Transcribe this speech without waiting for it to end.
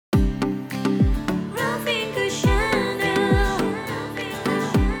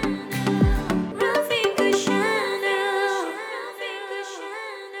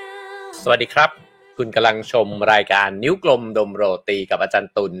สวัสดีครับคุณกำลังชมรายการนิ้วกลมดมโรตีกับอาจาร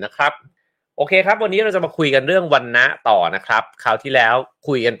ย์ตุลนะครับโอเคครับวันนี้เราจะมาคุยกันเรื่องวรรณะต่อนะครับคราวที่แล้ว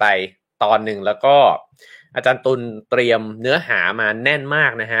คุยกันไปตอนหนึ่งแล้วก็อาจารย์ตุลเตรียมเนื้อหามาแน่นมา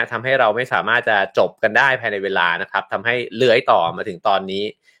กนะฮะทำให้เราไม่สามารถจะจบกันได้ภายในเวลานะครับทำให้เลื้อยต่อมาถึงตอนนี้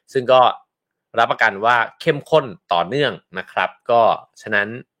ซึ่งก็รับประกันว่าเข้มข้นต่อเนื่องนะครับก็ฉะนั้น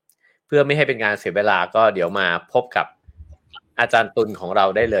เพื่อไม่ให้เป็นการเสียเวลาก็เดี๋ยวมาพบกับอาจารย์ตุลของเรา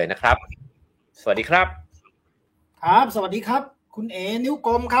ได้เลยนะครับสวัสดีครับครับสวัสดีครับคุณเอ๋นิ้วก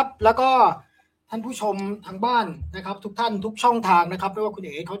ลมครับแล้วก็ท่านผู้ชมทางบ้านนะครับทุกท่านทุกช่องทางนะครับไม่ว่าคุณเ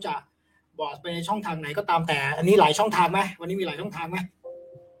อ๋เขาจะบอกไปในช่องทางไหนก็ตามแต่อันนี้หลายช่องทางไหมวันนี้มีหลายช่องทางไหม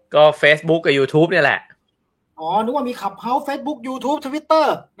ก็ Facebook กับ YouTube เนี่ยแหละอ๋อนึกว่ามีClubhouse Facebook YouTube Twitter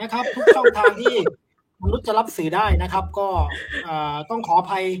นะครับทุกช่องทางที่มนุษย์จะรับสื่อได้นะครับก็ต้องขออ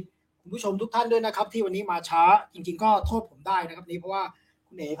ภัยคุณผู้ชมทุกท่านด้วยนะครับที่วันนี้มาช้าจริงๆก็โทษผมได้นะครับนี้เพราะว่า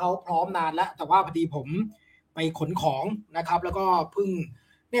คุณเอ๋เขาพร้อมนานแล้วแต่ว่าพอดีผมไปขนของนะครับแล้วก็เพิ่ง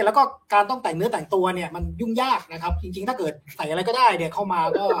เนี่ยแล้วก็การต้องแต่งเนื้อแต่งตัวเนี่ยมันยุ่งยากนะครับจริงๆถ้าเกิดใส่อะไรก็ได้เนี่ยเข้ามา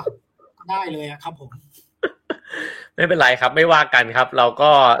ก็ได้เลยครับผมไม่เป็นไรครับไม่ว่ากันครับเรา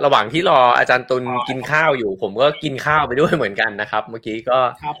ก็ระหว่างที่รออาจารย์ตุลกินข้าวอยู่ผมก็กินข้าวไปด้วยเหมือนกันนะครับเมื่อกี้ก็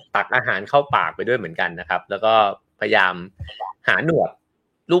ตักอาหารเข้าปากไปด้วยเหมือนกันนะครับแล้วก็พยายามหาหนวด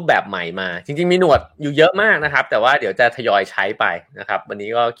รูปแบบใหม่มาจริงๆมีหนวดอยู่เยอะมากนะครับแต่ว่าเดี๋ยวจะทยอยใช้ไปนะครับวันนี้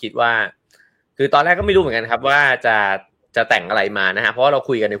ก็คิดว่าคือตอนแรกก็ไม่รู้เหมือนกันครับว่าจะแต่งอะไรมานะฮะเพราะว่าเรา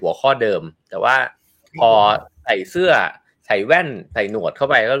คุยกันในหัวข้อเดิมแต่ว่าพอใส่เสื้อใส่แว่นใส่หนวดเข้า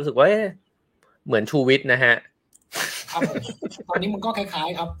ไปก็รู้สึกว่าเหมือนชูวิทย์นะฮะครับตอนนี้มันก็คล้าย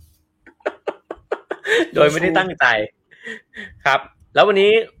ๆครับโดยไม่ได้ตั้งใจครับแล้ววัน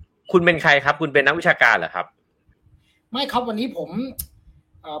นี้คุณเป็นใครครับคุณเป็นนักวิชาการเหรอครับไม่ครับวันนี้ผม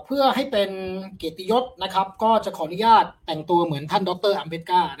เพื่อให้เป็นเกียรติยศนะครับก็จะขออนุญาตแต่งตัวเหมือนท่านดร.อัมเบด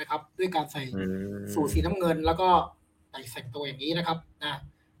กานะครับด้วยการใส่สูทสีน้ำเงินแล้วก็แต่งตัวอย่างนี้นะครับนะ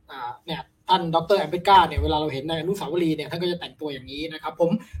เนี่ยท่านดร.อัมเบดกาเนี่ยเวลาเราเห็นในอนุสาวรีย์เนี่ยท่านก็จะแต่งตัวอย่างนี้นะครับ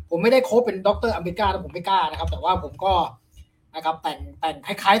ผมไม่ได้โค้ชเป็นดร.อัมเบดกาผมไม่กล้านะครับแต่ว่าผมก็นะครับแต่งค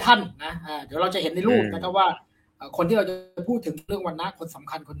ล้ายๆท่านนะเดี๋ยวเราจะเห็นในรูปนะครับว่าคนที่เราจะพูดถึงเรื่องวรรณะคนสำ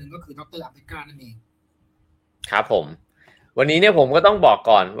คัญคนหนึ่งก็คือดร.อัมเบดกานั่นเองครับผมวันนี้เนี่ยผมก็ต้องบอก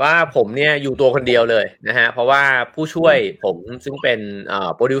ก่อนว่าผมเนี่ยอยู่ตัวคนเดียวเลยนะฮะเพราะว่าผู้ช่วยผมซึ่งเป็น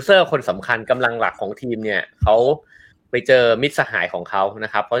โปรดิวเซอร์คนสำคัญกำลังหลักของทีมเนี่ยเขาไปเจอมิตรสหายของเขาน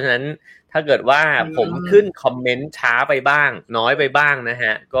ะครับเพราะฉะนั้นถ้าเกิดว่าผมขึ้นคอมเมนต์ช้าไปบ้างน้อยไปบ้างนะฮ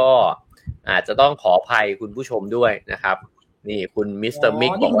ะก็อาจจะต้องขออภัยคุณผู้ชมด้วยนะครับนี่คุณมิสเตอร์มิ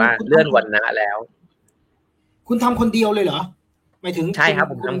กบอกว่าเลื่อนวรรณะแล้วคุณทำคนเดียวเลยเหรอหมายถึงใช่ครับ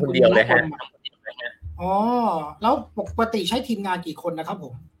ผมทำคนเดียวเลยฮะอ๋อแล้วปกติใช้ทีมงานกี่คนนะครับผ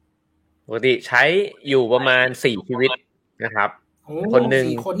มปกติใช้อยู่ประมาณ4ชีวิตนะครับคนหนึ่ง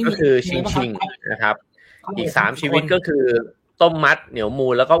ก็คือชิงนะครับอีก3ชีวิตก็คือต้มมัดเหนียวมู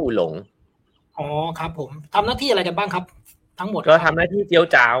ลแล้วก็อูหลงอ๋อครับผมทำหน้าที่อะไรกันบ้างครับทั้งหมดก็ทำหน้าที่เจียว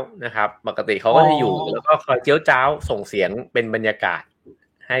จ้าวนะครับปกติเขาก็จะอยู่แล้วก็คอยเจียวจ้าวส่งเสียงเป็นบรรยากาศ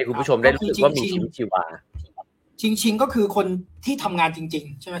ให้คุณผู้ชมได้รู้สึกว่ามีชีวิตชีวาชิงก็คือคนที่ทำงานจริง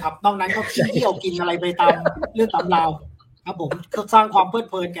ๆใช่ไหมครับนอกนั้นก็เที่ยวกินอะไรไปตามเรื่องตามราวครับผมสร้างความเพลิด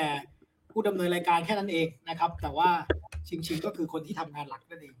เพลินแก่ผู้ดำเนินรายการแค่นั้นเองนะครับแต่ว่าชิงก็คือคนที่ทำงานหลัก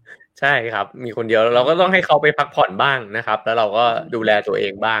นั่นเองใช่ครับมีคนเดียวเราก็ต้องให้เขาไปพักผ่อนบ้างนะครับแล้วเราก็ดูแลตัวเอ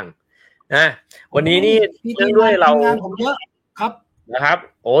งบ้างนะวันนี้นี่เนื่องด้วยเรางานผมเยอะครับนะครับ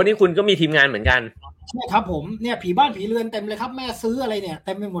โอ้นี่คุณก็มีทีมงานเหมือนกันใช่ครับผมเนี่ยผีบ้านผีเรือนเต็มเลยครับแม่ซื้ออะไรเนี่ยเ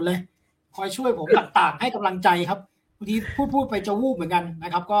ต็มไปหมดเลยคอยช่วยผมต่างๆให้กำลังใจครับบางทีพูดไปจะวูบเหมือนกันน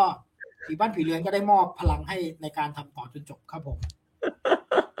ะครับก็ผีบ้านผีเรือนก็ได้มอบพลังให้ในการทำต่อจนจบครับผม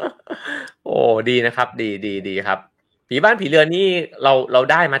โอ้ดีนะครับดีครับผีบ้านผีเรือนนี่เรา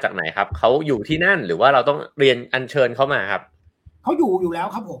ได้มาจากไหนครับเขาอยู่ที่นั่นหรือว่าเราต้องเรียนอัญเชิญเขามาครับเขาอยู่แล้ว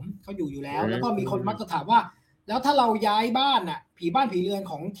ครับผมเขาอยู่แล้วแล้วก็มีคนมักจะถามว่าแล้วถ้าเราย้ายบ้านน่ะผีบ้านผีเรือน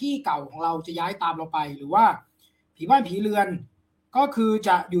ของที่เก่าของเราจะย้ายตามเราไปหรือว่าผีบ้านผีเรือนก็คือจ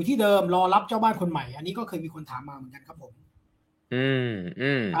ะอยู่ที่เดิมรอรับเจ้าบ้านคนใหม่อันนี้ก็เคยมีคนถามมาเหมือนกันครับผม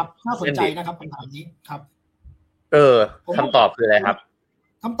ครับน่าสนใจนะครับคำถามนี้ครับคำตอบคืออะไรครับ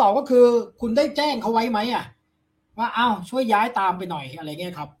คำตอบก็คือคุณได้แจ้งเขาไว้ไหมอ่ะว่าอ้าวช่วยย้ายตามไปหน่อยอะไรเงี้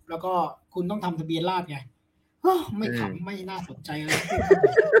ยครับแล้วก็คุณต้องทำทะเบียนราษฎร์ไงไม่ขำไม่น่าสนใจอะไร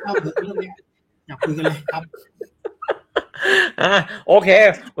เล่าเรื่องนี้อยากคุยกันเลยครับโอเค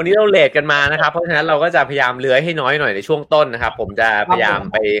วันนี้เราเลทกันมานะครับเพราะฉะนั้นเราก็จะพยายามเลื้อยให้น้อยหน่อยในช่วงต้นนะครับผมจะพยายาม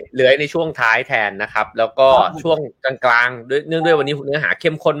ไปเลื้อยในช่วงท้ายแทนนะครับแล้วก็ช่วงกลางๆเนื่องด้วยวันนี้เนื้อหาเ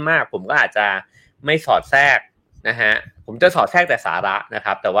ข้มข้นมากผมก็อาจจะไม่สอดแทรกนะฮะผมจะสอดแทรกแต่สาระนะค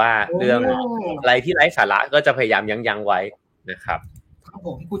รับแต่ว่าเรื่องอะไรที่ไร้สาระก็จะพยายามยั้งไว้นะครับ ผ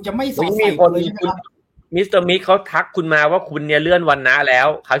มคุณจะไม่สอดมีใส่คนเลยใช่ไหมครับมิสเตอร์มิกเขาทักคุณมาว่าคุณเนี่ยเลื่อนวันนะแล้ว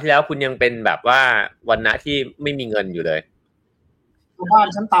คราวที่แล้วคุณยังเป็นแบบว่าวันนะที่ไม่มีเงินอยู่เลยบ้าน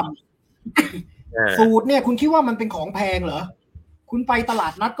ชั้นต่ำสูตรเนี่ยคุณคิดว่ามันเป็นของแพงเหรอคุณไปตลา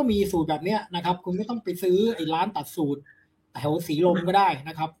ดนัดก็มีสูตรแบบเนี้ยนะครับคุณไม่ต้องไปซื้อไอ้ร้านตัดสูตรแถวสีลมก็ได้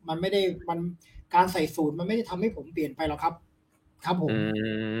นะครับมันไม่ได้มันการใส่สูตรมันไม่ได้ทำให้ผมเปลี่ยนไปหรอกครับครับผม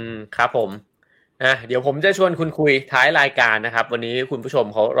ครับผมเดี๋ยวผมจะชวนคุณคุยท้ายรายการนะครับวันนี้คุณผู้ชม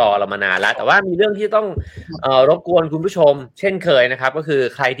เขารอเรามานานแล้วแต่ว่ามีเรื่องที่ต้องรบกวนคุณผู้ชมเช่นเคยนะครับก็คือ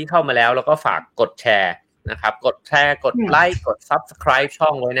ใครที่เข้ามาแล้วก็ฝากกดแชร์นะครับกดแชร์กดไลค์กด Subscribe ช่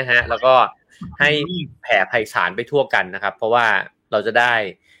องไว้นะฮะแล้วก็ให้แผ่ไพศาลไปทั่วกันนะครับเพราะว่าเราจะได้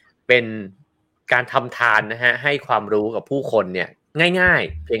เป็นการทำทานนะฮะให้ความรู้กับผู้คนเนี่ยง่าย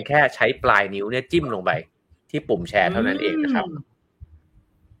ๆเพียงแค่ใช้ปลายนิ้วเนี่ยจิ้มลงไปที่ปุ่มแชร์เท่านั้นเองนะครับ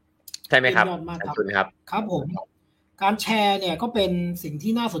ใช่ไหมครับขอบคุณครับครับผมการแชร์เนี่ยก็เป็นสิ่ง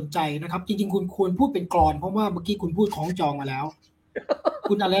ที่น่าสนใจนะครับจริงๆคุณควรพูดเป็นกลอนเพราะว่าเมื่อกี้คุณพูดของจองมาแล้ว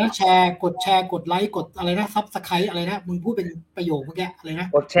คุณอะไรนะแชร์กดไลค์กดอะไรนะซับสไครต์อะไรนะมึงพูดเป็นประโยคเมื่อกี้อะไรนะ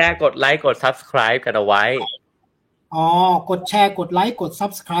กดแชร์กดไลค์กด Subscribe กันเอาไว้กดแชร์กดไลค์กด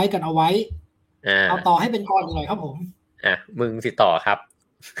Subscribe กันเอาไว้เอาต่อให้เป็นกลอนหน่อยครับผมมึงสิต่อครับ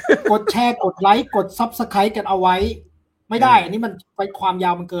กดแชร์กดไลค์กด Subscribe กันเอาไว้ไม่ได้อันนี้มันไปความย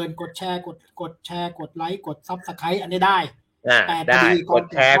าวมันเกินกดแชร์กดแชร์กดไลค์กด Subscribe อันนี้ได้ได้กด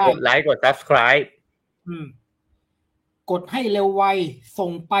แชร์กดไลค์กด Subscribe กดให้เร็วไวส่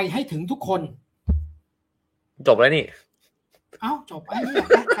งไปให้ถึงทุกคนจบแล้วนี่จบไอ้นี่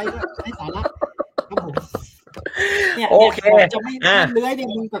ใครให้สาระครับผมเนี่ยโอเคจะไม่เลื้อยเนี่ย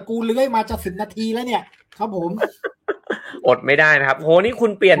มึงกับกูเลื้อยมาจะ10 นาทีแล้วเนี่ยครับผมอดไม่ได้นะครับโหนี่คุ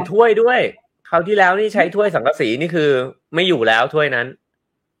ณเปลี่ยนถ้วยด้วยคราวที่แล้วนี่ใช้ถ้วยสังกะสีนี่คือไม่อยู่แล้วถ้วยนั้น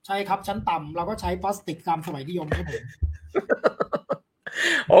ใช่ครับชั้นต่ำเราก็ใช้พลาสติกตามสมัยนิยมครับผม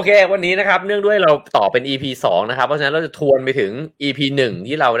โอเควันนี้นะครับเนื่องด้วยเราต่อเป็น EP 2นะครับเพราะฉะนั้นเราจะทวนไปถึง EP 1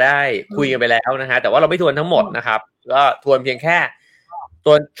ที่เราได้คุยกันไปแล้วนะฮะแต่ว่าเราไม่ทวนทั้งหมดนะครับก็ทวนเพียงแค่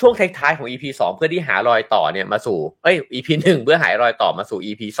ตัวช่วงท้ายๆของ EP 2เพื่อที่หารอยต่อเนี่ยมาสู่EP 1เพื่อหารอยต่อมาสู่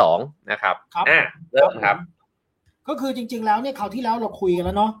EP 2นะครับเริ่มครับก็คือจริงๆแล้วเนี่ยคราวที่แล้วเราคุยกันแ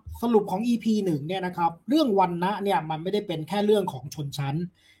ล้วเนาะสรุปของ EP 1เนี่ยนะครับเรื่องวรรณะเนี่ยมันไม่ได้เป็นแค่เรื่องของชนชั้น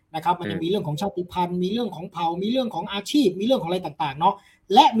นะครับมันจะมีเรื่องของชาติพันธุ์มีเรื่องของเผ่ามีเรื่องของอาชีพมีเรื่องของอะไรต่างๆเนาะ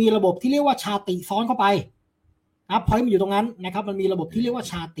และมีระบบที่เรียกว่าชาติซ้อนเข้าไปนะพอยต์มันอยู่ตรงนั้นนะครับมันมีระบบที่เรียกว่า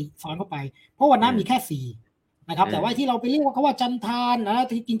ชาติซ้อนเข้าไปเพราะวรรณะมีแค่4นะครับแต่ว่าที่เราไปเรียกว่าเขาว่าจันทานนะ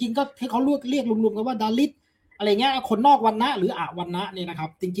จริงๆก็ที่เขาเรียกรวมๆกันว่าดาลิตอะไรเงี้ยคนนอกวรรณะหรืออวรรณะเนี่ยนะครับ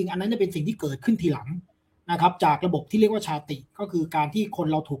จริงๆอันนั้นเป็นสิ่งที่เกิดขึ้นทีหลังนะครับจากระบบที่เรียกว่าชาติก็คือการที่คน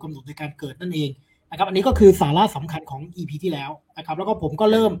เราถูกกำหนดในการเกิดนั่นเองนะครับอันนี้ก็คือสาระสำคัญของ EP ที่แล้วนะครับแล้วก็ผมก็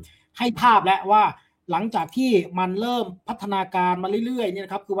เริ่มให้ภาพแล้วว่าหลังจากที่มันเริ่มพัฒนาการมาเรื่อยๆเนี่ยน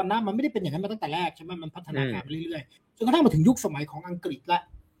ะครับคือวรรณะมันไม่ได้เป็นอย่างนั้นมาตั้งแต่แรกใช่ไหมมันพัฒนาการมาเรื่อยๆจนกระทั่งมาถึงยุคสมัยของอังกฤษแล้ว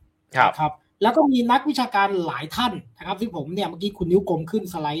ครับแล้วก็มีนักวิชาการหลายท่านนะครับที่ผมเนี่ยเมื่อกี้คุณนิ้วกลมขึ้น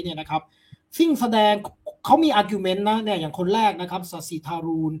สไลด์เนี่ยนะครับซึ่งแสดงเขามีอาร์กิวเมนต์นะเนี่ยอย่างคนแรกนะครับสสิทา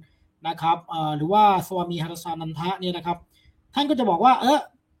รูนนะครับหรือว่าสวามีหรสานันทะเนี่ยนะครับท่านก็จะบอกว่า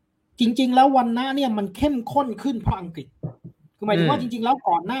จริงๆแล้ววรรณะเนี่ยมันเข้มข้นขึ้นเพราะอังกฤษคือหมายถึงว่าจริงๆแล้ว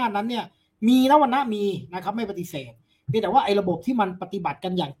ก่อนหน้านั้นเนี่ยมีนะวรรณะมีนะครับไม่ปฏิเสธเพียงแต่ว่าไอ้ระบบที่มันปฏิบัติกั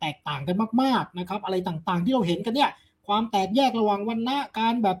นอย่างแตกต่างกันมากๆนะครับอะไรต่างๆที่เราเห็นกันเนี่ยความแตกแยกระหว่างวรรณะกา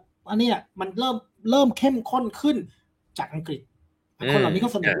รแบบอันนี้มันเริ่มเข้มข้นขึ้นจากอังกฤษคนเหล่านี้ก็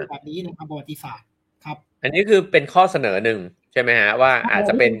เสนอแบบนี้นะครับประวัติศาสตร์ครับอันนี้คือเป็นข้อเสนอหนึ่งใช่ไหมฮะว่าอาจจ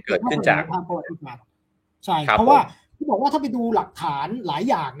ะเป็นเกิดขึ้นจากประวัติศาสตร์ใช่เพราะว่าที่บอกว่าถ้าไปดูหลักฐานหลาย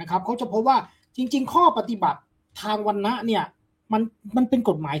อย่างนะครับเขาจะพบว่าจริงๆข้อปฏิบัติทางวรรณะเนี่ยมันเป็น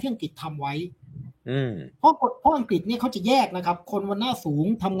กฎหมายที่อังกฤษทำไว้เพราะอังกฤษเนี่ยเขาจะแยกนะครับคนวรรณะสูง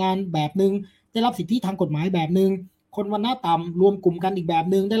ทำงานแบบนึงได้รับสิทธิทางกฎหมายแบบนึงคนวรรณะต่ำรวมกลุ่มกันอีกแบบ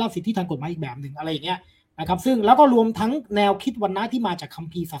นึงได้รับสิทธิทางกฎหมายอีกแบบนึงอะไรอย่างเงี้ยนะครับซึ่งแล้วก็รวมทั้งแนวคิดวรรณะที่มาจากคัม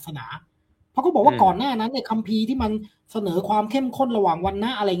ภีร์ศาสนาเพราะเขาบอกว่าก่อนหน้านั้นเนี่ยคัมภีร์ที่มันเสนอความเข้มข้นระหว่างวรรณ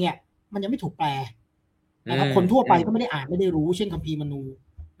ะอะไรเงี้ยมันยังไม่ถูกแปลนะครับคนทั่วไปก็ไม่ได้อ่านไม่ได้รู้เช่นคัมภีร์มนู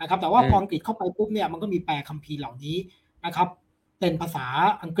นะครับแต่ว่าพออังกฤษเข้าไปปุ๊บเนี่ยมันก็มีแปลคัมภีร์เหล่านี้นะครับเป็นภาษา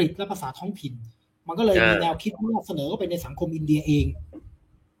อังกฤษและภาษาท้องถิ่นมันก็เลยมีแนวคิดว่าเสนอเข้าไปในสังคมอินเดียเอง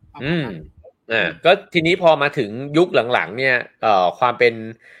ก็ทีนี้พอมาถึงยุคหลังๆเนี่ยความเ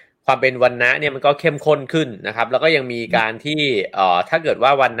ป็นวรรณะเนี่ยมันก็เข้มข้นขึ้นนะครับแล้วก็ยังมีการที่ถ้าเกิดว่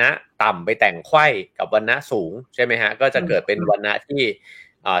าวรรณะต่ำไปแต่งไขว้กับวรรณะสูงใช่ไหมฮะก็จะเกิดเป็นวรรณะ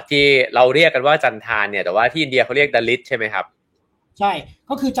ที่เราเรียกกันว่าจันทานเนี่ยแต่ว่าที่อินเดียเขาเรียกดลิตใช่ไหมครับใช่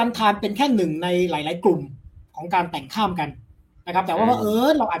ก็คือจันทานเป็นแค่หนึ่งในหลายๆกลุ่มของการแต่งข้ามกันนะครับแต่ว่า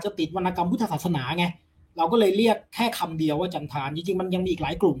เราอาจจะติดวรรณกรรมพุทธศาสนาไง เราก็เลยเรียกแค่คำเดียวว่าจันทานจริงๆมันยังมีอีกหล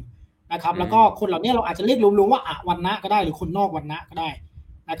ายกลุ่มนะครับแล้วก็คนเหล่านี้เราอาจจะเรียกรวมๆว่าอวรรณะก็ได้หรือคนนอกวรรณะก็ได้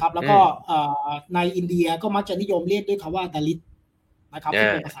นะครับแล้วก็ในอินเดียก็มักจะนิยมเรียกด้วยคำว่าดาลิตนะครับที่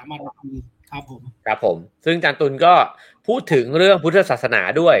เป็นภาษามาราธีครับผมซึ่งอาจารย์ตุลก็พูดถึงเรื่องพุทธศาสนา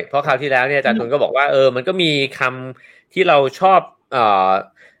ด้วยเพราะคราวที่แล้วเนี่ยอาจารย์ตุลก็บอกว่ามันก็มีคำที่เราชอบ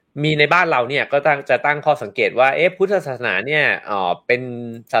มีในบ้านเราเนี่ยก็จะตั้งข้อสังเกตว่าพุทธศาสนาเนี่ยเป็น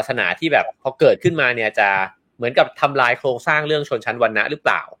ศาสนาที่แบบพอเกิดขึ้นมาเนี่ยจะเหมือนกับทำลายโครงสร้างเรื่องชนชั้นวรรณะหรือเป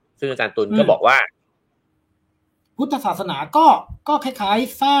ล่าซึ่งอาจารย์ตุลก็บอกว่าพุทธศาสนาก็คล้าย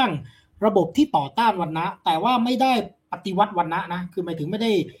ๆสร้างระบบที่ต่อต้านวรรณะแต่ว่าไม่ได้ปฏิวัติวรรณะนะคือหมายถึงไม่ไ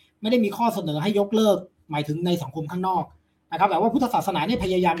ด้มีข้อเสนอให้ยกเลิกหมายถึงในสังคมข้างนอกนะครับแต่ว่าพุทธศาสนาเนี่ยพ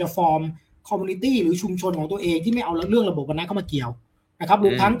ยายามจะฟอร์มคอมมูนิตี้หรือชุมชนของตัวเองที่ไม่เอาเรื่องระบบวรรณะเข้ามาเกี่ยวนะครับร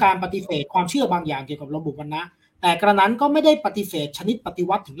วมทั้งการปฏิเสธความเชื่อบางอย่างเกี่ยวกับระบบวรรณะแต่กระนั้นก็ไม่ได้ปฏิเสธชนิดปฏิ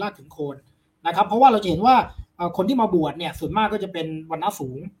วัติถึงรากถึงโคนนะครับเพราะว่าเราจะเห็นว่าคนที่มาบวชเนี่ยส่วนมากก็จะเป็นวรรณะสู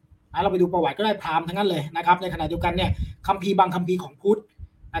งเราไปดูประวัติก็ได้พราหมณ์ทั้งนั้นเลยนะครับในขณะเดียวกันเนี่ยคัมภีร์บางคัมภีร์ของพุทธ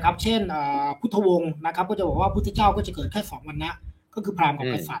นะครับเช่นพุทธวงศ์นะครับก็จะบอกว่าพุทธเจ้าก็จะเกิดแค่2วรรณะก็คือพราหมณ์กับ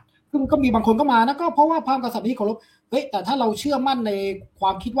กษัตริย์ซึ่งก็มีบางคนก็มานะก็เพราะว่าพราหมณ์กษัตริย์นี่เคารพแต่ถ้าเราเชื่อมั่นในคว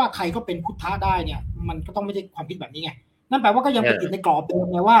ามคิดว่าใครก็เป็นพุทธะได้เนี่ยมันก็ต้องไม่ใช่ความคิดแบบนี้ไงนั่นแปลว่าก็ยังติดในกรอบเดิม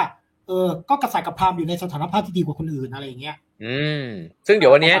ไงว่าก็กษัตริย์กับพราหมณ์อยู่ในสถานภาพที่ดีกว่าคนอื่นอะไรอย่างเงี้ยซึ่งเดี๋ย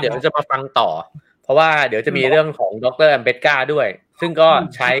ววันนี้เดี๋ยวจะมาฟังต่อเพราะว่าเดี๋ยวจะมีเรื่องของดร.อัมเบดกาด้วยซึ่งก็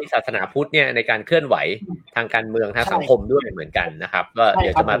ใช้ศาสนาพุทธเนี่ยในการเคลื่อนไหวทางการเมืองทางสังคมด้วยเหมือนกันนะครับก็เดี๋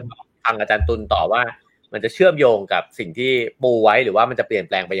ยวจะมาฟังอาจารย์ตุลต่อว่ามันจะเชื่อมโยงกับสิ่งที่ปูไว้หรือว่ามันจะเปลี่ยนแ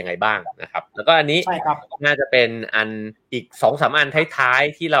ปลงไปยังไงบ้างนะครับแล้วก็อันนี้น่าจะเป็นอันอีก 2-3 อันท้าย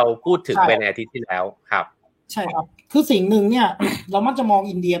ๆที่เราพูดถึงไปในอาทิตย์ที่แล้วครับใช่ครับคือสิ่งหนึ่งเนี่ย เรามักจะมอง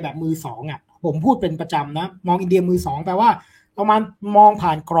อินเดียแบบมือสองผมพูดเป็นประจำนะมองอินเดียมือสองแปลว่าเรามอง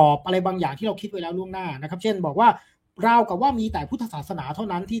ผ่านกรอบอะไรบางอย่างที่เราคิดไว้แล้วล่วงหน้านะครับเช่นบอกว่าราวกับว่ามีแต่พุทธศาสนาเท่า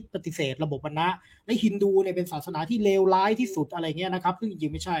นั้นที่ปฏิเสธระบบวรรณะและฮินดูเนี่ยเป็นศาสนาที่เลวร้ายที่สุดอะไรเงี้ยนะครับซึ่งจริ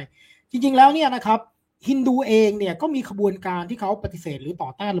งๆไม่ใช่จริงๆแล้วเนี่ยนะครับฮินดูเองเนี่ยก็มีขบวนการที่เขาปฏิเสธหรือต่อ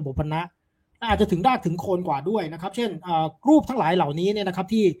ต้านระบบวรรณะอาจจะถึงรากถึงโคนกว่าด้วยนะครับเช่นรูปทั้งหลายเหล่านี้เนี่ยนะครับ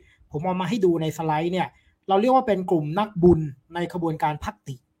ที่ผมเอามาให้ดูในสไลด์เนี่ยเราเรียกว่าเป็นกลุ่มนักบุญในขบวนการภัก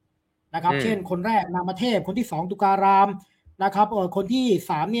ตินะครับเช่นคนแรกนามเทพคนที่2ตุการามนะครับคนที่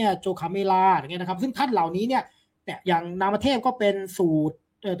3เนี่ยโจคาเมลาอย่างเงี้ยนะครับซึ่งท่านเหล่านี้เนี่ยอย่างนามเทพก็เป็นสูตร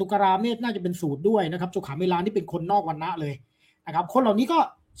ตุการามเนี่ยน่าจะเป็นสูตรด้วยนะครับโจคาเมลานี่เป็นคนนอกวรรณะเลยนะครับคนเหล่านี้ก็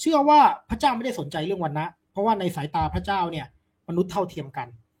เชื่อว่าพระเจ้าไม่ได้สนใจเรื่องวรรณะเพราะว่าในสายตาพระเจ้าเนี่ยมนุษย์เท่าเทียมกัน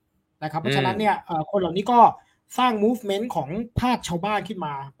นะครับเพราะฉะนั้นเนี่ยคนเหล่านี้ก็สร้าง movement ของภาคชาวบ้านขึ้นม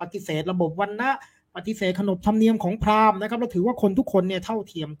าปฏิเสธระบบวรรณะปฏิเสธขนบธรรมเนียมของพราหมณ์นะครับเราถือว่าคนทุกคนเนี่ยเท่า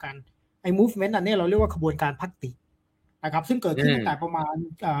เทียมกันไอ้ movement อันนี้เราเรียกว่าขบวนการภักตินะครับซึ่งเกิดขึ้นตั้งแต่ประมาณ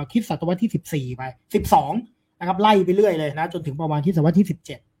คริสตศตวรรษที่14ไป12นะครับไล่ไปเรื่อยเลยนะจนถึงประมาณคริสตศตวรรษที่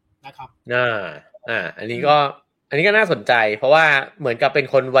17นะครับอันนี้ก็น่าสนใจเพราะว่าเหมือนกับเป็น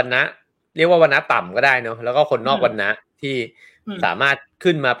คนวรรณะเรียกว่าวรรณะต่ำก็ได้เนาะแล้วก็คนนอกวรรณะที่สามารถ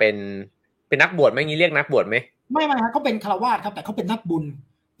ขึ้นมาเป็นนักบวชไหมงี้เรียกนักบวชไหมไม่ครับเขาเป็นฆราวาสครับแต่เขาเป็นนักบุญ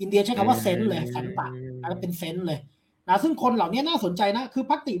อินเดียใช้คำว่าเซนเลยสันตะเป็นเซนเลยนะซึ่งคนเหล่านี้น่าสนใจนะคือ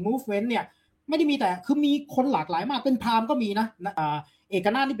ภักติ movement เนี่ยไม่ได้มีแต่คือมีคนหลากหลายมากเป็นพราหมณ์ก็มีนะเอก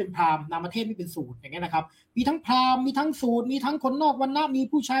นาถนี่เป็นพราหมณ์นามเทพนี่เป็นสูตรอย่างเงี้ยนะครับมีทั้งพราหมณ์มีทั้งสูตรมีทั้งคนนอกวรรณะมี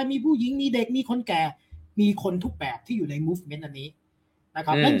ผู้ชายมีผู้หญิงมีเด็กมีคนแก่มีคนทุกแบบที่อยู่ใน movement อันนี้นะค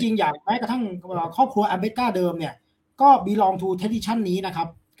รับนั่นจริงอย่างแม้กระทั่งครอบครัวอัมเบดกาเดิมเนี่ยก็ belong to tradition นี้นะครับ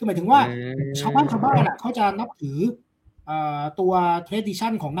คือหมายถึงว่าชาวบ้านเขาจะนับถือตัว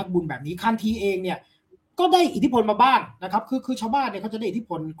tradition ของนักบุญแบบนี้คันทีเองเนี่ยก็ได้อิทธิพลมาบ้างนะครับคือชาวบ้านเนี่ยเขาจะได้อิทธิพ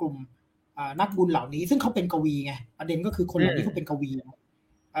ลกลุ่มนักบุญเหล่านี้ซึ่งเขาเป็นกวีไงประเด็นก็คือคนเหล่านี้เขาเป็นกวี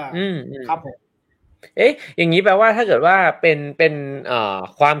ครับผมอย่างนี้แปลว่าถ้าเกิดว่าเป็น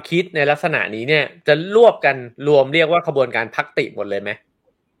ความคิดในลักษณะนี้เนี่ยจะรวบกันรวมเรียกว่าขบวนการภักติหมดเลยไหม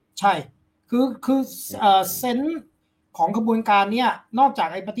ใช่คือเซนส์ของขบวนการเนี้ยนอกจาก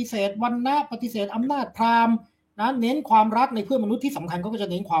ไอ้ปฏิเสธวรรณะปฏิเสธอำนาจพราหมณ์นะเน้นความรักในเพื่อนมนุษย์ที่สำคัญเขาก็จะ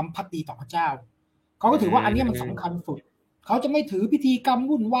เน้นความภักดีต่อพระเจ้าเขาก็ถือว่าอันนี้มันสำคัญสุดเขาจะไม่ถือพิธีกรรม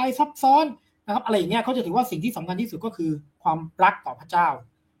วุ่นวายซับซ้อนนะครับอะไรอย่างเงี้ยเขาจะถือว่าสิ่งที่สำคัญที่สุดก็คือความรักต่อพระเจ้า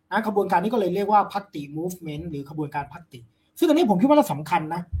นะขบวนการนี้ก็เลยเรียกว่าภักติ movement หรือขบวนการภักติซึ่งอันนี้ผมคิดว่าสำคัญ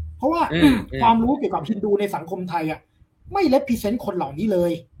นะเพราะว่าความรู้เกี่ยวกับฮินดูในสังคมไทยไม่เลพิเซนต์คนเหล่านี้เล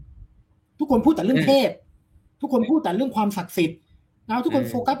ยทุกคนพูดแต่เรื่องเทพทุกคนพูดแต่เรื่องความศักดิ์สิทธิ์นะทุกคน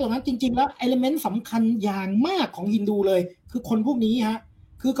โฟกัสตรงนั้นจริงๆแล้วเอลิเมนต์สำคัญอย่างมากของฮินดูเลยคือคนพวกนี้ฮะ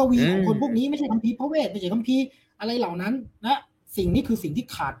คือกวีของคนพวกนี้ไม่ใช่คัมภีร์พระเวทไม่ใช่คัมภีร์อะไรเหล่านั้นนะสิ่งนี้คือสิ่งที่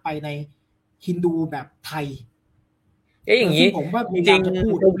ขาดไปในฮินดูแบบไทย อย่างซึ่นี้งผมว่าพจยายามจะพู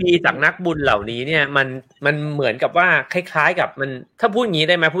ดริงๆกวีจากนักบุญเหล่านี้เนี่ยมันเหมือนกับว่าคล้ายๆกับมันถ้าพูดอย่างนี้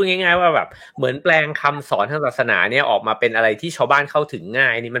ได้ไหมพูดง่ายๆว่าแบบเหมือนแปลงคำสอนทางศาสนาเนี่ยออกมาเป็นอะไรที่ชาวบ้านเข้าถึงง่า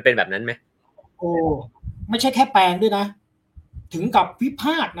ยนี่มันเป็นแบบนั้นไหมโอ้ไม่ใช่แค่แปลงด้วยนะถึงกับวิพ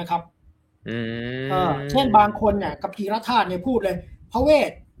ากษ์นะครับอืเช่นมบางคนเนี่ยกัปพีรธาตุเนี่ยพูดเลยพระเว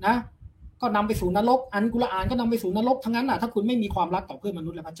ทนะก็นำไปสู่นรกอันกุรอานก็นำไปสู่นรกทั้งนั้นน่ะถ้าคุณไม่มีความรักต่อเพื่อนมนุ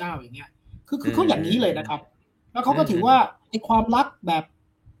ษย์และพระเจ้าอย่างเงี้ยคือเขาอย่างนี้เลยนะครับแล้วเขาก็ถือว่าไอ้ความรักแบบ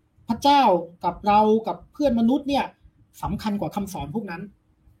พระเจ้ากับเรากับเพื่อนมนุษย์เนี่ยสำคัญกว่าคำสอนพวกนั้น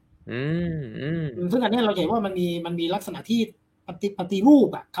ซึ่งอันนี้เราเห็นว่ามันมีลักษณะที่ปฏิรูป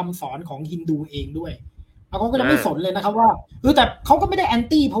อะคำสอนของฮินดูเองด้วยแล้วเขาก็จะไม่สนเลยนะครับว่าแต่เขาก็ไม่ได้แอน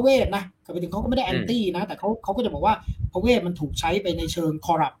ตี้พระเวทนะไปถึงเขาก็ไม่ได้แอนตี้นะแต่เขาก็จะบอกว่าพระเวทมันถูกใช้ไปในเชิงค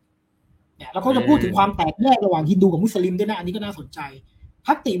อรัปเนี่ยแล้วเขาจะพูดถึงความแตกแยกระหว่างฮินดูกับมุสลิมด้วยนะอันนี้ก็น่าสนใจ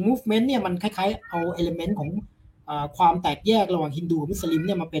พักติมูฟเมนต์เนี่ยมันคล้ายๆเอาเอลิเมนต์ของความแตกแยกระหว่างฮินดูกับมุสลิมเ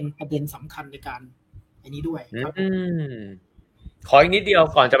นี่ยมาเป็นประเด็นสำคัญในการอันนี้ด้วยครับขออีกนิดเดียว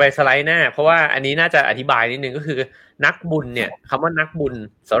ก่อนจะไปสไลด์หน้าเพราะว่าอันนี้น่าจะอธิบายนิดนึงก็คือนักบุญเนี่ยคำว่านักบุญ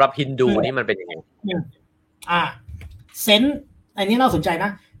สำหรับฮินดูนี่มันเป็นยังไงเซนส์อันนี้น่าสนใจน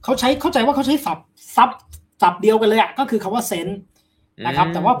ะเข้าใจว่าเขาใช้ศัพท์เดียวกันเลยอ่ะก็คือคำว่าเซนส์นะครับ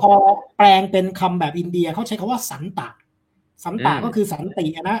แต่ว่าพอแปลงเป็นคำแบบอินเดียเขาใช้คำว่าสันตะก็คือสันติ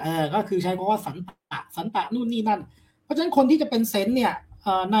นะก็คือใช้คำว่าสันตะนู่นนี่นั่นเพราะฉะนั้นคนที่จะเป็นเซนส์เนี่ย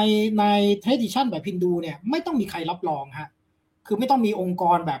ในเทรดิชันแบบฮินดูเนี่ยไม่ต้องมีใครรับรองฮะคือไม่ต้องมีองค์ก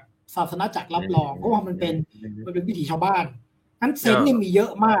รแบบศาสนาจักรรับรองเพราะว่ามันเป็นวิถีชาวบ้านนั้นเซนส์เนี่ยมีเยอ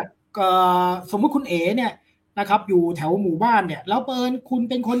ะมากสมมุติคุณเอ๋เนี่ยนะครับอยู่แถวหมู่บ้านเนี่ยแล้วคุณ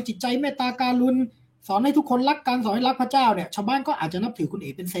เป็นคนจิตใจเมตตาการุณสอนให้ทุกคนรักกันสอนให้รักพระเจ้าเนี่ยชาวบ้านก็อาจจะนับถือคุณเอ๋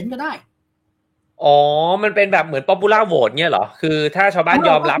เป็นเซนต์ก็ได้อ๋อมันเป็นแบบเหมือน popular vote เนี่ยเหรอคือถ้าชาวบ้าน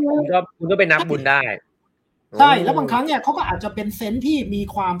ยอมรับคุณก็เป็นนักบุญได้ใช่แล้วบางครั้งเนี่ยเขาก็อาจจะเป็นเซนส์ที่มี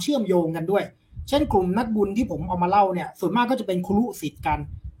ความเชื่อมโยงกันด้วยเช่นกลุ่มนักบุญที่ผมเอามาเล่าเนี่ยส่วนมากก็จะเป็นครุศิษย์กัน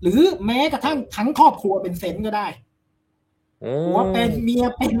หรือแม้กระทั่งทั้งครอบครัวเป็นเซนส์ก็ได้หัวเป็นเมีย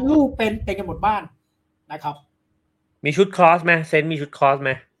เป็นลูกเป็นกันหมดบ้านนะครับมีชุดคลอสไหมเซนมีชุดคลอสไห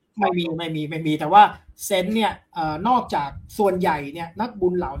มไม่มีแต่ว่าเซนเนี่ยนอกจากส่วนใหญ่เนี่ยนักบุ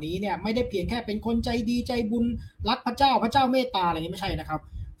ญเหล่านี้เนี่ยไม่ได้เพียงแค่เป็นคนใจดีใจบุญรักพระเจ้าเมตตาอะไรนี้ไม่ใช่นะครับ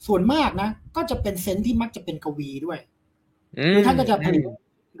ส่วนมากนะก็จะเป็นเซนที่มักจะเป็นกวีด้วยคือท่านก็จะผลิต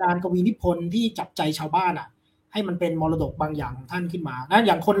งานกวีนิพนธ์ที่จับใจชาวบ้านอ่ะให้มันเป็นมรดกบางอย่างของท่านขึ้นมานะอ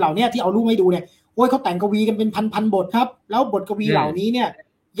ย่างคนเหล่านี้ที่เอารูปให้ดูเนี่ยโอ้ยเขาแต่งกวีกันเป็นพันบทครับแล้วบทกวีเหล่านี้เนี่ย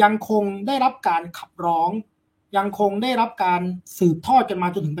ยังคงได้รับการขับร้องยังคงได้รับการสืบทอดกันมา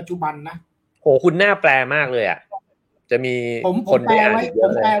จนถึงปัจจุบันนะโหคุณน่าแปลมากเลยอ่ะจะมีคนแปล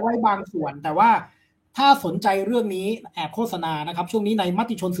ไว้บางส่วนแต่ว่าถ้าสนใจเรื่องนี้แอบโฆษณานะครับช่วงนี้ในม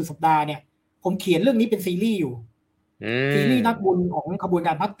ติชนสุดสัปดาห์เนี่ยผมเขียนเรื่องนี้เป็นซีรีส์อยู่ซีรีส์นักบุญของขบวนก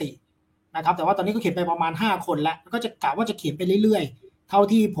ารพักตินะครับแต่ว่าตอนนี้ก็เขียนไปประมาณ5คนแล้วก็จะกะว่าจะเขียนไปเรื่อยๆเท่า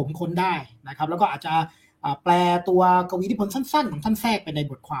ที่ผมค้นได้นะครับแล้วก็อาจจะแปลตัวกวีนิพนธ์สั้นๆของท่านแทรกไปใน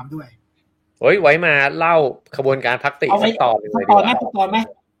บทความด้วยไว้มาเล่าขบวนการพักติสักตอนเลยดีกว่าตอนไหม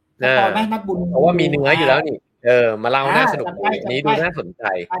นักบุญเพราะว่ามีเนื้ออยู่แล้วนี่มาเล่าน่าสนุกนี้ดูน่าสนใจ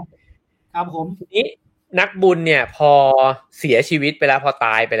ครับผมทีนี้นักบุญเนี่ยพอเสียชีวิตไปแล้วพอต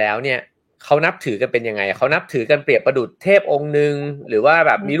ายไปแล้วเนี่ยเขานับถือกันเป็นยังไงเขานับถือกันเปรียบประดุจเทพองค์นึงหรือว่าแ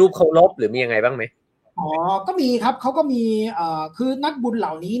บบมีรูปเคารพหรือมียังไงบ้างไหมก็มีครับเขาก็มีคือนักบุญเห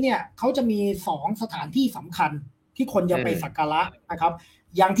ล่านี้เนี่ยเขาจะมี2สถานที่สำคัญที่คนจะไปสักการะนะครับ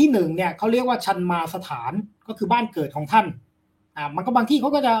อย่างที่1เนี่ยเขาเรียกว่าชันมาสถานก็คือบ้านเกิดของท่านมันก็บางที่เข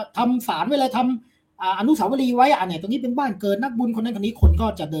าก็จะทำศาลไว้เลยทำอนุสาวรีย์ไว้เนี่ยตรงนี้เป็นบ้านเกิดนักบุญคนนั้นคนนี้คนก็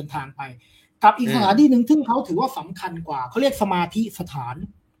จะเดินทางไปกับอีกสถานที่หนึ่งซึ่งเขาถือว่าสำคัญกว่าเขาเรียกสมาธิสถาน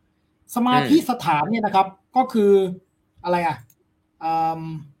เนี่ยนะครับก็คืออะไร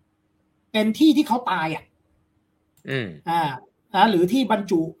เป็นที่ที่เขาตายหรือที่บรร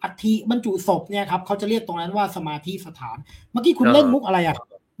จุอัฐิบรรจุศพเนี่ยครับเขาจะเรียกตรงนั้นว่าสมาธิสถานเมื่อกี้คุณเล่นมุกอะไร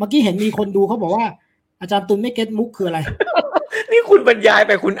เมื่อกี้เห็นมีคนดูเขาบอกว่าอาจารย์ตุลไม่เก็ตมุกคืออะไร นี่คุณบรรยายไ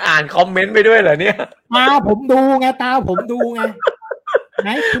ปคุณอ่านคอมเมนต์ไปด้วยเหรอเนี่ยผมดูไงผมดูไงไหน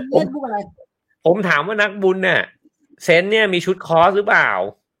คุณเล่นมุกอะไรผมถามว่านักบุญเนี่ยเซนเนี่ยมีชุดคอร์สหรือเปล่า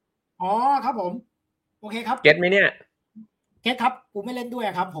ครับผมโอเคครับเก็ตไหมเนี่ยเก็ตครับกูไม่เล่นด้วย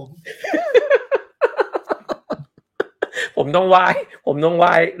ครับผม ผมต้องไหว้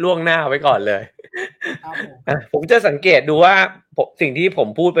ล่วงหน้าไว้ก่อนเลยผมจะสังเกตดูว่าสิ่งที่ผม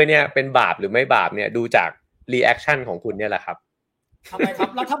พูดไปเนี่ยเป็นบาปหรือไม่บาปเนี่ยดูจากรีแอคชั่นของคุณเนี่ยแหละครับทำไมครับ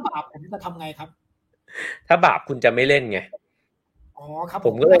แล้วถ้าบาปผมจะทำไงครับถ้าบาปคุณจะไม่เล่นไงครับผ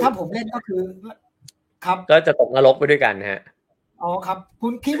มก็เลยถ้าผมเล่นก็คือครับก็จะตกนรกไปด้วยกันฮะครับคุ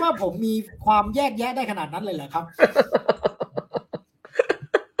ณคิดว่าผมมีความแยกแยะได้ขนาดนั้นเลยเหรอครับ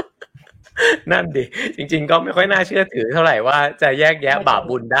นั่นดิจริงๆก็ไม่ค่อยน่าเชื่อถือเท่าไหร่ว่าจะแยกแยะบาป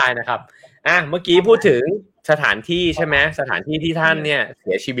บุญได้นะครับเมื่อกี้พูดถึงสถานที่ใช่ไหมสถานที่ที่ท่านเนี่ยเ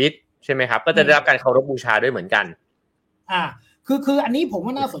สียชีวิตใช่ไหมครับก็จะได้รับการเคารพบูชาด้วยเหมือนกันคืออันนี้ผม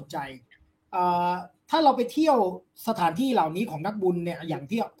ว่าน่าสนใจถ้าเราไปเที่ยวสถานที่เหล่านี้ของนักบุญเนี่ยอย่าง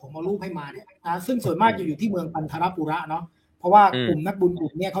ที่ผมเอารูปให้มาเนี่ยนะซึ่งส่วนมากจะอยู่ที่เมืองปันธรปุระเนาะเพราะว่ากลุ่มนักบุญก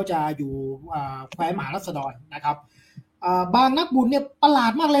ลุ่มเนี่ยเขาจะอยู่แคว้นมหาราษฎรนะครับบางนักบุญเนี่ยประหลา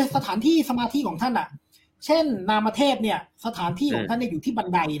ดมากเลยสถานที่สมาธิของท่านอ่ะเช่นนามเทพเนี่ยสถานที่ของท่านเนี่ยอยู่ที่บัน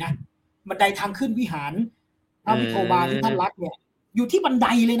ไดนะบันไดทางขึ้นวิหารพระวิโทบาที่ท่านรักเนี่ยอยู่ที่บันได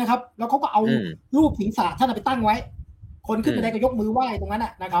เลยนะครับแล้วเขาก็เอารูปศีรษะท่านไปตั้งไว้คนขึ้นบันไดก็ยกมือไหว้ตรงนั้น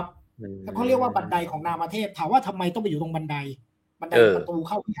นะครับแล้วเขาเรียกว่าบันไดของนามเทพถามว่าทำไมต้องไปอยู่ตรงบันไดประตูเ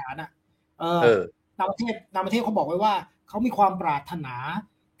ข้าวิหารนามเทพเขาบอกไว้ว่าเขามีความปรารถนา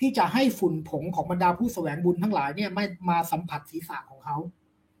ที่จะให้ฝุ่นผงของบรรดาผู้แสวงบุญทั้งหลายเนี่ยไม่มาสัมผัสศีรษะของเขา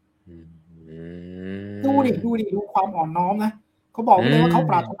ดูความอ่อนน้อมนะเขาบอกเลยว่าเขา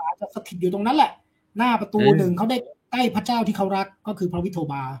ปรารถนาจะสถิตอยู่ตรงนั้นแหละหน้าประตูหนึ่งเขาได้ใกล้พระเจ้าที่เขารักก็คือพระวิโท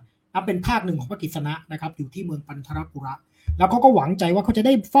บาเป็นภาคหนึ่งของพระกฤษณะนะครับอยู่ที่เมืองปันธรปุระแล้วเขาก็หวังใจว่าเขาจะไ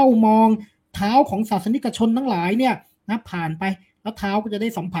ด้เฝ้ามองเท้าของศาสนิกชนทั้งหลายเนี่ยนะผ่านไปแล้วเท้าก็จะได้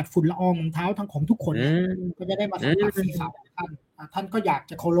สัมผัสฝุ่นละอองของเท้าทั้งของทุกคนก็จะได้มาสัมผัสศีรษะของท่านก็อยาก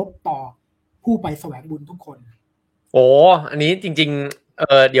จะเคารพต่อผู้ไปแสวงบุญทุกคนโอ้อันนี้จริง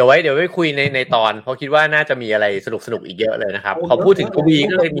ๆเดี๋ยวไว้คุยในตอนเพราะคิดว่าน่าจะมีอะไรสนุกอีกเยอะเลยนะครับพอพูดถึงกวี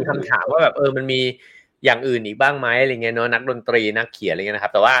ก็เลยมีคำถามว่าแบบมันมีอย่างอื่นอีกบ้างไหมอะไรเงี้ยเนาะนักดนตรีนักเขียนอะไรเงี้ยนะครั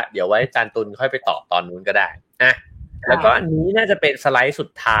บแต่ว่าเดี๋ยวไว้อาจารย์ตุลค่อยไปตอบตอนนู้นก็ได้แล้วก็อันนี้น่าจะเป็นสไลด์สุด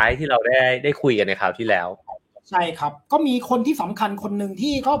ท้ายที่เราได้คุยกันในคราวที่แล้วใช่ครับก็มีคนที่สำคัญคนหนึ่ง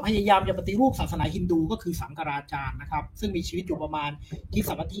ที่ก็พยายามจะปฏิรูปศาสนาฮินดูก็คือสังฆราจารย์นะครับซึ่งมีชีวิตอยู่ประมาณที่ศ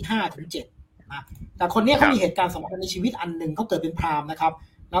ตวรรษที่5 ถึง 7นะแต่คนนี้เขามีเหตุการณ์สำคัญในชีวิตอันหนึ่งเขาเกิดเป็นพราหมณ์นะครับ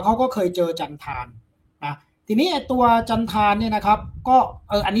แล้วเขาก็เคยเจอจันทานนะทีนี้ตัวจันทานเนี่ยนะครับก็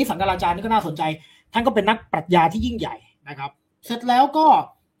อันนี้สังฆราจารย์นี่ก็น่าสนใจท่านก็เป็นนักปรัชญาที่ยิ่งใหญ่นะครับเสร็จแล้วก็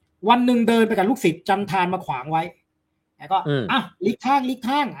วันหนึ่งเดินไปกับลูกศิษย์จันทานมาขวางไว้แล้วก็หลีกทาง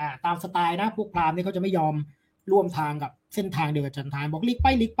ตามสไตล์นะพวกพราหมณ์เนี่ยเขาจะไม่ยอมร่วมทางกับเส้นทางเดียวกับจันทานบอกหลีกไ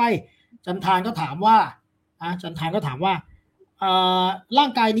ปจันทานก็ถามว่าร่า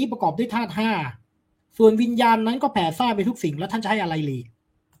งกายนี้ประกอบด้วยธาตุ5ส่วนวิญญาณนั้นก็แผ่ซ่านไปทุกสิ่งแล้วท่านจะให้อะไรหลีก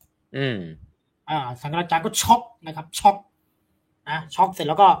สังฆราจารย์ก็ช็อกนะครับช็อกเสร็จ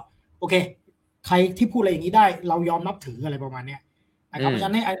แล้วก็โอเคใครที่พูดอะไรอย่างนี้ได้เรายอมนับถืออะไรประมาณนี้นะครับเพราะฉะ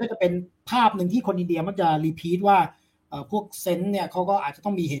นั้นไอ้ก็จะเป็นภาพหนึ่งที่คนอินเดียมันจะรีพีทว่าพวกเซนส์เนี่ยเขาก็อาจจะต้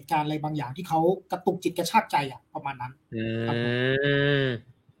องมีเหตุการณ์อะไรบางอย่างที่เขากระตุกจิตกระชากใจประมาณนั้น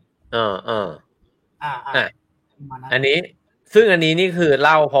อันนี้ซึ่งอันนี้นี่คือเ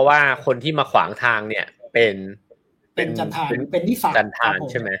ล่าเพราะว่าคนที่มาขวางทางเนี่ยเป็นจันทานเป็นนิสาจันทาน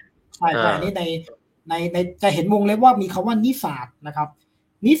ใช่ไหมใช่แต่อันนี้ในจะเห็นวงเล็บว่ามีคำว่านิสานะครับ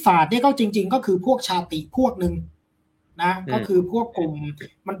นิสาเนี่ยก็จริงๆก็คือพวกชาติพวกหนึ่งนะก็คือพวกกลุ่ม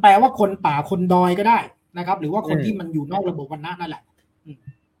มันแปลว่าคนป่าคนดอยก็ได้นะครับหรือว่าคนที่มันอยู่นอกระบบวรรณะนั่นแหละ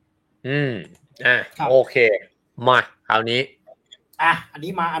โอเคมาคราวนี้อัน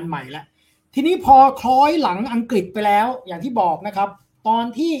นี้มาอันใหม่แล้วทีนี้พอคล้อยหลังอังกฤษไปแล้วอย่างที่บอกนะครับตอน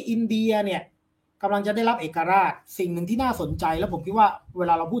ที่อินเดียเนี่ยกำลังจะได้รับเอกราชสิ่งหนึ่งที่น่าสนใจแล้วผมคิดว่าเว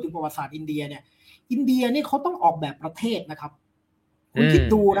ลาเราพูดถึงประวัติศาสตร์อินเดียเนี่ยเขาต้องออกแบบประเทศนะครับคุณคิด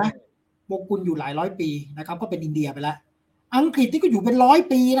ดูนะโมกุลอยู่หลายร้อยปีนะครับก็เป็นอินเดียไปแล้วอังกฤษที่ก็อยู่เป็น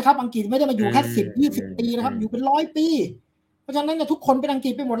100 ปีนะครับอังกฤษไม่ได้มาอยู่แค่10-20 ปีนะครับอยู่เป็น100 ปีเพราะฉะนั้นทุกคนเป็นอังกฤ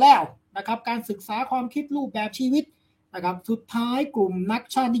ษไปหมดแล้วนะครับการศึกษาความคิดรูปแบบชีวิตนะครับสุดท้ายกลุ่มนัก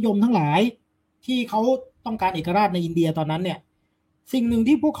ชาตินิยมทั้งหลายที่เขาต้องการเอกราชในอินเดียตอนนั้นเนี่ยสิ่งหนึ่ง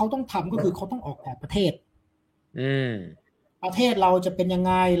ที่พวกเขาต้องทำก็คือเขาต้องออกแบบประเทศประเทศเราจะเป็นยัง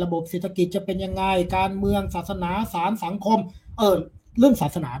ไงระบบเศรษฐกิจจะเป็นยังไงการเมืองศาสนาศาลสังคมเรื่องศา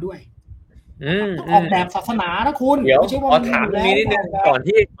สนาด้วยต้องออกแบบศาสนานะคุณเดี๋ยวขอถามนิดนึงก่อน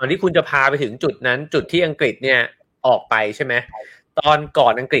ที่คุณจะพาไปถึงจุดนั้นจุดที่อังกฤษเนี่ยออกไปใช่ไหมตอนก่อ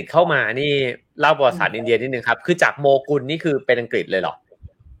นอังกฤษเข้ามานี่เล่าประวัติศาสตร์อินเดียนิดนึงครับคือจากโมกุลนี่คือเป็นอังกฤษเลยเหรอ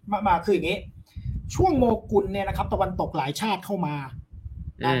มาคืออย่างนี้ช่วงโมกุลเนี่ยนะครับตะวันตกหลายชาติเข้ามา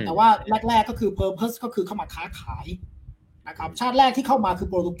แต่ว่าแรกๆก็คือ purpose ก็คือเข้ามาค้าขายนะครับชาติแรกที่เข้ามาคือ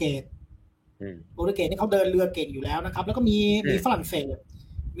โปรตุเกสนี่เขาเดินเรือเก่งอยู่แล้วนะครับแล้วก็มีฝรั่งเศส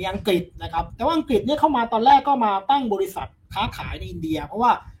มีอังกฤษนะครับแต่ว่าอังกฤษเนี่ยเข้ามาตอนแรกก็มาตั้งบริษัทค้าขายในอินเดียเพราะว่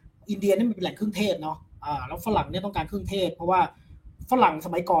าอินเดียนี่มันเป็นแหล่งเครื่องเทศเนาะแล้วฝรั่งเนี่ยต้องการเครื่องเทศเพราะว่าฝรั่งส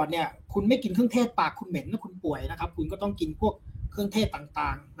มัยก่อนเนี่ยคุณไม่กินเครื่องเทศปากคุณเหม็นนะคุณป่วยนะครับคุณก็ต้องกินพวกเครื่องเทศต่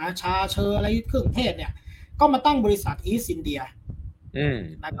างๆนะชาเชออะไรเครื่องเทศเนี่ยก็มาตั้งบริษัทอีสต์อินเดีย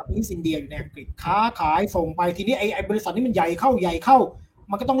นะครับอีสต์อินเดียอยู่ในอังกฤษค้าขายส่งไปทีนี้ไอ้บริษัทนี้มันใหญ่เข้า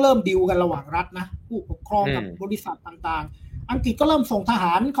มันก็ต้องเริ่มดีลกันระหว่างรัฐนะผู้ปกครองกับบริษัทต่างๆอังกฤษก็เริ่มส่งทห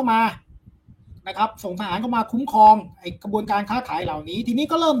ารเข้ามานะครับส่งทหารเข้ามาคุ้มครองไอ้กระบวนการค้าขายเหล่านี้ทีนี้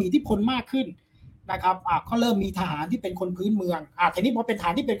ก็เริ่มมีอิทธิพลมากขึ้นนะครับก็เริ่มมีทหารที่เป็นคนพื้นเมืองทีนี้พอเป็นทหา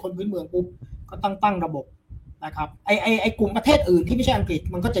รที่เป็นคนพื้นเมืองปุ๊บก็ตั้งระบบนะครับไอ้กลุ่มประเทศอื่นที่ไม่ใช่อังกฤษ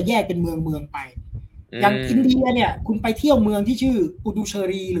มันก็จะแยกเป็นเมืองไปอย่างอินเดียเนี่ยคุณไปเที่ยวเมืองที่ชื่อปูดูเชอ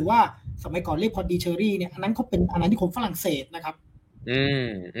รีหรือว่าสมัยก่อนเรียกพอดีเชอรีเนี่ยอันนั้นเขาเป็นอาณานิคมฝรั่งเศสนะครับ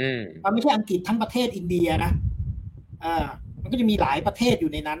มันไม่ใช่อังกฤษทั้งประเทศอินเดียนะมันก็จะมีหลายประเทศอ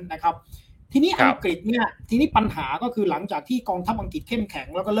ยู่ในนั้นนะครับทีนี้อังกฤษเนี่ยทีนี้ปัญหาก็คือหลังจากที่กองทัพอังกฤษเข้มแข็ง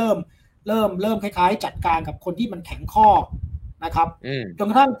แล้วก็เริ่มคล้ายๆจัดการกับคนที่มันแข็งข้อนะครับจน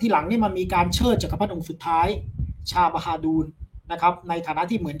กระทั่งทีหลังนี่มันมีการเชิดจักรพรรดิองค์สุดท้ายชาบาฮาดูรนะครับในฐานะ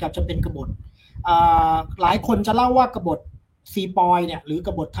ที่เหมือนกับจะเป็นกบฏหลายคนจะเล่าว่ากบฏซีปอยเนี่ยหรือก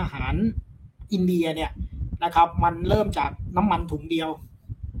บฏทหารอินเดียเนี่ยนะครับมันเริ่มจากน้ำมันถุงเดียว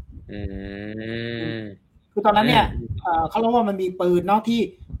คือตอนนั้นเนี่ยเขาเล่าว่ามันมีปืนเนาะที่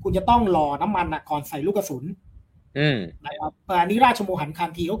คุณจะต้องหล่อน้ำมันก่อนใส่ลูกกระสุนนะครับอันนี้ราชโมหันคาน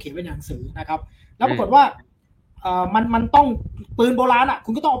ทีเขาเขียนไว้ในหนังสือนะครับแล้วปรากฏว่ามันต้องปืนโบราณคุ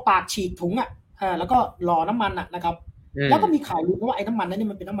ณก็ต้องเอาปากฉีกถุงแล้วก็หล่อน้ำมันนะครับแล้วก็มีข่าวลือว่าไอ้น้ำมันนั้นนี่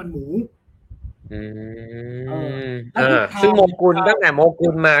มันเป็นน้ำมันหมูซึ่งโมกุลตั้งแต่โมกุ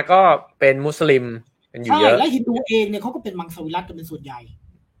ลมาก็เป็นมุสลิมกันอยู่เยอะและฮินดูเองเนี่ยเขาก็เป็นมังสวิรัติกันเป็นส่วนใหญ่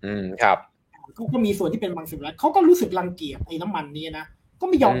ครับเขาก็มีส่วนที่เป็นมังสวิรัติเขาก็รู้สึกรังเกียจไอ้น้ำมันนี้นะก็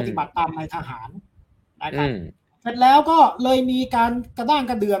ไม่ยอมปฏิบัติตามนายทหารนะครับเสร็จแล้วก็เลยมีการกระด้าง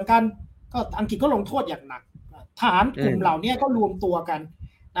กระเดื่องกันก็อังกฤษก็ลงโทษอย่างหนักทหารกลุ่มเหล่านี้ก็รวมตัวกัน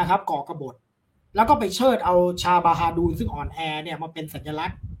นะครับก่อกบฏแล้วก็ไปเชิดเอาชาบาฮาดูรซึ่งอ่อนแอเนี่ยมาเป็นสัญลั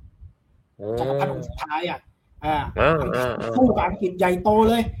กษณ์จักรพรรดิองค์สุดท้ายสู้กับอังกฤษใหญ่โต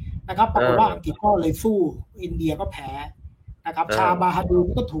เลยนะครับปรากฏว่าอังกฤษก็เลยสู้อินเดียก็แพ้นะครับชาบาฮาดูร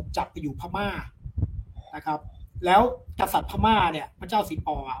ก็ถูกจับไปอยู่พม่านะครับแล้วกษัตริย์พม่าเนี่ยพระเจ้าสิป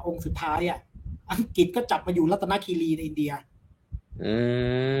อองค์สุดท้ายอังกฤษก็จับมาอยู่รัตนคีรีในอินเดีย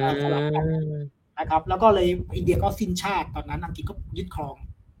นะครับแล้วก็เลยอินเดียก็สิ้นชาติตอนนั้นอังกฤษก็ยึดครอง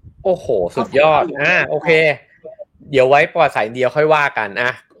โอ้โหสุดยอดโอเคเดี๋ยวไว้ประวัติศาสตร์อินเดียค่อยว่ากัน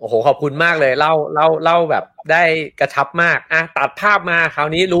โอ้โหขอบคุณมากเลยเล่าแบบได้กระชับมากตัดภาพมาคราว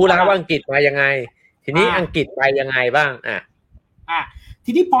นี้รู้แล้วว่าอังกฤษมายังไงทีนี้อังกฤษไปยังไงบ้าง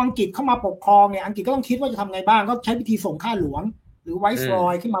ทีนี้พออังกฤษเข้ามาปกครองเนี่ยอังกฤษก็ต้องคิดว่าจะทำไงบ้างก็ใช้วิธีส่งข้าหลวงหรือไวส์รอ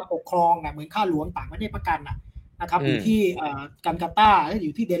ยขึ้นมาปกครองเหมือนข้าหลวงต่างประเทศประกันนะครับอยู่ที่กัลกัตตาหรืออ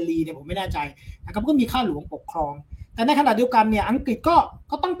ยู่ที่เดลีเนี่ยผมไม่แน่ใจนะครับก็มีข้าหลวงปกครองแต่ในขณะเดียวกันเนี่ยอังกฤษ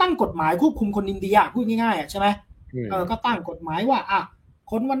ก็ต้องตั้งกฎหมายควบคุมคนอินเดียพูดง่ายๆใช่ไหมก็ตั้งกฎหมายว่า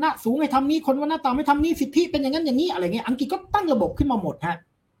คนวรรณะสูงให้ทำนี้คนวรรณะต่ำให้ทำนี้สิทธิเป็นอย่างนั้นอย่างนี้อะไรเงี้ยอังกฤษก็ตั้งระบบขึ้นมาหมด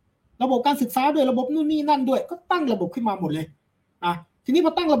ระบบการศึกษาด้วยระบบนู่นนี่นั่นด้วยก็ตั้งระบบขึ้นมาหมดเลยทีนี้พ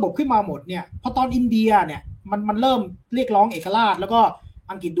อตั้งระบบขึ้นมาหมดเนี่ยพอตอนอินเดียเนี่ยมันเริ่มเรียกร้องเอกราชแล้วก็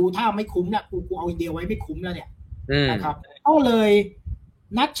อังกฤษดูท่าไม่คุ้มเนี่ยกูเอาอินเดียไว้ไม่คุ้มแล้วเนี่ยนะครับก็เลย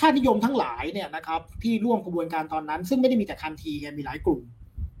นักชาตินิยมทั้งหลายเนี่ยนะครับที่ร่วมกระบวนการตอนนั้นซึ่งไม่ได้มีแต่คันทีกันมีหลายกลุ่ม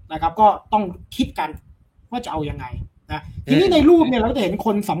นะครับก็ต้องคิดกันว่าจะเอายังไงนะทีนี้ในรูปเนี่ยเราจะเห็นค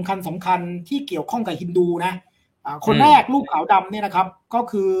นสำคัญที่เกี่ยวข้องกับฮินดูนะคนแรกรูปขาวดำเนี่ยนะครับก็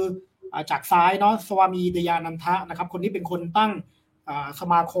คือจากซ้ายเนาะสวามีดยานันทะนะครับคนนี้เป็นคนตั้งส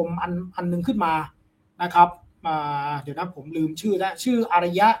มาคมอันนึงขึ้นมานะครับเดี๋ยวนะผมลืมชื่อแล้วชื่ออาร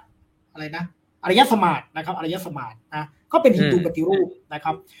ยะอะไรนะอารยสมาร์ทนะครับอารยสมาร์ทนะก็เป็นฮินดูปฏิรูปนะค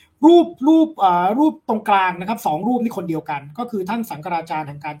รับรูปตรงกลางนะครับ2รูปนี่คนเดียวกันก็คือท่านสังฆราจารย์แ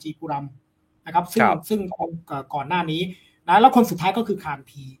ห่งการจีปุรัมนะครับซึ่งก่อนหน้านี้นะแล้วคนสุดท้ายก็คือคาน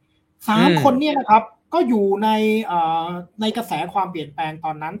ที3คนเนี่ยนะครับก็อยู่ในกระแสความเปลี่ยนแปลงต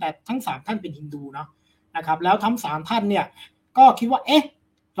อนนั้นแต่ทั้ง3ท่านเป็นฮินดูเนาะนะครับแล้วทั้ง3ท่านเนี่ยก็คิดว่า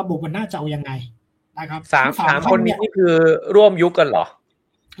ระบบมันน่าจะเอายังไงนะครับ3คนนี้นี่คือร่วมยุคกันเหรอ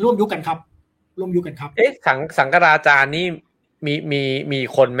ร่วมยุคกันครับสังฆราจารย์นี่มี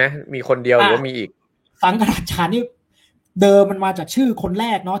คนไหมมีคนเดียวหรือว่ามีอีกสังฆราชานี่เดิมมันมาจากชื่อคนแร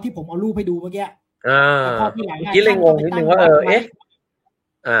กเนาะที่ผมเอารูปให้ดูเมื่อกี้ที่เลยงงนิดนึงว่า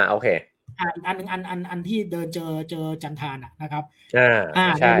โอเคอันที่เดินเจอจันทานนะครับ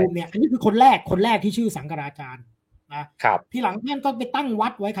ในรูปเนี่ยอันนี้คือคนแรกที่ชื่อสังฆราจารย์นะครับที่หลังท่านก็ไปตั้งวั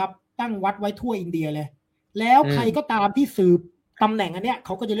ดไว้ครับตั้งวัดไว้ทั่วอินเดียเลยแล้วใครก็ตามที่สืบตำแหน่งอันเนี้ยเข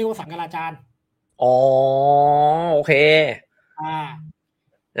าก็จะเรียกว่าสังฆราจารย์โอเค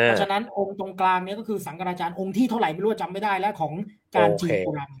เพราะฉะนั้นองค์ตรงกลางเนี้ยก็คือสังฆราจารย์องค์ที่เท่าไหร่ไม่รู้จำไม่ได้แล้วของการจีนโบ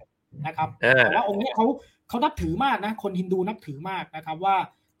ราณนะครับแต่ว่าองค์นี้เขานับถือมากนะคนฮินดูนับถือมากนะครับว่า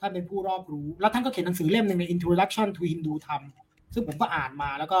ท่านเป็นผู้รอบรู้แล้วท่านก็เขียนหนังสือเล่มนึงใน Introduction to Hindu Tham ซึ่งผมก็อ่านมา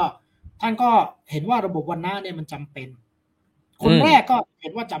แล้วก็ท่านก็เห็นว่าระบบวรรณะเนี่ยมันจำเป็น คนแรกก็เห็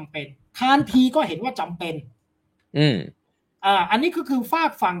นว่าจำเป็นคานทีก็เห็นว่าจำเป็นอันนี้ก็คือฝา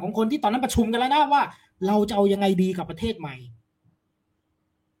กฝั่งของคนที่ตอนนั้นประชุมกันแล้วนะว่าเราจะเอายังไงดีกับประเทศใหม่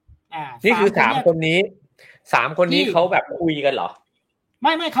นี่คือ3 คนนี้เขาแบบคุยกันเหรอไ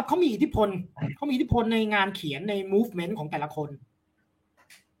ม่ครับเขามีอิทธิพลในงานเขียนใน movement ของแต่ละคน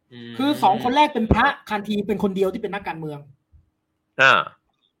คือ2 คนแรกเป็นพระคานทีเป็นคนเดียวที่เป็นนักการเมือง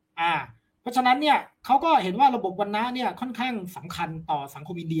เพราะฉะนั้นเนี่ยเขาก็เห็นว่าระบบวรรณะเนี่ยค่อนข้างสำคัญต่อสังค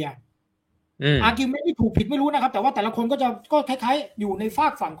มอินเดียอาร์กิวเมนต์ที่ถูกผิดไม่รู้นะครับแต่ว่าแต่ละคนก็คล้ายๆอยู่ในฝา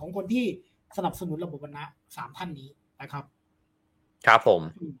กฝั่งของคนที่สนับสนุนระบบวรรณะ3 ท่านนี้นะครับครับผม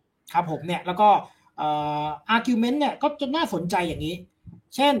เนี่ยแล้วก็อาร์กิวเมนต์เนี่ยก็จะน่าสนใจอย่างนี้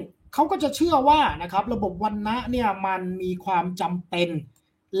เช่นเขาก็จะเชื่อว่านะครับระบบวรรณะเนี่ยมันมีความจำเป็น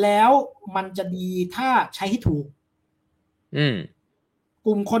แล้วมันจะดีถ้าใช้ให้ถูกก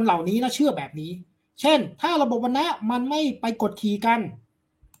ลุ่มคนเหล่านี้นะเชื่อแบบนี้เช่นถ้าระบบวรรณะมันไม่ไปกดขี่กัน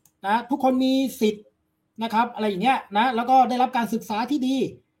นะทุกคนมีสิทธิ์นะครับอะไรอย่างเงี้ยนะแล้วก็ได้รับการศึกษาที่ดี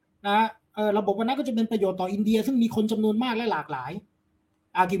นะระบบวรรณะก็จะเป็นประโยชน์ต่ออินเดียซึ่งมีคนจำนวนมากและหลากหลาย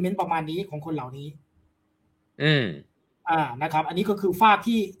อาร์กิวเมนต์ประมาณนี้ของคนเหล่านี้นะครับอันนี้ก็คือฝาก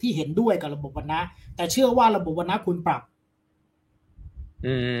ที่เห็นด้วยกับระบบวรรณะแต่เชื่อว่าระบบวรรณะควรปรับ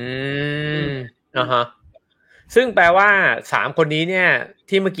ซึ่งแปลว่า3 คนนี้เนี่ย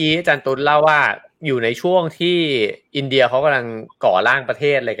ที่เมื่อกี้อาจารย์ตุลเล่าว่าอยู่ในช่วงที่อินเดียเขากำลังก่อร่างประเท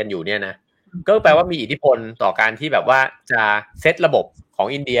ศอะไรกันอยู่เนี่ยนะก็แปลว่ามีอิทธิพลต่อการที่แบบว่าจะเซตระบบของ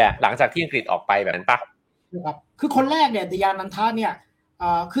อินเดียหลังจากที่อังกฤษออกไปแบบนั้นปะครับคือคนแรกเนี่ยดยานันทะเนี่ย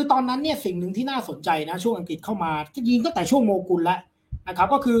คือตอนนั้นเนี่ยสิ่งหนึ่งที่น่าสนใจนะช่วงอังกฤษเข้ามาที่ยิงตั้งแต่ช่วงโมกุลแล้วนะครับ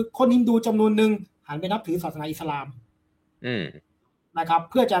ก็คือคนฮินดูจำนวนหนึ่งหันไปนับถือศาสนาอิสลามนะครับ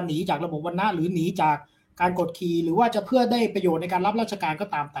เพื่อจะหนีจากระบบวรรณะหรือหนีจากการกดขี่หรือว่าจะเพื่อได้ประโยชน์ในการรับราชการก็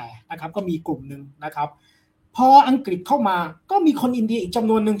ตามแต่นะครับก็มีกลุ่มหนึ่งนะครับพออังกฤษเข้ามาก็มีคนอินเดียอีกจำ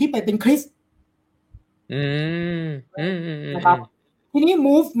นวนหนึ่งที่ไปเป็นคริสต์นะครับทีนี้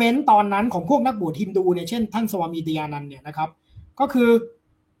movement ตอนนั้นของพวกนักบวชฮินดูเนี่ยเช่นท่านสวามีดยานันท์เนี่ยนะครับก็คือ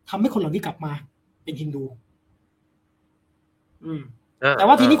ทำให้คนเหล่านี้กลับมาเป็นฮินดูแต่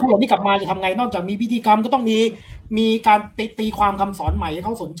ว่าทีนี้คนเหล่านี้กลับมาจะทำไงนอกจากมีพิธีกรรมก็ต้องมีการตีความคำสอนใหม่ให้เข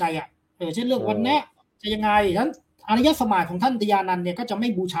าสนใจเช่นเรื่องวันนี้จะยังไงฉะนั้นอารยสมัยของท่านดยานันท์เนี่ยก็จะไม่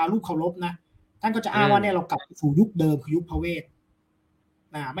บูชารูปเคารพนะท่านก็จะอ้างว่าเนี่ยเรากลับสู่ยุคเดิมคือยุคพระเวท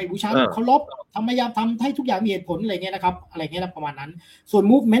ไม่บูชารูปเคารพพยายามทำให้ทุกอย่างมีเหตุผลอะไรเงี้ยนะครับอะไรเงี้ยประมาณนั้นส่วน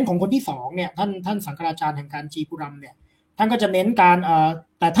มูฟเมนต์ของคนที่2เนี่ยท่านสังฆราจารย์แห่งการจีปุรัมเนี่ยท่านก็จะเน้นการ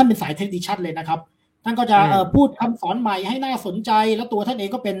แต่ท่านเป็นสายเทรดิชันเลยนะครับท่านก็จะพูดคำสอนใหม่ให้น่าสนใจแล้วตัวท่านเอง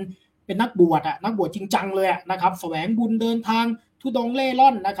ก็เป็นนักบวชนักบวชจริงจังเลยนะครับแสวงบุญเดินทางธุดงค์เล่ร่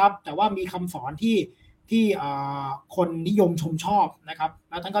อนนะครับแต่ว่ามีคำสอนที่คนนิยมชมชอบนะครับ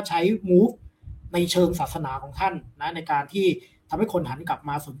แล้วท่านก็ใช้มูฟในเชิงศาสนาของท่านนะในการที่ทำให้คนหันกลับ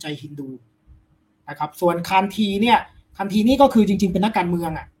มาสนใจฮินดูนะครับส่วนคานทีนี่ก็คือจริงๆเป็นนักการเมือ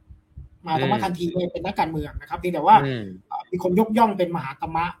งมาธรรมะคานทีเป็นนักการเมืองนะครับเพียงแต่ว่ามีคนยกย่องเป็นมหาต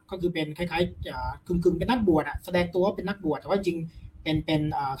มะก็คือเป็นคล้ายๆกึ่งเป็นนักบวชแสดงตัวว่าเป็นนักบวชแต่ว่าจริงเป็น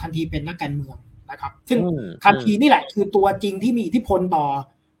คานทีเป็นนักการเมืองนะครับซึ่งคานทีนี่แหละคือตัวจริงที่มีอิทธิพลต่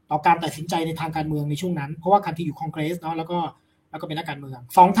อการตัดสินใจในทางการเมืองในช่วงนั้นเพราะว่าคานทีอยู่คอนเกรสเนาะแล้วก็เป็นนักการเมือง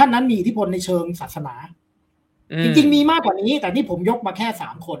2 ท่านนั้นมีอิทธิพลในเชิงศาสนาจริงๆมีมากกว่านี้แต่นี่ผมยกมาแค่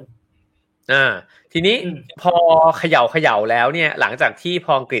3 คนทีนี้พอเขย่าแล้วเนี่ยหลังจากที่พ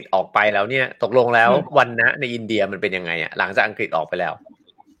ออังกฤษออกไปแล้วเนี่ยตกลงแล้ววรรณะในอินเดียมันเป็นยังไงหลังจากอังกฤษออกไปแล้ว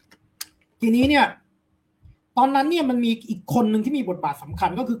ทีนี้เนี่ยตอนนั้นเนี่ยมันมีอีกคนหนึ่งที่มีบทบาทสำคัญ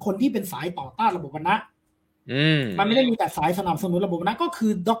ก็คือคนที่เป็นสายต่อต้านระบบวรรณะมันไม่ได้มีแต่สายสนับสนุนระบบวรรณะก็คื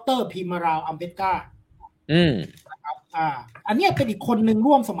อดร.พีมาราวอัมเบดกานะครับอันนี้เป็นอีกคนหนึ่ง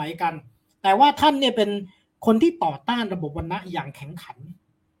ร่วมสมัยกันแต่ว่าท่านเนี่ยเป็นคนที่ต่อต้านระบบวรรณะอย่างแข็งขัน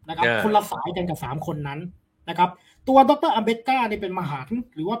นะครับคนละสายกันกับ3 คนนั้นนะครับตัวดร.อัมเบดกาเนี่ยเป็นมหา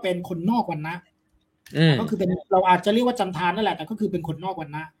หรือว่าเป็นคนนอกวรรณะก็คือเป็นเราอาจจะเรียกว่าจันทานนั่นแหละแต่ก็คือเป็นคนนอกวรร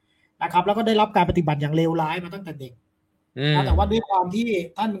ณะนะครับแล้วก็ได้รับการปฏิบัติอย่างเลวร้ายมาตั้งแต่เด็กนะแต่ว่าด้วยความที่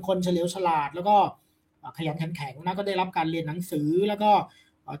ท่านเป็นคนเฉลียวฉลาดแล้วก็ขยันขันแข็งนะก็ได้รับการเรียนหนังสือแล้วก็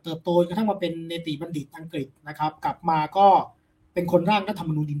เติบโตจนกระทั่งมาเป็นเนติบัณฑิตอังกฤษนะครับกลับมาก็เป็นคนร่างรัฐธรร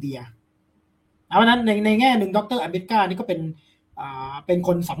มนูญอินเดียเพราะนั้นในแง่หนึ่งดร.อัมเบดกานี่ก็เป็นค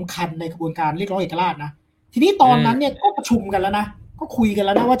นสำคัญในกระบวนการเรียกร้องเอกราชนะทีนี้ตอนนั้นเนี่ยก็ประชุมกันแล้วนะก็คุยกันแ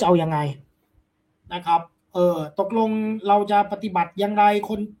ล้วนะว่าจะเอายังไงนะครับตกลงเราจะปฏิบัติอย่างไร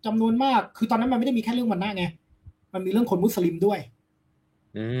คนจำนวนมากคือตอนนั้นมันไม่ได้มีแค่เรื่องวรรณะไงมันมีเรื่องคนมุสลิมด้วย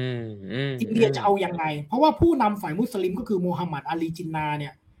อินเดียจะเอายังไงเพราะว่าผู้นำฝ่ายมุสลิมก็คือโมฮัมหมัดอาลีจินนาเนี่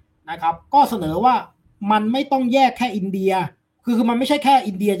ยนะครับก็เสนอว่ามันไม่ต้องแยกแค่อินเดียคือมันไม่ใช่แค่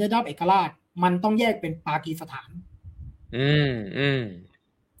อินเดียจะได้รับเอกราชมันต้องแยกเป็นปากีสถาน อืมอืม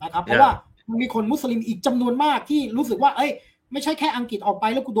นะครับเพราะว่ามันมีคนมุสลิมอีกจำนวนมากที่รู้สึกว่าเอ้ยไม่ใช่แค่อังกฤษออกไป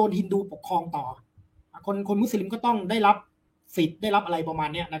แล้วกูโดนฮินดูปกครองต่อคนมุสลิมก็ต้องได้รับสิทธิ์ได้รับอะไรประมาณ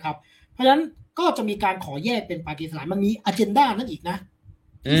นี้นะครับเพราะฉะนั้นก็จะมีการขอแยกเป็นปากีสถานมันมีอเจนดานั่นอีกนะ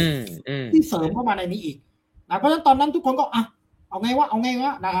ที่เสริมเข้ามาในนี้อีกนะเพราะฉะนั้นตอนนั้นทุกคนก็เอาไงวะ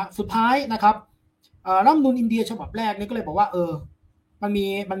นะฮะสุดท้ายนะครับรัฐธรรมนูญอินเดียฉบับแรกนี่ก็เลยบอกว่ามัน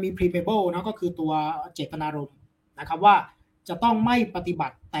มี preamble นะก็คือตัวเจตนารมณ์นะครับว่าจะต้องไม่ปฏิบั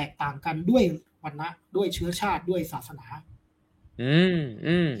ติแตกต่างกันด้วยวรรณะด้วยเชื้อชาติด้วยศาสนา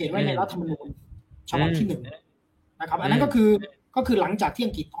เขียนไว้ในรัฐธรรมนูญฉบับที่1นะครับอันนั้นก็คือหลังจากที่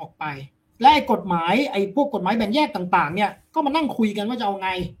อังกฤษออกไปและไอ้กฎหมายไอ้พวกกฎหมายแบ่งแยกต่างๆเนี่ยก็มานั่งคุยกันว่าจะเอาไง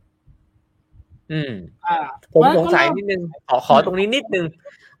ผมสงสัยนิดนึงขอตรงนี้นิดนึง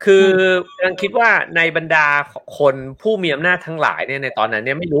คือกำลังคิดว่าในบรรดาคนผู้มีอำนาจทั้งหลายเนี่ยในตอนนั้นเ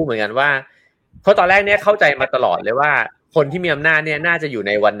นี่ยไม่รู้เหมือนกันว่าเพราะตอนแรกเนี่ยเข้าใจมาตลอดเลยว่าคนที่มีอำนาจเนี่ยน่าจะอยู่ใ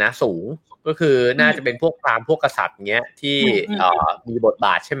นวรรณะสูงก็คือน่าจะเป็นพวกพราหมณ์พวกกษัตริย์เงี้ยที่มีบทบ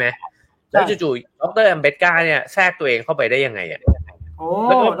าทใช่ไหมแล้วจู่ๆดร.อัมเบดกาเนี่ยแทรกตัวเองเข้าไปได้ยังไงอ่ะแ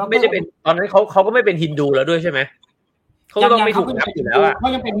ล้วก็ไม่ได้เป็นตอนนั้นเขาก็ไม่เป็นฮินดูแล้วด้วยใช่ไหมเขาต้องไม่ถูกนับอยู่แล้วอ่ะเขา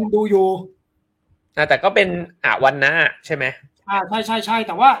ยังเป็นฮินดูอยู่แต่ก็เป็นวรรณะใช่ไหมใช่แ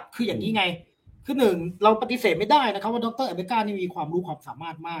ต่ว่าคืออย่างนี้ไงคือหนึ่งเราปฏิเสธไม่ได้นะครับว่าดร.อัมเบดกานี่มีความรู้ความสามา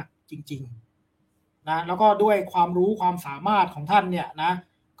รถมากจริงๆนะแล้วก็ด้วยความรู้ความสามารถของท่านเนี่ยนะ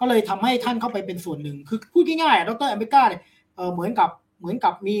ก็เลยทำให้ท่านเข้าไปเป็นส่วนหนึ่งคือพูดง่ายๆดร.อัมเบดกาเนี่ยเหมือนกับ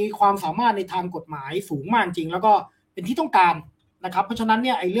มีความสามารถในทางกฎหมายสูงมากจริงแล้วก็เป็นที่ต้องการนะครับเพราะฉะนั้นเ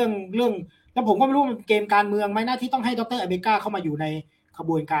นี่ยไอ้เรื่องแล้วผมก็ไม่รู้มันเกมการเมืองไหมนะที่ต้องให้ดร.อัมเบดกาเข้ามาอยู่ในข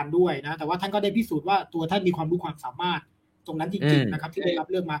บวนการด้วยนะแต่ว่าท่านก็ได้พิสูจน์ว่าตัวท่านมีความรู้ความสามารถตรงนั้นจริงๆนะครับที่ได้รับ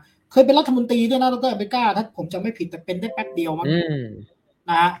เลือกมาเคยเป็นรัฐมนตรีด้วยนะดร.อัมเบดกาถ้าผมจำไม่ผิดแต่เป็นได้แป๊บเดียวมั้ง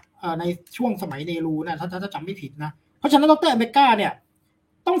นะในช่วงสมัยเนรูนะถ้าจำไม่ผิดนะเพราะฉะนั้นดร.อัมเบดกาเนี่ย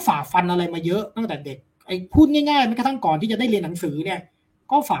ต้องฝ่าฟันอะไรมาเยอะตั้งแต่เด็กไอ้พูดง่ายๆแม้กระทั่งก่อนที่จะได้เรียนหนังสือเนี่ย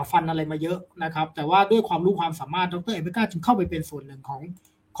ก็ฝ่าฟันอะไรมาเยอะนะครับแต่ว่าด้วยความรู้ความสามารถดร.อัมเบดกาจึงเข้าไปเป็นส่วนหนึ่ง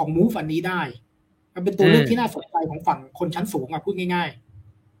ของมูฟอันนี้ได้มันเป็นตัวเลือกที่น่าสนใจของฝั่งคนชั้นสูงพูดง่ายๆ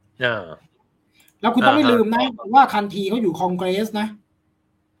แล้วคุณต้องไม่ลืมนะว่าคันทีเขาอยู่คอนเกรสนะ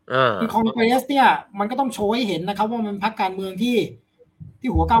คือคอนเกรสเนี่ยมันก็ต้องโชว์ให้เห็นนะครับว่ามันพรรคการเมืองที่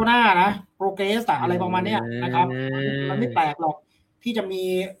หัวก้าวหน้านะโปรเกรสอะไรประมาณเนี้ยนะครับมันไม่แปลกหรอกที่จะมี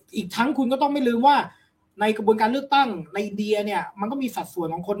อีกทั้งคุณก็ต้องไม่ลืมว่าในกระบวนการเลือกตั้งในอินเดียเนี่ยมันก็มีสัดส่วน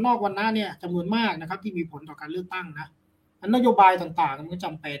ของคนนอกวรรณะเนี่ยจำนวนมากนะครับที่มีผลต่อการเลือกตั้งนะนโยบายต่างๆมันก็จ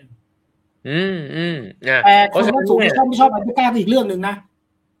ำเป็นแต่คนสูงไม่ชอบอัมเบดกาอีกเรื่องนึงนะ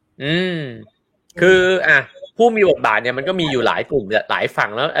คือผู้มีบทบาทเนี่ยมันก็มีอยู่หลายกลุ่มหลายฝั่ง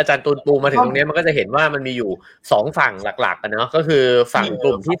แล้วอาจารย์ตูนปูมาถึงตรงนี้มันก็จะเห็นว่ามันมีอยู่2ฝั่งหลักๆกันเนาะก็คือฝั่งก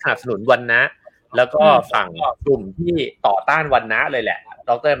ลุ่มที่สนับสนุนวรรณะแล้วก็ฝั่งกลุ่มที่ต่อต้านวรรณะเลยแหละด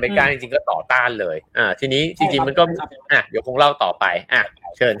ร.อัมเบดกาจริงๆก็ต่อต้านเลยทีนี้จริงๆมันก็เดี๋ยวคงเล่าต่อไป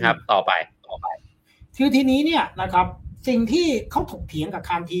เชิญครับต่อไปคือทีนี้เนี่ยนะครับสิ่งที่เขาถกเถียงกับค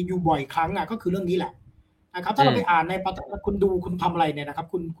านทีอยู่บ่อยครั้งก็คือเรื่องนี้แหละนะครับถ้าเราไปอ่านในคุณดูคุณทำอะไรเนี่ยนะครับ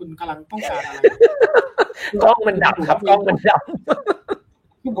คุณกำลังต้องการอะไรกล้องมันดับครับกล้องมันดับ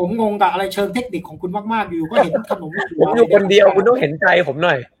คือผมงงกับอะไรเชิงเทคนิคของคุณมากๆอยู่ก็เห็นขนมผมอยู่คนเดียวคุณต้องเห็นใจผมห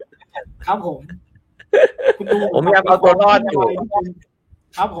น่อยครับผมคุณดูผมยังเอาตัวรอดอยู่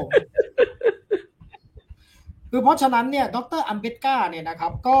ครับผมคือเพราะฉะนั้นเนี่ยดร.อัมเบดกาเนี่ยนะครั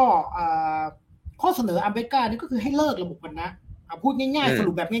บก็ข้อเสนออัมเบดกานี่ก็คือให้เลิกระบบวรรณะพูดง่ายๆส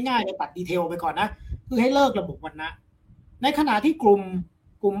รุปแบบง่ายๆเนี่ยตัดดีเทลไปก่อนนะคือให้เลิกระบบวรรณะในขณะที่กลุ่ม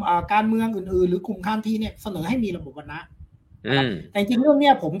การเมืองอื่นๆหรือกลุ่มคานทีเนี่ยเสนอให้มีระบบวรรณะแต่จริงๆเรื่องเนี้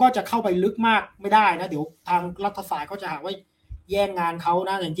ยผมก็จะเข้าไปลึกมากไม่ได้นะเดี๋ยวทางรัฐศาสตร์ก็จะหาว่าแย่งงานเขา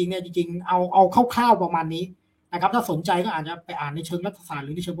นะแต่จริงๆเนี่ยจริงๆเอาคร่าวๆประมาณนี้นะครับถ้าสนใจก็อาจจะไปอ่านในเชิงรัฐศาสตร์ห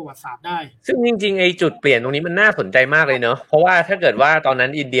รือในเชิงประวัติศาสตร์ได้ซึ่งจริงๆไอ้จุดเปลี่ยนตรงนี้มันน่าสนใจมากเลยเนอะเพราะว่าถ้าเกิดว่าตอนนั้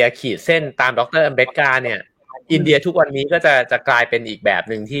นอินเดียขีดเส้นตามดร.อัมเบดกาเนี่ยอินเดียทุกวันนี้ก็จะกลายเป็นอีกแบบ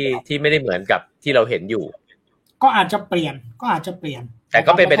นึงที่ไม่ได้เหมือนกับที่เราเห็นอยู่ก็อาจจะเปลี่ยนแต่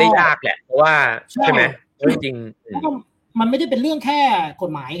ก็เป็นไปได้ยากแหละเพราะว่าใช่ไหมจริงๆมันไม่ได้เป็นเรื่องแค่ก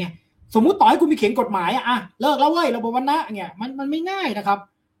ฎหมายไงสมมุติต่อให้คุณมีเขียนกฎหมายเลิกแล้วเว้ยระบบวรรณะเนี่ยมันไม่ง่ายนะครับ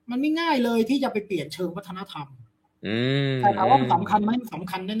มันไม่ง่ายเลยที่จะไปเปลี่ยนเชิงวัฒนธรรมแต่ถามว่ามันสำคัญไหมมันสำ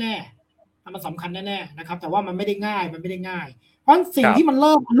คัญแน่ๆมันสำคัญแน่ๆนะครับแต่ว่ามันไม่ได้ง่ายเพราะสิ่งที่มันเ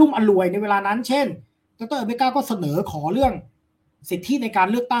ริ่มลุ่มอร่วยในเวลานั้นเช่นดร.อัมเบดกาก็เสนอขอเรื่องสิทธิในการ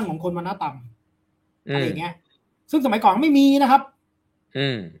เลือกตั้งของคนวรรณะต่ำอะไรอย่างเงี้ยซึ่งสมัยก่อนไม่มีนะครับ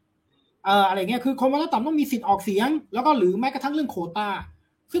อะไรเงี้ยคือคนวรรณะต่ำต้องมีสิทธิ์ออกเสียงแล้วก็หรือแม้กระทั่งเรื่องโควต้า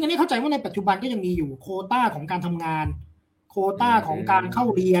ซึ่งอันนี้เข้าใจว่าในปัจจุบันก็ยังมีอยู่โควต้าของการทำงานโควต้าของการเข้า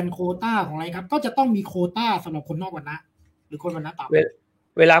เรียนโควต้าของอะไรครับก็จะต้องมีโควต้าสำหรับคนนอกวรรณะ รือคนวรรณะต่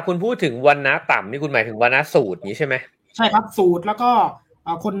ำเวลาคุณพูดถึงวรรณะต่ำนี่คุณหมายถึงวรรณะสูตรนี้ใช่ไหมใช่ครับสูตรแล้วก็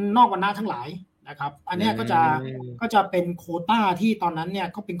คนนอกวรรณะทั้งหลายนะครับอันนี้ก็จะเป็นโควต้าที่ตอนนั้นเนี่ย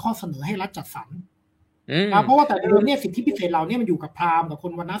ก็เป็นข้อเสนอให้รัฐจัดสรรนะเพราะว่าแต่เดิมเนี่ยสิทธิพิเศษเราเนี่ยมันอยู่กับพราหมณ์กับค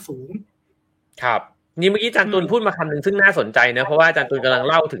นวรรณะสูงครับนี่เมื่อกี้อาจารย์ตุลพูดมาคำหนึ่งซึ่งน่าสนใจนะเพราะว่าอาจารย์ตุลกำลัง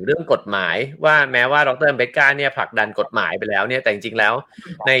เล่าถึงเรื่องกฎหมายว่าแม้ว่าดร.เบคก้าเนี่ยผลักดันกฎหมายไปแล้วเนี่ยแต่จริงๆแล้ว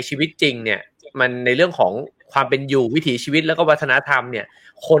ในชีวิตจริงเนี่ยมันในเรื่องของความเป็นอยู่วิถีชีวิตแล้วก็วัฒนธรรมเนี่ย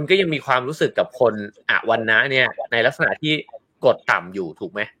คนก็ยังมีความรู้สึกกับคนอวรรณะเนี่ยในลักษณะที่กดต่ำอยู่ถู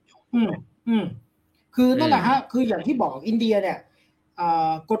กไหมคือนั่นแหละฮะคืออย่างที่บอกอินเดียเนี่ย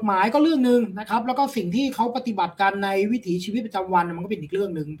กฎหมายก็เรื่องนึงนะครับแล้วก็สิ่งที่เขาปฏิบัติกันในวิถีชีวิตประจำวันมันก็เป็นอีกเรื่อ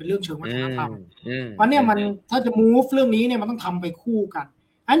งนึงเป็นเรื่องเชิงวัฒนธรรมเพราะเนี่ยมันถ้าจะ move เรื่องนี้เนี่ยมันต้องทำไปคู่กัน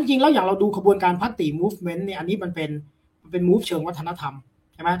อันจริงแล้วอย่างเราดูขบวนการพัตติ movement เนี่ยอันนี้มันเป็น move เชิงวัฒนธรรม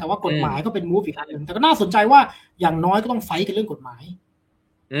ใช่ไหมแต่ว่ากฎหมายก็เป็น move อีกอันนึงแต่ก็น่าสนใจว่าอย่างน้อยก็ต้องไฟท์กันเรื่องกฎหมาย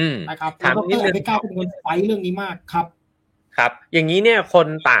นะครับแล้วก็เบก้าเป็นคนไฟท์เรื่องนี้มากครับอย่างนี้เนี่ยคน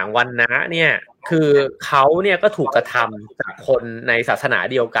ต่างวรรณะเนี่ยคือเขาเนี่ยก็ถูกกระทำจากคนในศาสนา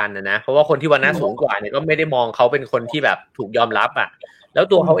เดียวกันนะเพราะว่าคนที่วรรณะสูงกว่าเนี่ยก็ไม่ได้มองเขาเป็นคนที่แบบถูกยอมรับอ่ะแล้ว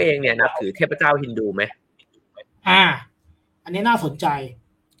ตัวเขาเองเนี่ยนับถือเทพเจ้าฮินดูไหมอันนี้น่าสนใจ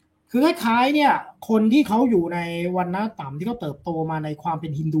คือคล้ายๆเนี่ยคนที่เขาอยู่ในวรรณะต่ำที่เขาเติบโตมาในความเป็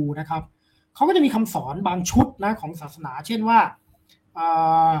นฮินดูนะครับเขาก็จะมีคำสอนบางชุดนะของศาสนาเช่นว่า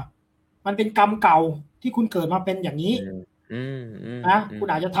มันเป็นกรรมเก่าที่คุณเกิดมาเป็นอย่างนี้นะคุณ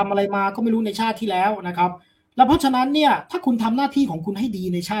อาจจะทำอะไรมาก็ไม่รู้ในชาติที่แล้วนะครับแล้วเพราะฉะนั้นเนี่ยถ้าคุณทำหน้าที่ของคุณให้ดี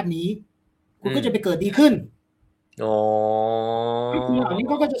ในชาตินี้คุณก็จะไปเกิดดีขึ้นคนเหล่านี้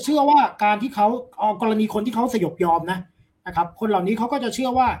เขาก็จะเชื่อว่าการที่เขากรณีคนที่เขาสยบยอมนะครับคนเหล่านี้เขาก็จะเชื่อ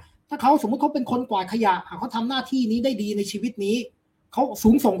ว่าถ้าเขาสมมติเขาเป็นคนกวาดขยะเขาทำหน้าที่นี้ได้ดีในชีวิตนี้เขาสู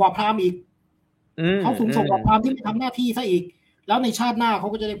งส่งกว่าพราหมณ์อีกเขาสูงส่งกว่าพราหมณ์ที่ไม่ทำหน้าที่ซะอีกแล้วในชาติหน้าเขา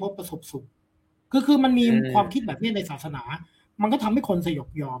ก็จะได้พบประสบสุขคือมันมีความคิดแบบนี้ในศาสนามันก็ทำให้คนสยบ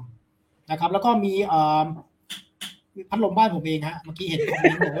ยอมนะครับแล้วก็มีพัดลมบ้านผมเองฮะเมื่อกี้เห็นคอมเม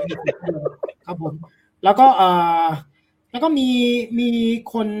นต์บอกว่ามีพัดลมครับผมแล้วก็มี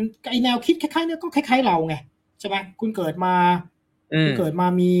คนไอแนวคิดคล้ายๆเนี่ยก็คล้ายๆเราไงใช่ไหมคุณเกิดมา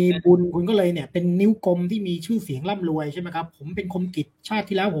มีบุญคุณก็เลยเนี่ยเป็นนิ้วกลมที่มีชื่อเสียงร่ำรวยใช่ไหมครับผมเป็นคมกิจชาติ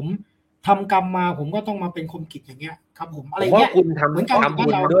ที่แล้วผมทำกรรมมาผมก็ต้องมาเป็นคมกิจอย่างเงี้ยครับผมอะไรเงี้ยคุณทำบุ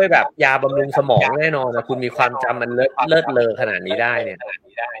ญด้วยแบบยาบำรุงสมองแน่นอนนะคุณมีความจำมันเลิศเลอขนาดนี้ได้เนี่ย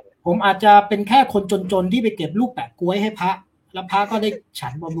ผมอาจจะเป็นแค่คนจนๆที่ไปเก็บลูกแปะกล้วยให้พระแล้วพระก็ได้ฉั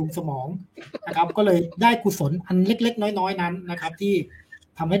นบำรุงสมองนะครับก็เลยได้กุศลอันเล็กๆน้อยๆนั้นนะครับที่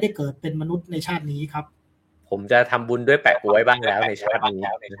ทำให้ได้เกิดเป็นมนุษย์ในชาตินี้ครับผมจะทำบุญด้วยแปะกล้วยบ้างแล้วในชาตินี้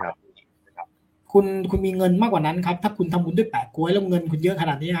นะครับคุณมีเงินมากกว่านั้นครับถ้าคุณทำบุญด้วยแปะกล้วยแล้วเงินคุณเยอะข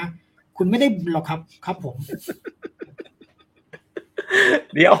นาดนี้ฮะคุณไม่ได้บุญหรอกครับผม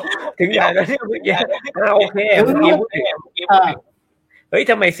เดี๋ยวถึงอย่างนั้นเมื่อกี้โอเคเมื่อกี้พูดถึงเฮ้ย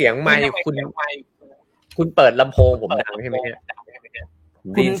ทำไมเสียงไมค์คุณเปิดลำโพงผมดังใช่ไหมเนี่ย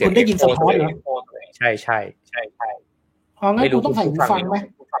คุณได้ยินสะท้อนเหรอใช่งั้นคุณต้องใส่หูฟังไหม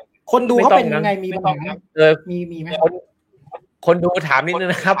คนดูเขาเป็นยังไงมีปัญหามีไหมคนดูถามนิดนึง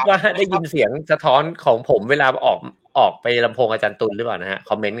นะครับว่าได้ยินเสียงสะท้อนของผมเวลาออกไปลำโพงอาจารย์ตุลหรือเปล่านะฮะ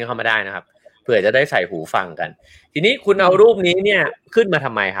คอมเมนต์กันเข้ามาได้นะครับเผื่อจะได้ใส่หูฟังกันทีนี้คุณเอารูปนี้เนี่ยขึ้นมาท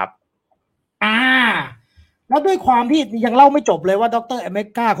ำไมครับแล้วด้วยความที่ยังเล่าไม่จบเลยว่าดร.อเมริ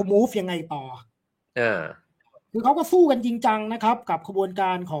กาเขามูฟยังไงต่อคือเขาก็สู้กันจริงจังนะครับกับขบวนก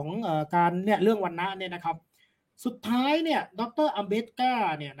ารของการเนี่ยเรื่องวรรณะเนี่ยนะครับสุดท้ายเนี่ยดร.อัมเบดกา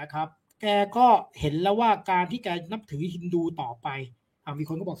เนี่ยนะครับแกก็เห็นแล้วว่าการที่แกนับถือฮินดูต่อไปมี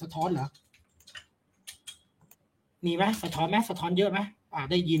คนก็บอกสะท้อนเหรอมีไหมสะท้อนไหมสะท้อนเยอะไหม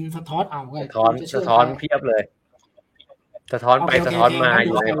ได้ยินสะท้อนสะท้อนเพียบเลยสะท้อนไปสะท้อนมาอ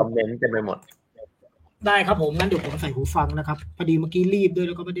ยู่ในคอมเมนต์เต็มไปหมดได้ครับผมงั้นเดี๋ยวผมใส่หูฟังนะครับพอดีเมื่อกี้รีบด้วยแ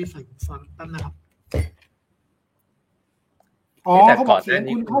ล้วก็ไม่ได้ใส่หูฟังตั้งนะครับเขาบอกเสียง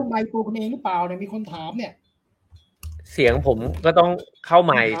คุณเข้าไมค์ตัวคุณเองหรือเปล่าเนี่ยมีคนถามเนี่ยเสียงผมก็ต้องเข้า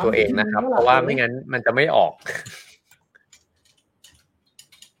ไมค์ตัวเองนะครับเพราะว่าไม่งั้นมันจะไม่ออก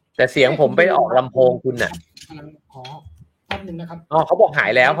แต่เสียงผมไปออกลำโพงคุณน่ะขอแป๊บนึงนะครับเขาบอกหา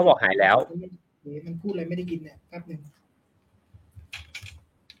ยแล้วมันพูดอะไรไม่ได้ยินเนี่ยแป๊บนึง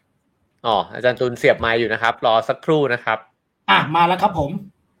อาจารย์ตุลเสียบไมค์อยู่นะครับรอสักครู่นะครับมาแล้วครับผม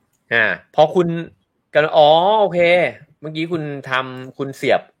พอคุณกันโอเคเมื่อกี้คุณเ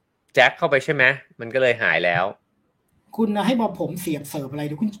สียบแจ็คเข้าไปใช่ไหมมันก็เลยหายแล้วคุณให้มาผมเสียบเสิร์ฟอะไร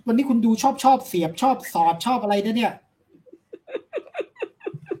ดูคุณวันนี้คุณดูชอบเสียบชอบสอดชอบอะไรเนี่ย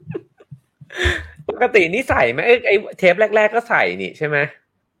ปกตินี่ใส่ไหมไอ้เทปแรกๆก็ใส่นี่ใช่ไหม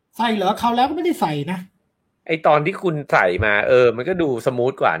ใส่เหรอคราวแล้วก็ไม่ได้ใส่นะ ไอตอนที่คุณใส่มามันก็ดูสมู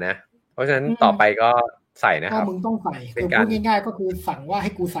ทกว่านะเพราะฉะนั้นต่อไปก็ใส่นะคก็รับมึงต้องใส่คือพูดง่ายๆก็คือสั่งว่าใ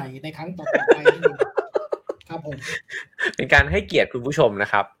ห้กูใส่ในครั้งต่อๆไปนั่นเองครับผมเป็นการให้เกียรติคุณผู้ชมนะ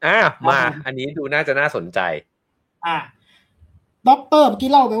ครับมาอันนี้ดูน่าจะน่าสนใจด็อกเตอร์เมื่อกี้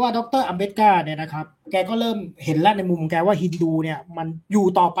เล่าไปว่าด็อกเตอร์อัมเบดกาเนี่ยนะครับแกก็เริ่มเห็นแล้วในมุมแกว่าฮินดูเนี่ยมันอยู่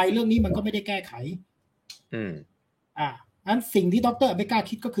ต่อไปเรื่องนี้มันก็ไม่ได้แก้ไขนั้นสิ่งที่ด็อกเตอร์อัมเบดกา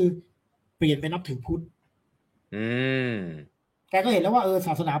คิดก็คือเปลี่ยนเป็นนับถือพุทธแกก็เห็นแล้วว่าศ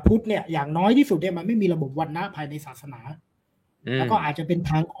าสนาพุทธเนี่ยอย่างน้อยที่สุดเนี่ยมันไม่มีระบบวรรณะภายในศาสนาแล้วก็อาจจะเป็น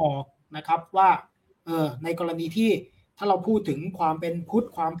ทางออกนะครับว่าในกรณีที่ถ้าเราพูดถึงความเป็นพุทธ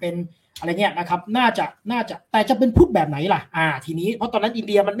ความเป็นอะไรเงี้ยนะครับน่าจะแต่จะเป็นพุทธแบบไหนล่ะทีนี้เพราะตอนนั้นอินเ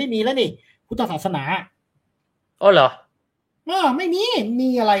ดียมันไม่มีแล้วนี่พุทธศาสนาเหรอไม่มี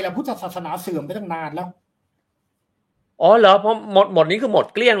อะไรล่ะพุทธศาสนาเสื่อมไปตั้งนานแล้วเหรอเพราะหมดนี้คือหมด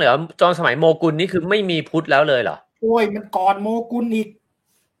เกลี้ยงเลยเหรอจนสมัยโมกุลนี่คือไม่มีพุทธแล้วเลยเหรอโอ้ยมันก่อนโมกุลอีก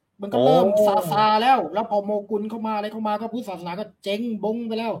มันก็เริ่มซาแล้วพอโมกุลเข้ามาอะไรเข้ามาก็พุทธศาสนาก็เจ๊งบง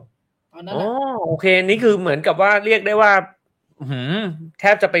ไปแล้วตอนนั้นโอเคนี่คือเหมือนกับว่าเรียกได้ว่าแท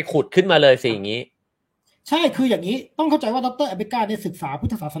บจะไปขุดขึ้นมาเลยสิอย่างนี้ใช่คืออย่างนี้ต้องเข้าใจว่าดร.อเบกาเนี่ยศึกษาพุท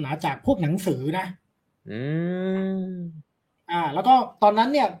ธศาสนาจากพวกหนังสือนะแล้วก็ตอนนั้น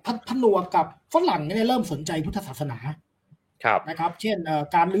เนี่ยผนวกกับฝรั่งเนี่ยเริ่มสนใจพุทธศาสนาครับนะครับเช่น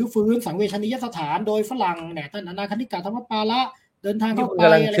การรื้อฟื้นสังเวชนียสถานโดยฝรั่งเนี่ยท่านอนาคณิกาธรรมปาละเดินทางเข้าไปอะ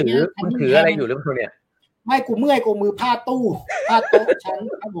ไรเงี้ยถืออะไรอยู่หรือเปล่าเนี่ยไม่กูเมื่อยกูมือพาดตู้พาดโต๊ะชั้น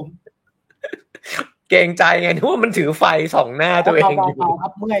ครับผมเกรงใจไงนึกว่ามันถือไฟส่องหน้าตัวเองอยู่ครั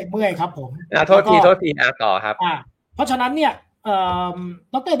บเมื่อยครับผมโทษทีต่อครับเพราะฉะนั้นเนี่ย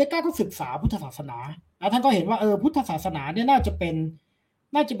ดร.เบกาก็ศึกษาพุทธศาสนาแล้วท่านก็เห็นว่าพุทธศาสนาเนี่ยน่าจะเป็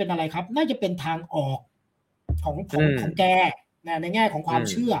นอะไรครับน่าจะเป็นทางออกของแกในแง่ของความ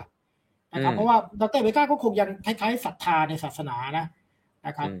เชื่อนะครับเพราะว่าดร.เบกาก็คงยังคล้ายๆศรัทธาในศาสนาน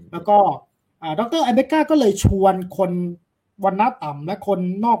ะครับแล้วก็ดร.เบกาก็เลยชวนคนวรรณะต่ำและคน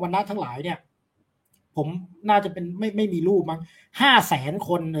นอกวรรณะทั้งหลายเนี่ยผมน่าจะเป็นไม่มีรูปมั้ง500,000 ค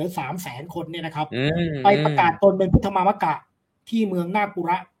นหรือ300,000 คนเนี่ยนะครับไปประกาศตนเป็นพุทธมามกะที่เมืองนากุ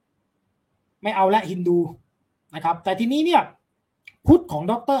ระไม่เอาละฮินดูนะครับแต่ทีนี้เนี่ยพุทธของ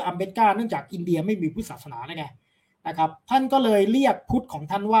ดร.อัมเบดกาเนื่องจากอินเดียไม่มีพุทธศาสนาแล้วไงนะครับท่านก็เลยเรียกพุทธของ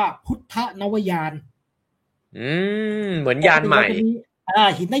ท่านว่าพุทธนวยานเหมือนยานใหม่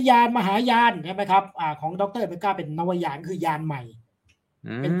หินยานมหายานใช่ไหมครับของดร.อัมเบดกาเป็นนวยานคือยานใหม่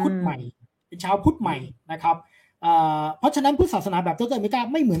เป็นพุทธใหม่เป็นชาวพุทธใหม่นะครับเพราะฉะนั้นพุทธศาสนาแบบดร.อัมเบดกา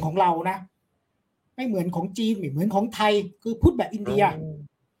ไม่เหมือนของเรานะไม่เหมือนของจีนไม่เหมือนของไทยคือพุทธแบบอินเดีย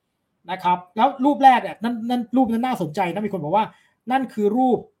นะครับแล้วรูปแรกเนี่ยนั่นรูปนั้นน่าสนใจนะมีคนบอกว่านั่นคือ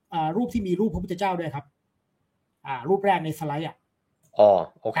รูปที่มีรูปพระพุทธเจ้าด้วยครับรูปแรกในสไลด์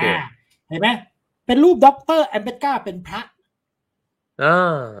โอเคเห็นไหมเป็นรูปดร.อัมเบดกาเป็นพระ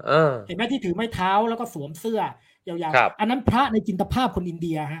เห็นไหมที่ถือไม้เท้าแล้วก็สวมเสื้อยาวๆอันนั้นพระในจินตภาพคนอินเ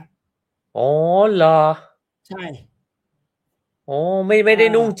ดียฮะเหรอใช่ไม่ได้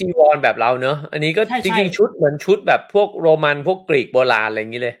นุ่งจีวรแบบเราเนอะอันนี้ก็จริงๆชุดเหมือนชุดแบบพวกโรมันพวกกรีกโบราณอะไรอย่า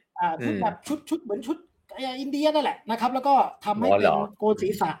งนี้เลยชุดแบบชุดเหมือนชุดอินเดียนั่นแหละนะครับแล้วก็ทำให้เป็นโกนศี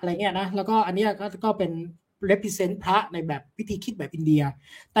รษะอะไรเงี้ยนะแล้วก็อันนี้ก็เป็น represent พระในแบบวิธีคิดแบบอินเดีย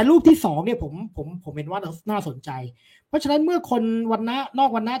แต่รูปที่2เนี่ยผมเห็นว่าน่าสนใจเพราะฉะนั้นเมื่อคนวรรณะนอ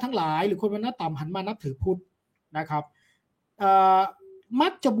กวรรณะทั้งหลายหรือคนวรรณะต่ำหันมานับถือพุทธนะครับมั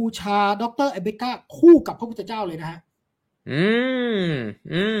กจะบูชาดร.อัมเบดกาคู่กับพระพุทธเจ้าเลยนะฮะ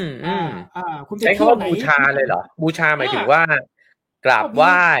คุณใช้คำว่าบูชาเลยเหรอบูชาหมายถึงว่ากราบไห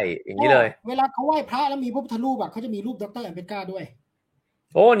ว้อย่างนี้เลยเวลาเขาไหว้พระแล้วมีพระพุทธรูปเขาจะมีรูปดร.อัมเบดกาด้วย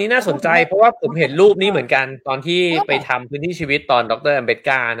นี่น่าสนใจเพราะว่าผมเห็นรูปนี้เหมือนกันตอนที่ไปทำพื้นที่ชีวิตตอนดร.อัมเบด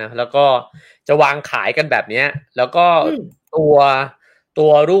กานะแล้วก็จะวางขายกันแบบนี้แล้วก็ตั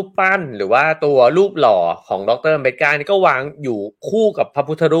วรูปปั้นหรือว่าตัวรูปหล่อของดร.อัมเบดกานี่ก็วางอยู่คู่กับพระ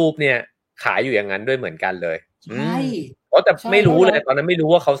พุทธรูปเนี่ยขายอยู่อย่างนั้นด้วยเหมือนกันเลยใช่แต่ไม่รู้เลยตอนนั้นไม่รู้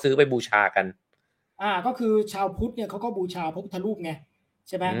ว่าเขาซื้อไปบูชากันก็คือชาวพุทธเนี่ยเขาก็บูชาพระพุทธรูปไงใ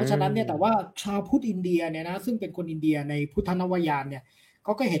ช่ไหมเพราะฉะนั้นเนี่ยแต่ว่าชาวพุทธอินเดียเนี่ยนะซึ่งเป็นคนอินเดียในพุทธนวายานเนี่ยเข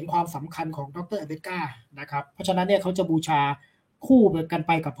าก็เห็นความสำคัญของดร.อัมเบดกานะครับเพราะฉะนั้นเนี่ยเขาจะบูชาคู่กันไ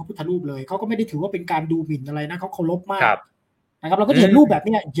ปกับพระพุทธรูปเลยเขาก็ไม่ได้ถือว่าเป็นการดูหมิ่นอะไรนะเขาเคารพมากนะครับเราก็เห็นรูปแบบ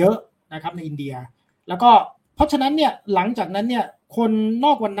นี้เยอะนะครับในอินเดียแล้วก็เพราะฉะนั้นเนี่ยหลังจากนั้นเนี่ยคนน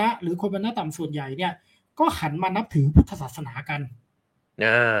อกวรรณะหรือคนวรรณะต่ำส่วนใหญ่เนี่ยก็หันมานับถือพุทธศาสนากัน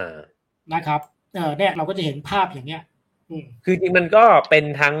นะครับเนี่ยเราก็จะเห็นภาพอย่างเงี้ยคือจริงมันก็เป็น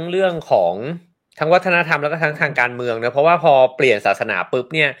ทั้งเรื่องของทั้งวัฒนธรรมแล้วก็ทั้งทางการเมืองนะเพราะว่าพอเปลี่ยนศาสนาปุ๊บ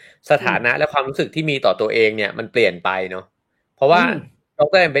เนี่ยสถานะและความรู้สึกที่มีต่อตัวเองเนี่ยมันเปลี่ยนไปเนาะเพราะว่าด ด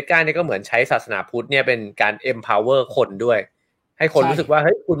ร.เอมเบดกาเนี่ยก็เหมือนใช้ศาสนาพุทธเนี่ยเป็นการ empower คนด้วยให้คนรู้สึกว่าเ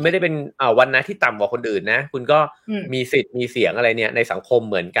ฮ้ยคุณไม่ได้เป็นวรรณะที่ต่ำกว่าคนอื่นนะคุณก็มีสิทธิ์มีเสียงอะไรเนี่ยในสังคม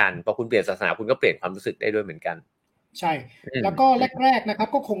เหมือนกันพอคุณเปลี่ยนศาสนาคุณก็เปลี่ยนความรู้สึกได้ด้วยเหมือนกันใช่แล้วก็แรกๆนะครับ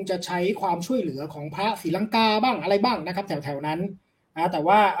ก็คงจะใช้ความช่วยเหลือของพระศรีลังกาบ้างอะไรบ้างนะครับแถวๆนั้นนะแต่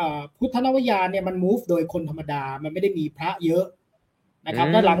ว่าพุทธนวายานเนี่ยมัน move โดยคนธรรมดามันไม่ได้มีพระเยอะนะครับ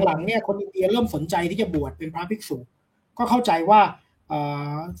แล้วหลังๆเนี่ยคนอินเดียเริ่มสนใจที่จะบวชเป็นพระภิกษุก็เข้าใจว่า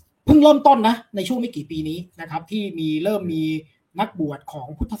เพิ่งเริ่มต้นนะในช่วงไม่กี่ปีนี้นะครับที่เริ่มมีนักบวชของ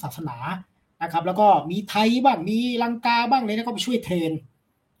พุทธศาสนานะครับแล้วก็มีไทยบ้างมีลังกาบ้างเลยนะก็ไปช่วยเทรน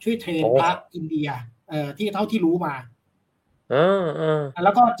พระอินเดียที่เท่าที่รู้มาแ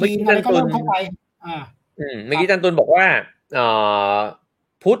ล้วก็จีนอะไรก็เริ่มเข้าไปเมื่อกี้จันตุลบอกว่า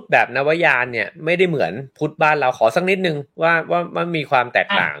พุทธแบบนวายานเนี่ยไม่ได้เหมือนพุทธบ้านเราขอสักนิดนึงว่ามันมีความแตก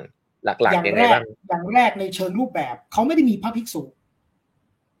ต่างหลักๆยังไงบ้างอย่างแรกในเชิงรูปแบบเขาไม่ได้มีพระภิกษุ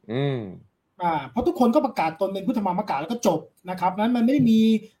เพราะทุกคนก็ประกาศตนเป็นพุทธมามกะแล้วก็จบนะครับนั้นมันไม่ได้มี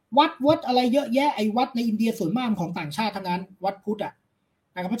วัดอะไรเยอะแยะไอ้วัดในอินเดียส่วนมากของต่างชาติทั้งนั้นวัดพุทธ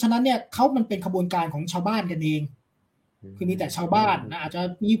นะครับเพราะฉะนั้นเนี่ยมันเป็นขบวนการของชาวบ้านกันเองคือมีแต่ชาวบ้านนะอาจจะ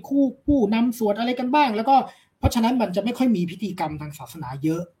มีผู้นำสวดอะไรกันบ้างแล้วก็เพราะฉะนั้นมันจะไม่ค่อยมีพิธีกรรมทางศาสนาเย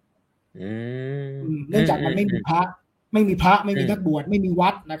อะเนื่องจากมันไม่มีพระไม่มีนักบวชไม่มีวั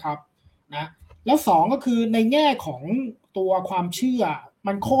ดนะครับนะแล้วสองก็คือในแง่ของตัวความเชื่อ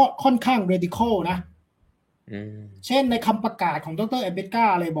มันค่อนข้าง radical นะเช่นในคำประกาศของดร.เอมเบดกา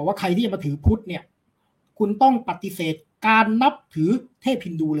เลยบอกว่าใครที่จะมาถือพุทธเนี่ยคุณต้องปฏิเสธการนับถือเทพ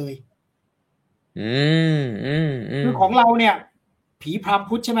ฮินดูเลยคือของเราเนี่ยผีพราหมณ์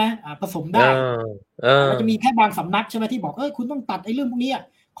พุทธใช่ไหมผสมได้มันจะมีแค่บางสำนักใช่ไหมที่บอกคุณต้องตัดไอ้เรื่องพวกนี้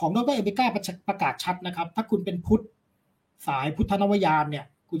ของดร.เอมเบดกาประกาศชัดนะครับถ้าคุณเป็นพุทธสายพุทธนวายานเนี่ย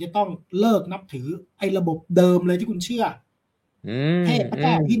คุณจะต้องเลิกนับถือไอ้ระบบเดิมเลยที่คุณเชื่อเทพเ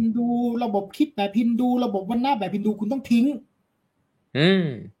จ้าฮินดูระบบคิดแบบฮินดูระบบวรรณะแบบฮินดูคุณต้องทิ้ง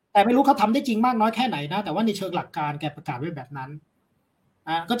แต่ไม่รู้เขาทำได้จริงมากน้อยแค่ไหนนะแต่ว่าในเชิงหลักการแกประกาศไว้แบบนั้น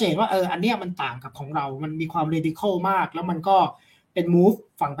ก็จะเห็นว่าอันเนี้ยมันต่างกับของเรามันมีความ radical มากแล้วมันก็เป็น move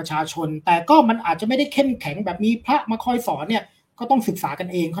ฝั่งประชาชนแต่ก็มันอาจจะไม่ได้เข้มแข็งแบบมีพระมาคอยสอนเนี่ยก็ต้องศึกษากัน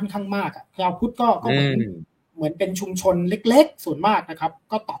เองค่อนข้างมากชาวพุทธก็เหมือนเป็นชุมชนเล็กๆส่วนมากนะครับ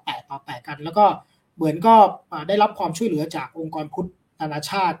ก็ต่อแตะกันแล้วก็เหมือนก็ได้รับความช่วยเหลือจากองค์กรพุทธนานา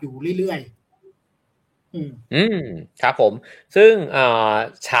ชาติอยู่เรื่อยๆครับผมซึ่ง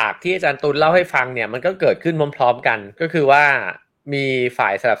ฉากที่อาจารย์ตุลเล่าให้ฟังเนี่ยมันก็เกิดขึ้นพร้อมๆกันก็คือว่ามีฝ่า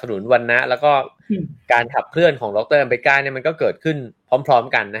ยสนับสนุนวรรณะแล้วก็การขับเคลื่อนของดร.เอมเบดกาเนี่ยมันก็เกิดขึ้นพร้อม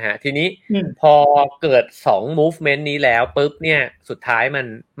ๆกันนะฮะทีนี้พอเกิด2 movement นี้แล้วปุ๊บเนี่ยสุดท้ายมั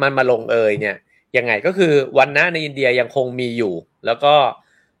นมาลงเอยเนี่ยยังไงก็คือวรรณะในอินเดียยังคงมีอยู่แล้วก็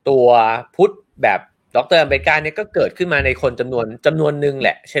ตัวพุทธแบบดร.เอมเบดกาเนี่ยก็เกิดขึ้นมาในคนจำนวนนึงแห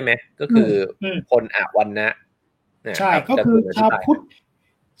ละใช่ไหมก็คือคนวรรณะใช่ก็คือชาว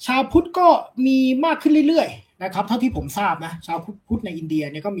พุทธก็มีมากขึ้นเรื่อยๆนะครับเท่าที่ผมทราบนะชาวพุทธในอินเดีย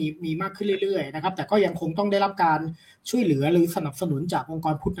เนี่ยก็มีมากขึ้นเรื่อยๆนะครับแต่ก็ยังคงต้องได้รับการช่วยเหลือหรือสนับสนุนจากองค์ก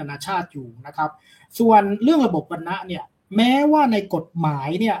รพุทธนานาชาติอยู่นะครับส่วนเรื่องระบบวรรณะเนี่ยแม้ว่าในกฎหมาย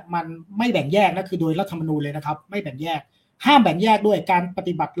เนี่ยมันไม่แบ่งแยกนะคือโดยรัฐธรรมนูญเลยนะครับไม่แบ่งแยกห้ามแบ่งแยกด้วยการป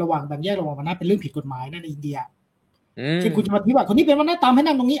ฏิบัติระหว่างแบ่งแยกระหว่างวรรณะเป็นเรื่องผิดกฎหมายในอินเดียที่คุณจะมาที่ว่าคนนี้เป็นวรรณะตามให้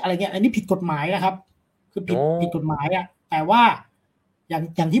นั่งตรงนี้อะไรเงี้ยอันนี้ผิดกฎหมายนะครับคือผิดกฎหมายแต่ว่าอ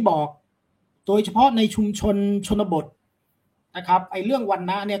ย่างที่บอกโดยเฉพาะในชุมชนชนบทนะครับไอ้เรื่องวรร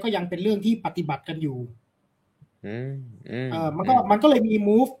ณะเนี่ยก็ยังเป็นเรื่องที่ปฏิบัติกันอยู่มันก็เลยมี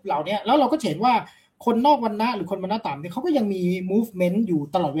move เหล่านี้แล้วเราก็เห็นว่าคนนอกวรรณะหรือคนวรรณะต่ำเนี่ยเขาก็ยังมี movement อยู่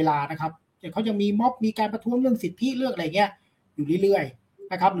ตลอดเวลานะครับเขายังมีม็อบมีการประท้วงเรื่องสิทธิเรื่องอะไรเงี้ยอยู่เรื่อย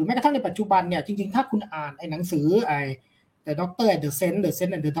ๆนะครับหรือแม้กระทั่งในปัจจุบันเนี่ยจริงๆถ้าคุณอ่านไอ้หนังสือThe Doctor and the Saint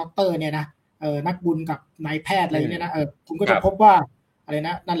and the Doctor เนี่ยนะนักบุญกับนายแพทย์อะไรเนี่ยนะคุณก็จะพบว่าอะไรน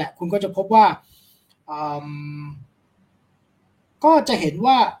ะนั่นแหละคุณก็จะพบว่าก็จะเห็น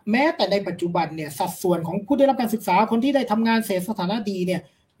ว่าแม้แต่ในปัจจุบันเนี่ยสัดส่วนของผู้ได้รับการศึกษาคนที่ได้ทำงานเศรษฐสถานะดีเนี่ย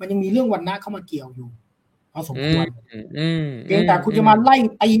มันยังมีเรื่องวรรณะเข้ามาเกี่ยวอยู่พอสมควรเพียงแต่คุณจะมาไล่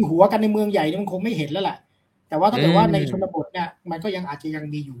ตีหัวกันในเมืองใหญ่มันคงไม่เห็นแล้วแหละแต่ว่าถ้าเกิดว่าในชนบทเนี่ยมันก็ยังอาจจะยัง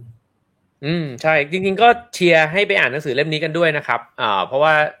มีอยู่ใช่จริงๆก็เชียร์ให้ไปอ่านหนังสือเล่มนี้กันด้วยนะครับเพราะว่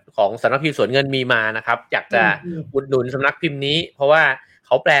าของสำนักพิมพ์สวนเงินมีมานะครับอยากจะอุดหนุนสำนักพิมพ์นี้เพราะว่าเข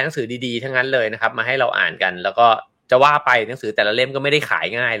าแปลหนังสือดีๆทั้งนั้นเลยนะครับมาให้เราอ่านกันแล้วก็จะว่าไปหนังสือแต่ละเล่มก็ไม่ได้ขาย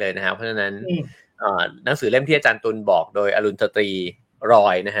ง่ายเลยนะครับเพราะฉะนั้นหนังสือเล่มที่อาจารย์ตุลบอกโดยอรุณสตรีรอ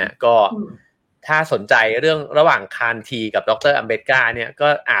ยนะฮะก็ถ้าสนใจเรื่องระหว่างคานทีกับดร.อัมเบดกาเนี่ยก็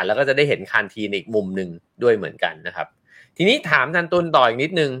อ่านแล้วก็จะได้เห็นคานทีในอีกมุมหนึ่งด้วยเหมือนกันนะครับทีนี้ถามอาจารย์ตุลต่ออีกนิ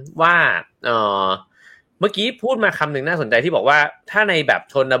ดนึงว่า เมื่อกี้พูดมาคำหนึ่งน่าสนใจที่บอกว่าถ้าในแบบ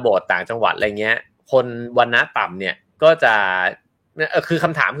ชนบทต่างจังหวัดอะไรเงี้ยคนวรรณะต่ำเนี่ยก็จะคือค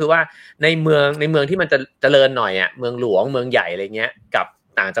ำถามคือว่าในเมืองที่มันจะเจริญหน่อยอ่ะเมืองหลวงเมืองใหญ่อะไรเงี้ยกับ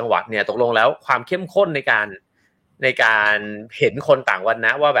ต่างจังหวัดเนี่ยตกลงแล้วความเข้มข้นในการเห็นคนต่างวรรณ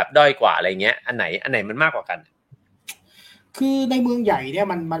ะว่าแบบด้อยกว่าอะไรเงี้ยอันไหนมันมากกว่ากันคือในเมืองใหญ่เนี่ย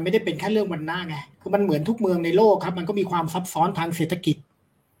มันไม่ได้เป็นแค่เรื่องวรรณะไงคือมันเหมือนทุกเมืองในโลกครับมันก็มีความซับซ้อนทางเศรษฐกิจ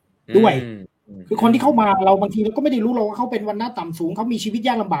ด้วยคือคนที่เข้ามาเราบางทีเราก็ไม่ได้รู้เราว่าเขาเป็นวรรณะต่ำสูงเขามีชีวิตย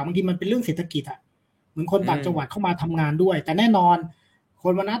ากลำบากบางทีมันเป็นเรื่องเศรษฐกิจอ่ะเหมือนคนต่างจังหวัดเข้ามาทำงานด้วยแต่แน่นอนค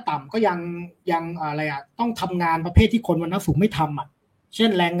นวรรณะต่ำก็ยังอะไรอ่ะต้องทำงานประเภทที่คนวรรณะสูงไม่ทำอ่ะเช่น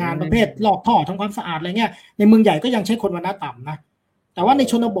แรงงานประเภทลอกท่อทำความสะอาดอะไรเงี้ยในเมืองใหญ่ก็ยังใช้คนวรรณะต่ำนะแต่ว่าใน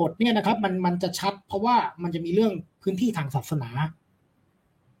ชนบทเนี่ยนะครับมันจะชัดเพราะว่ามันจะมีเรื่องพื้นที่ทางศาสนา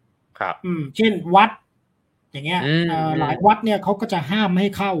ครับเช่นวัดอย่างเงี้ยหลายวัดเนี่ยเขาก็จะห้ามไม่ใ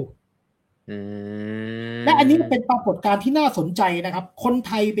ห้เข้าและอันนี้เป็นปรากฏการณ์ที่น่าสนใจนะครับคนไ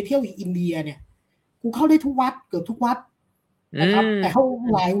ทยไปเที่ยวอินเดียเนี่ยกูเข้าได้ทุกวัดเกือบทุกวัดนะครับแต่เขา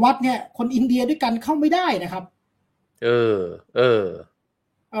หลายวัดเนี่ยคนอินเดียด้วยกันเข้าไม่ได้นะครับ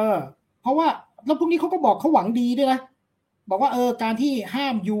เพราะว่าแล้วพวกนี้เขาก็บอกเขาหวังดีด้วยนะบอกว่าการที่ห้า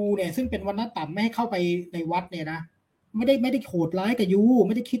มยูเนี่ยซึ่งเป็นวรรณะต่ำไม่ให้เข้าไปในวัดเนี่ยนะไม่ได้โหดร้ายกับยูไ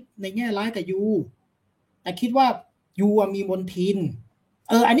ม่ได้คิดในแง่ร้ายกับยูแต่คิดว่ายูมีมนทิน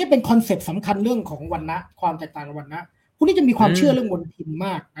อันนี้เป็นคอนเซ็ปต์สำคัญเรื่องของวรรณะความแตกต่างของวรรณะพวกนี้จะมีความเชื่อเรื่องมนทินม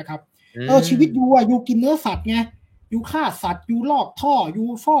ากนะครับชีวิตยูกินเนื้อสัตว์ไงยูฆ่าสัตว์ยูลอกท่อยู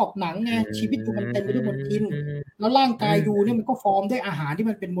ฟอกหนังไงชีวิตยูมันเต็มไปด้วยมนทินแล้วร่างกายยูเนี่ยมันก็ฟอร์มด้วยอาหารที่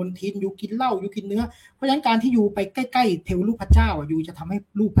มันเป็นมนทินยูกินเหล้ายูกินเนื้อเพราะฉะนั้นการที่ยูไปใกล้ๆเทวรูปพระเจ้ายูจะทำให้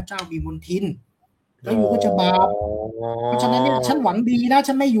รูปพระเจ้ามีมนทินแล้วยูก็จะบาปเพราะฉะนั้นเนี่ยฉันหวังดีนะ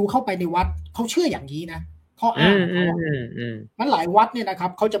ฉันไม่ยูเข้าไปในวัดเขาเชื่ออย่างนี้นะข้ออ้างของเขามันหลายวัดเนี่ยนะครั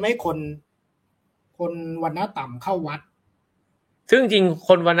บเขาจะไม่ให้คนวรรณะต่ำเข้าวัดซึ่งจริงค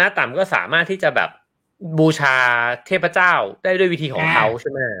นวรรณะต่ำก็สามารถที่จะแบบบูชาเทพเจ้าได้ด้วยวิธีของเขาใช่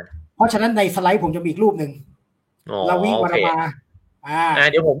ไหมเพราะฉะนั้นในสไลด์ผมจะมีอีกรูปหนึ่งลาวิวรมา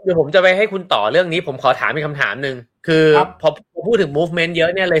เดี๋ยวผมจะไปให้คุณต่อเรื่องนี้ผมขอถามอีกคำถามหนึ่งคือพอพูดถึง movement เยอะ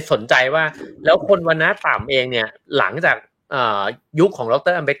เนี่ยเลยสนใจว่าแล้วคนวรรณะต่ำเองเนี่ยหลังจากยุคของด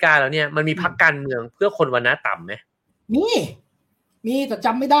ร.อัมเบดกาแล้วเนี่ยมันมีพรรคการเมืองเพื่อคนวรรณะต่ำไหมมีแต่จ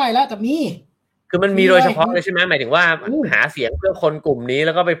ำไม่ได้แล้วแต่มีคือมันมีโดยเฉพาะเลยใช่ไหมหมายถึงว่าหาเสียงเพื่อคนกลุ่มนี้แ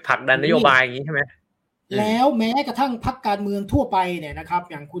ล้วก็ไปผลักดันนโยบายอย่างนี้ใช่ไหมแล้วแม้กระทั่งพรรคการเมืองทั่วไปเนี่ยนะครับ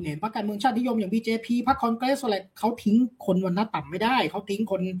อย่างคุณเห็นพรรคการเมืองชาตินิยมอย่าง BJP พรรคคอนเกรสอะไรเขาทิ้งคนวรรณะต่ำไม่ได้เขาทิ้ง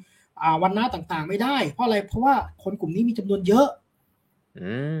คนวรรณะต่างๆไม่ได้เพราะอะไรเพราะว่าคนกลุ่มนี้มีจำนวนเยอะ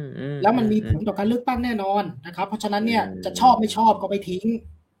แล้วมันมีผลต่อการเลือกตั้งแน่นอนนะครับเพราะฉะนั้นเนี่ยจะชอบไม่ชอบก็ไปทิ้ง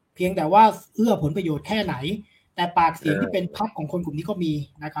เพียงแต่ว่าเอื้อผลประโยชน์แค่ไหนแต่ปากเสียงที่เป็นพรรคของคนกลุ่มนี้ก็มี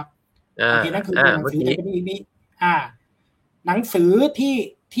นะครับโอเคนั่นคือหนังสือแต่ก็มีหนังสือ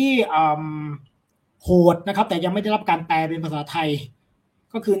ที่โหดนะครับแต่ยังไม่ได้รับการแปลเป็นภาษาไทย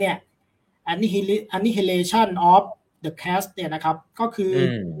ก็คือเนี่ย Annihilation of the Caste เนี่ยนะครับก็คือ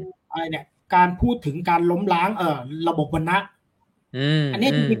อะไรเนี่ยการพูดถึงการล้มล้างระบบวรรณะอันนี้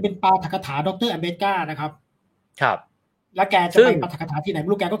จริงๆเป็นปาฐกถาดร.อัมเบดกานะครับครับแล้วแกจะไปปาฐกถาที่ไหนไม่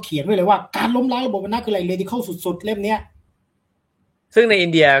รู้แกก็เขียนไว้เลยว่าการล้มล้างระบบวรรณะคืออะไร radical สุดๆเล่มเนี้ยซึ่งในอิ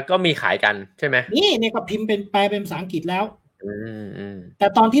นเดียก็มีขายกันใช่ไหมนี่เนี่ยก็พิมพ์เป็นแปลเป็นภาษาอังกฤษแล้วแต่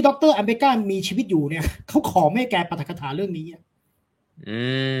ตอนที่ดร.อัมเบดกามีชีวิตอยู่เนี่ยเขาขอไม่แกปาฐกถาเรื่องนี้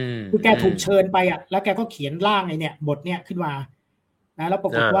คือแกถูกเชิญไปแล้วแกก็เขียนร่างไอ้เนี่ยบทเนี่ยขึ้นมานะแล้วปร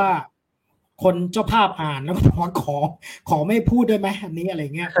ากฏว่าคนเจ้าภาพอ่านแล้วก็บอกว่าขอไม่พูดได้ไหมอันนี้อะไร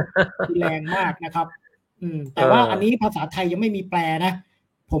เงี้ยแรงมากนะครับแต่ว่าอันนี้ภาษาไทยยังไม่มีแปลนะ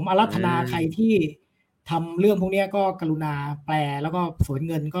ผมอาราธนาใครที่ทำเรื่องพวกนี้ก็กรุณาแปลแล้วก็สวน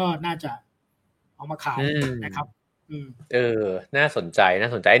เงินก็น่าจะเอามาขายนะครับน่าสนใจ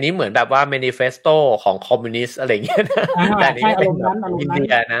อันนี้เหมือนแบบว่า manifesto ของคอมมิวนิสต์อะไรเงี้ยแต่นี่เป็นอินเดี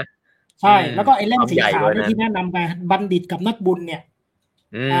ยนะใช่แล้วก็ไอ้เล่มสีขาวที่แนะนำไปบัณฑิตกับนักบุญเนี่ย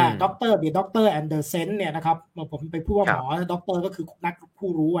ด็อกเตอร์แอนเดอร์เซนเนี่ยนะครับผมไปพูดว่าหมอด็อกเตอร์ก็คือนักผู้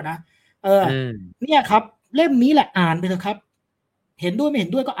รู้นะเนี่ยครับเล่มนี้แหละอ่านไปเถอะครับเห็นด้วยไม่เห็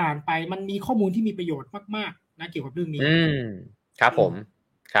นด้วยก็อ่านไปมันมีข้อมูลที่มีประโยชน์มากๆนะเกี่ยวกับเรื่องนี้ครับผม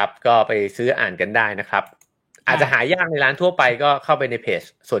ครับก็ไปซื้ออ่านกันได้นะครับอาจจะหายากในร้านทั่วไปก็เข้าไปในเพจ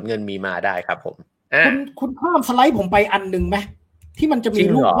ส่วนเงินมีมาได้ครับผมคุณข้ามสไลด์ผมไปอันนึงไหมที่มันจะมี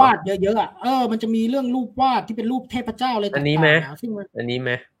รูปวาดเยอะๆมันจะมีเรื่องรูปวาดที่เป็นรูปเทพเจ้าอะไรต่างๆอันนี้ไห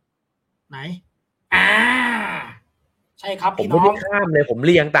มไหนใช่ครับผมไม่ได้ข้ามเลยผมเ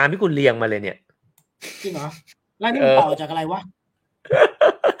รียงตามที่คุณเรียงมาเลยเนี่ยจริงเหรอแล้วนี่ต่อจากอะไรวะ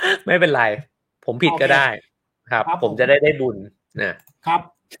ไม่เป็นไรผมผิดก็ได้ครับผมจะได้บุญนะครับ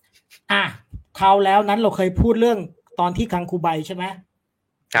คราวแล้วนั้นเราเคยพูดเรื่องตอนที่คังคูไบใช่ไหม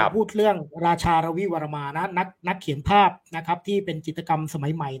ครับพูดเรื่องราชารวิวรมานะนักเขียนภาพนะครับที่เป็นจิตรกรรมสมั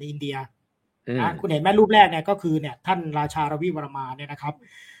ยใหม่ในอินเดียนะคุณเห็นไหมรูปแรกเนี่ยก็คือเนี่ยท่านราชารวิวรมาเนี่ยนะครับ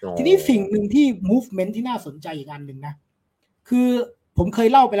ทีนี้สิ่งหนึ่งที่ movement ที่น่าสนใจอีกอันหนึ่งนะคือผมเคย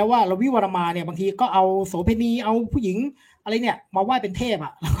เล่าไปแล้วว่ารวิวรมาเนี่ยบางทีก็เอาโสเภณีเอาผู้หญิงอะไรเนี่ยมาไหว้เป็นเทพอ่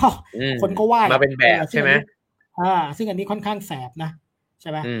ะแล้วก็คนก็ไหว้มาเป็นแบบใช่ไหมซึ่งอันนี้ค่อนข้างแสบนะใช่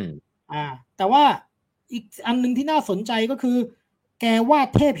ไหมแต่ว่าอีกอันหนึ่งที่น่าสนใจก็คือแกวาด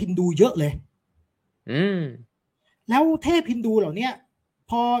เทพฮินดูเยอะเลยแล้วเทพฮินดูเหล่านี้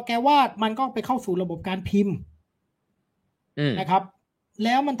พอแกวาดมันก็ไปเข้าสู่ระบบการพิมพ์นะครับแ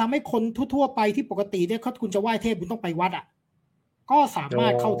ล้วมันทำให้คนทั่วๆไปที่ปกติเนี่ยคุณจะไหว้เทพคุณต้องไปวัดอ่ะก็สามาร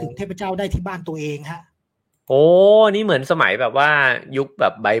ถเข้าถึงเทพเจ้าได้ที่บ้านตัวเองฮะโอ้นี่เหมือนสมัยแบบว่ายุคแบ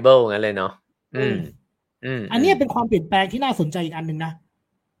บไบเบิลงั้นเลยเนาะอันนี้เป็นความเปลี่ยนแปลงที่น่าสนใจอีกอันหนึ่งนะ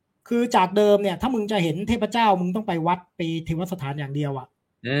คือจากเดิมเนี่ยถ้ามึงจะเห็นเทพเจ้ามึงต้องไปวัดไปเทวสถานอย่างเดียวอ่ะ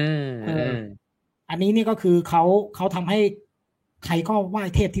อันนี้นี่ก็คือเขาทำให้ใครก็ไหว้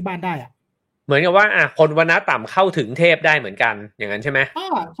เทพที่บ้านได้อ่ะเหมือนกับว่าคนวรรณะต่ำเข้าถึงเทพได้เหมือนกันอย่างนั้นใช่ไหม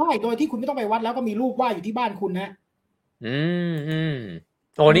ใช่โดยที่คุณไม่ต้องไปวัดแล้วก็มีรูปไหว้อยู่ที่บ้านคุณนะ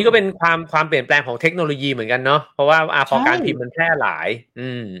โอ้นี่ก็เป็นความเปลี่ยนแปลงของเทคโนโลยีเหมือนกันเนาะเพราะว่าพอการพิมพ์มันแพร่หลาย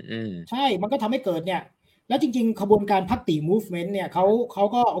ใช่มันก็ทำให้เกิดเนี่ยแล้วจริงๆขบวนการภักติ movement เนี่ยเขา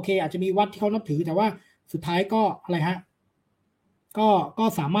ก็โอเคอาจจะมีวัดที่เขานับถือแต่ว่าสุดท้ายก็อะไรฮะก็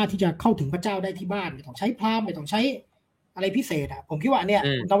สามารถที่จะเข้าถึงพระเจ้าได้ที่บ้านไม่ต้องใช้พราหมณ์ไม่ต้องใช้อะไรพิเศษอ่ะผมคิดว่าเนี่ย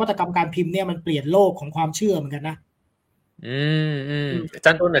นวัตกรรมการพิมพ์เนี่ยมันเปลี่ยนโลกของความเชื่อเหมือนกันนะอาจ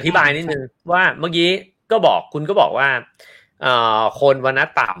ารย์ต้นอธิบายนิดนึงว่าเมื่อกี้คุณก็บอกว่าคนวรรณะ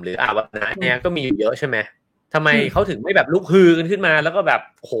ต่ำหรือวรรณะเนี่ยก็มีอยู่เยอะใช่ไหมทำไมเขาถึงไม่แบบลุกฮือกันขึ้นมาแล้วก็แบบ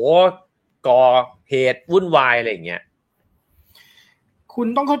โหก่อเหตุวุ่นวายอะไรอย่างเงี้ยคุณ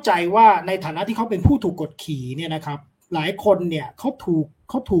ต้องเข้าใจว่าในฐานะที่เขาเป็นผู้ถูกกดขี่เนี่ยนะครับหลายคนเนี่ยเขา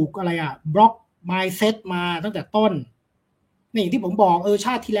ถูกอะไรบล็อก mindset มาตั้งแต่ต้นนี่ที่ผมบอกช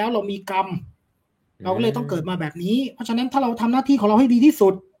าติที่แล้วเรามีกรรมเราก็เลยต้องเกิดมาแบบนี้เพราะฉะนั้นถ้าเราทำหน้าที่ของเราให้ดีที่สุ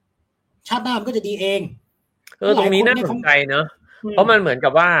ดชาติหน้ามันก็จะดีเองตรงนี้น่าสนใจเนอะเพราะมันเหมือนกั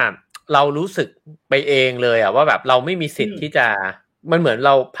บว่าเรารู้สึกไปเองเลยว่าแบบเราไม่มีสิทธิ์ที่จะมันเหมือนเ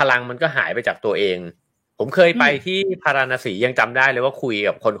ราพลังมันก็หายไปจากตัวเองผมเคยไปที่พาราณสียังจำได้เลยว่าคุย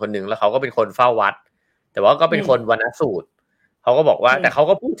กับคนหนึ่งแล้วเขาก็เป็นคนเฝ้าวัดแต่ว่าก็เป็นคนวรรณสูตรเขาก็บอกว่าแต่เขา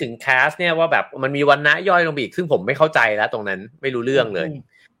ก็พูดถึงแคสเนี่ยว่าแบบมันมีวรรณะย่อยลงไปอีกซึ่งผมไม่เข้าใจแล้วตรงนั้นไม่รู้เรื่องเลย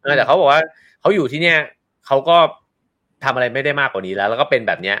แต่เขาบอกว่าเขาอยู่ที่เนี่ยเขาก็ทำอะไรไม่ได้มากกว่านี้แล้วก็เป็นแ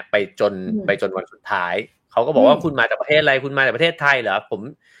บบเนี้ยไปจนวันสุดท้ายเขาก็บอกว่าคุณมาจากประเทศอะไรคุณมาจากประเทศไทยเหรอ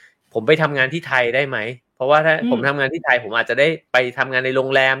ผมไปทำงานที่ไทยได้ไหมเพราะว่าถ้าผมทำงานที่ไทยผมอาจจะได้ไปทำงานในโรง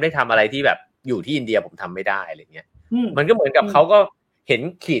แรมได้ทำอะไรที่แบบอยู่ที่อินเดียผมทำไม่ได้อะไรเงี้ยมันก็เหมือนกับเขาก็เห็น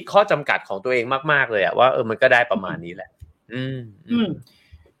ขีดข้อจำกัดของตัวเองมากๆเลยว่ามันก็ได้ประมาณนี้แหละ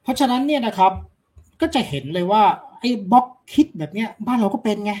เพราะฉะนั้นเนี่ยนะครับก็จะเห็นเลยว่าไอ้บล็อกคิดแบบเนี้ยบ้านเราก็เ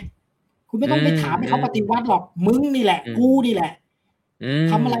ป็นไงคุณไม่ต้องไปถามให้เขาปฏิวัติหรอกมึงนี่แหละกูนี่แหละ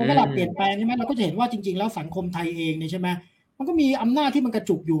ทำอะไรเวลาเปลี่ยนแปลงใช่ไหมเราก็จะเห็นว่าจริงๆแล้วสังคมไทยเองเนี่ยใช่ไหมมันก็มีอำนาจที่มันกระ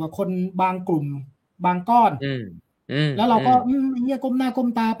จุกอยู่กับคนบางกลุ่มบางก้อนแล้วเราก็เนี่ยก้มหน้าก้ม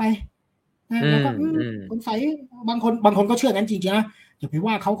ตาไปนะแล้วก็สงสัยบางคนก็เชื่องั้นจริงๆนะอย่าไป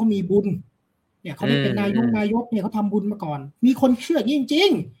ว่าเขามีบุญเนี่ยเขาได้เป็นนายกเนี่ยเขาทำบุญมาก่อนมีคนเชื่อจริง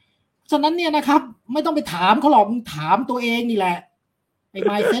ๆฉะนั้นเนี่ยนะครับไม่ต้องไปถามเขาหรอกถามตัวเองนี่แหละไอ้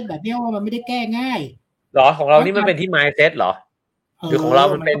mindset แบบนี้ว่ามันไม่ได้แก้ง่ายหรอของเรานี่มันเป็นที่ mindset หรอหรือของเรา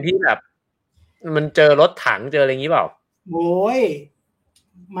มันเป็นที่แบบมันเจอรถถังเจออะไรอย่างนี้เปล่าโอ้ย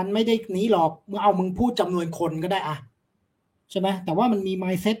มันไม่ได้นี้หรอกมึงพูดจำนวนคนก็ได้อะใช่ไหมแต่ว่ามันมี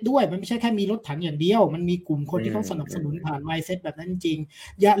mindset ด้วยมันไม่ใช่แค่มีรถถังอย่างเดียวมันมีกลุ่มคนที่เขาสนับสนุนผ่าน mindset แบบนั้นจริง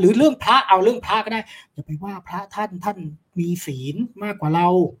อย่าหรือเรื่องพระเอาเรื่องพระก็ได้อย่าไปว่าพระท่านมีศีลมากกว่าเรา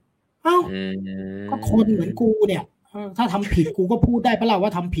ก็คนเหมือนกูเนี่ยถ้าทำผิดกูก็พูดได้เพราะเราว่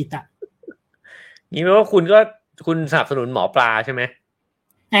าทำผิดอ่ะนี่แปลว่าคุณสนับสนุนหมอปลาใช่ไหม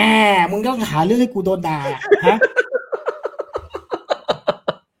มึงต้องหาเรื่องให้กูโดนด่าฮะ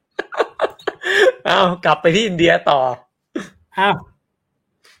กลับไปที่อินเดียต่อ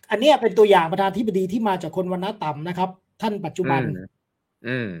อันนี้เป็นตัวอย่างประธานาธิบดีที่มาจากคนวรรณะต่ำนะครับท่านปัจจุบัน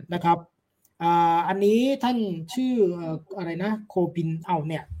นะครับอันนี้ท่านชื่ออะไรนะโคปิน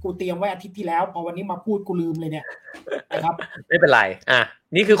เนี่ยกูเตรียมไว้อาทิตย์ที่แล้วพอวันนี้มาพูดกูลืมเลยเนี่ยนะครับไม่เป็นไร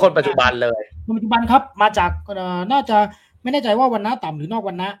นี่คือคนปัจจุบันเลยคนปัจจุบันครับมาจากน่าจะไม่แน่ใจว่าวรรณะต่ำหรือนอกว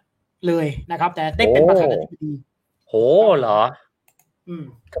รรณะเลยนะครับแต่ได้เป็นประธานาธิบดีโหเหรอ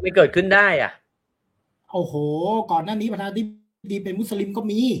ก็ไม่เกิดขึ้นได้โอ้โหก่อนหน้านี้ประธานาธิบดีเป็นมุสลิมก็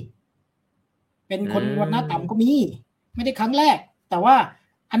มีเป็นคนวรรณะต่ำก็มีไม่ได้ครั้งแรกแต่ว่า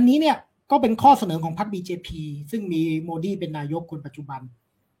อันนี้เนี่ย ก็เป็นข้อเสนอของพรรค BJP ซึ่งมีโมดีเป็นนายกคนปัจจุบัน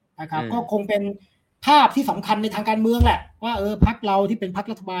นะครับก็คงเป็นภาพที่สำคัญในทางการเมืองแหละว่าพรรคเราที่เป็นพรรค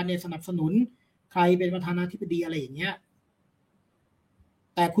รัฐบาลเนี่ยสนับสนุนใครเป็นประธานาธิบดีอะไรอย่างเงี้ย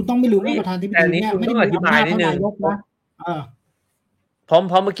แต่คุณต้องไม่ลืมว่าประธานาธิบดีเนี่ยไม่ได้มีอำนาจเท่านายกนะเพรา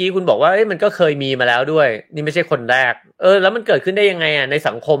ะเมื่อกี้คุณบอกว่ามันก็เคยมีมาแล้วด้วยนี่ไม่ใช่คนแรกแล้วมันเกิดขึ้นได้ยังไงใน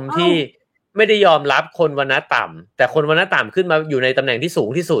สังคมที่ไม่ได้ยอมรับคนวรรณะต่ำแต่คนวรรณะต่ำขึ้นมาอยู่ในตำแหน่งที่สูง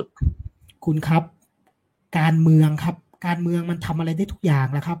ที่สุดคุณครับการเมืองครับการเมืองมันทำอะไรได้ทุกอย่าง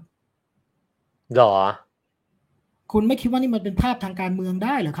แล้วครับหรอคุณไม่คิดว่านี่มันเป็นภาพทางการเมืองไ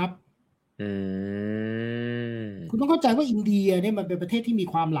ด้เหรอครับคุณต้องเข้าใจว่าอินเดียเนี่ยมันเป็นประเทศที่มี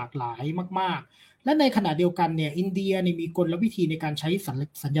ความหลากหลายมากๆและในขณะเดียวกันเนี่ยอินเดียเนี่ยมีกลวิธีในการใช้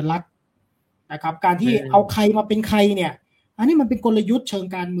สัญลักษณ์นะครับการที่เอาใครมาเป็นใครเนี่ยอันนี้มันเป็นกลยุทธ์เชิง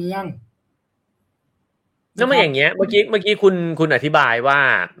การเมืองแล้วมาอย่างเงี้ยเมื่อกี้คุณอธิบายว่า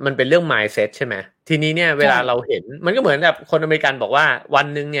มันเป็นเรื่อง mindset ใช่ไหมทีนี้เนี่ยเวลาเราเห็นมันก็เหมือนแบบคนอเมริกันบอกว่าวัน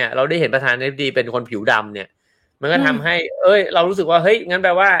นึงเนี่ยเราได้เห็นประธานาธิบดีเป็นคนผิวดำเนี่ยมันก็ทำให้เรารู้สึกว่าเฮ้ยงั้นแป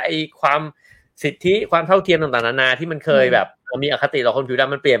ลว่าไอ้ความสิทธิความเท่าเทียมต่างๆนานาที่มันเคยแบบมีอคติต่อคนผิวด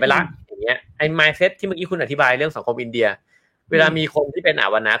ำมันเปลี่ยนไปละอย่างเงี้ยไอ้ mindset ที่เมื่อกี้คุณอธิบายเรื่องสังคมอินเดียเวลามีคนที่เป็นอ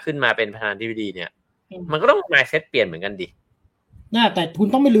วรรณะขึ้นมาเป็นประธานาธิบดีเนี่ยมันก็ต้อง mindset เปลี่ยนเหมือนกันดิแต่คุณ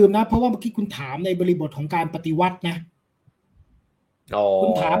ต้องไม่ลืมนะเพราะว่าเมื่อกี้คุณถามในบริบทของการปฏิวัตินะคุ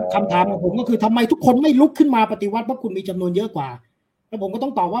ณถามคำถามของผมก็คือทำไมทุกคนไม่ลุกขึ้นมาปฏิวัติเพราะคุณมีจำนวนเยอะกว่าแล้วผมก็ต้อ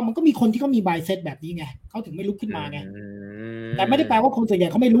งตอบว่ามันก็มีคนที่เขามี mindset แบบนี้ไงเขาถึงไม่ลุกขึ้นมาไงแต่ไม่ได้แปลว่าคนส่วนใหญ่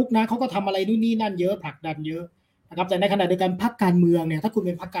เขาไม่ลุกนะเขาก็ทำอะไรนู่นนี่นั่นเยอะผลักดันเยอะนะครับแต่ในขณะเดียวกันพรรคการเมืองเนี่ยถ้าคุณเ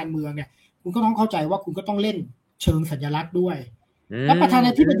ป็นพรรคการเมืองเนี่ยคุณก็ต้องเข้าใจว่าคุณก็ต้องเล่นเชิงสัญลักษณ์ด้วยและประธาน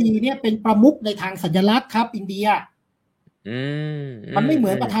าธิบดีเนี่ยเป็นประมุขในทางสัญลักษณ์ครับอินเดียมันไม่เหมื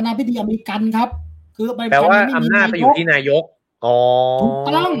อนประธานาธิบดีอเมริกันครับคือแปลว่าอำนาจไปอยู่ที่นายกถูก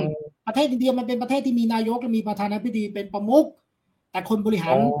ต้องประเทศอินเดียมันเป็นประเทศที่มีนายกและมีประธานาธิบดีเป็นประมุขแต่คนบริหา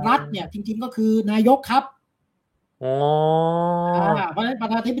รรัฐเนี่ยจริงๆก็คือนายกครับเพราะฉะนั้นประ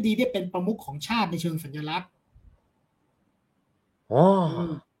ธานาธิบดีเนี่ยเป็นประมุขของชาติในเชิงสัญลักษณ์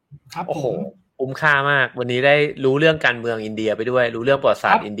ครับผมคุ้มค่ามากวันนี้ได้รู้เรื่องการเมืองอินเดียไปด้วยรู้เรื่องประวัติศ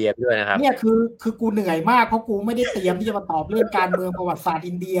าสตร์อินเดียไปด้วยนะครับเนี่ยคือกูเหนื่อยมากเพราะกูไม่ได้เตรียมที่จะมาตอบเรื่องการเมืองประวัติศาสตร์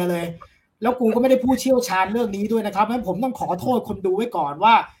อินเดียเลยแล้วกูก็ไม่ได้ผู้เชี่ยวชาญเรื่องนี้ด้วยนะครับเพราะฉะนั้นผมต้องขอโทษคนดูไว้ก่อน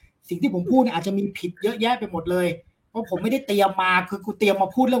ว่าสิ่งที่ผมพูดเนี่ยอาจจะมีผิดเยอะแยะไปหมดเลยเพราะผมไม่ได้เตรียมมาคือกูเตรียมมา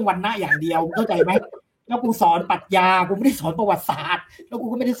พูดเรื่องวรรณะอย่างเดียวเข้าใจไหมแล้วกูสอนปรัชญากูไม่ได้สอนประวัติศาสตร์แล้วกู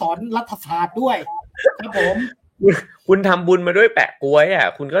ก็ไม่ได้สอนรัฐศาสตร์ด้วยครับผมคุณทำบุญมาด้วยแปะกล้วย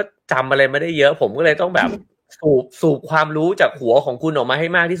คุณก็จำอะไรไม่ได้เยอะผมก็เลยต้องแบบสูบความรู้จากหัวของคุณออกมาให้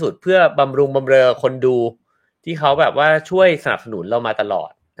มากที่สุดเพื่อบำรุงบำเรอคนดูที่เขาแบบว่าช่วยสนับสนุนเรามาตลอ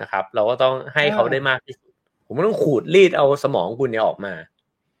ดนะครับเราก็ต้องให้เขาได้มากที่สุดผมต้องขูดรีดเอาสมองคุณเนี่ยออกมา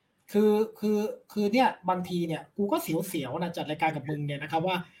คือเนี่ยบางทีเนี่ยกูก็เสียวๆนะจัดรายการกับมึงเนี่ยนะครับ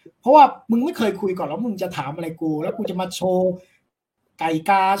ว่าเพราะว่ามึงไม่เคยคุยก่อนแล้วมึงจะถามอะไรกูแล้วกูจะมาโชว์ไก่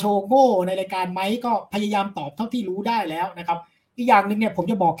กาโชว์โง่ในรายการไหมก็พยายามตอบเท่าที่รู้ได้แล้วนะครับอีกอย่างนึงเนี่ยผม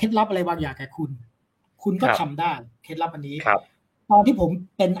จะบอกเคล็ดลับอะไรบางอย่างแก่คุณก็ทำได้เคล็ดลับอันนี้ตอนที่ผม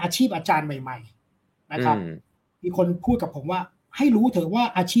เป็นอาชีพอาจารย์ใหม่ๆนะครับมีคนพูดกับผมว่าให้รู้เถอะว่า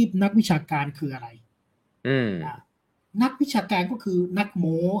อาชีพนักวิชาการคืออะไรนักวิชาการก็คือนักโ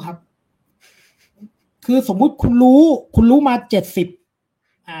ม้ครับคือสมมุติคุณรู้มา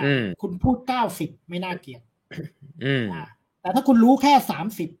70คุณพูด90ไม่น่าเกลียดแต่ถ้าคุณรู้แค่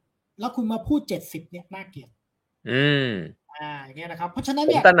30แล้วคุณมาพูด70เนี่ยน่าเกลียดอย่างเงี้ยนะครับเพราะฉะนั้น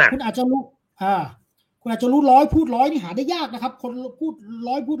เนี่ยคุณอาจจะรู้คุณอาจจะรู้100พูด100นี่หาได้ยากนะครับคนพูด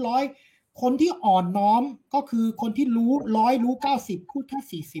100พูด100คนที่อ่อนน้อมก็คือคนที่รู้100รู้90พูดแ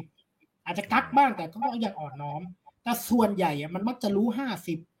ค่40อาจจะกักบ้างแต่ก็ยังอ่อนน้อมแต่ส่วนใหญ่มันมักจะรู้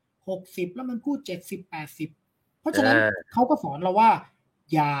50 60แล้วมันพูด70 80เพราะฉะนั้นเขาก็สอนเราว่า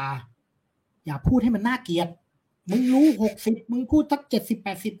อย่าพูดให้มันน่าเกลียดมึงรู้60มึงพูดสัก70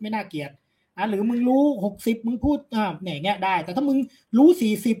 80ไม่น่าเกลียดหรือมึงรู้60มึงพูดเนี่ยเงี้ยได้แต่ถ้ามึงรู้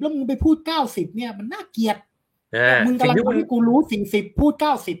40แล้วมึงไปพูด90เนี่ยมันน่าเกลียดมึงกำลังทำให้กูรู้40พูด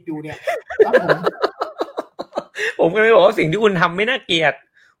90อยู่เนี่ยครับผมก็เลยบอกว่าสิ่งที่คุณทำไม่น่าเกลียด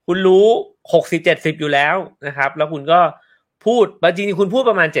คุณรู้60-70อยู่แล้วนะครับแล้วคุณก็พูดจริงๆคุณพูด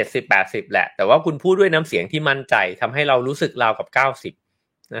ประมาณ70-80แหละแต่ว่าคุณพูดด้วยน้ำเสียงที่มั่นใจทำให้เรารู้สึกราวกับ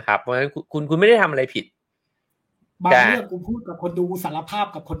90นะครับเพราะฉะนั้นคุณไม่ได้ทำอะไรผิดบางเรื่องกูพูดกับคนดูสารภาพ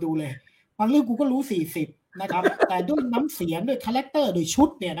กับคนดูเลยบางเรื่องกูก็รู้40นะครับแต่ด้วยน้ำเสียงด้วยคาแรคเตอร์ด้วยชุด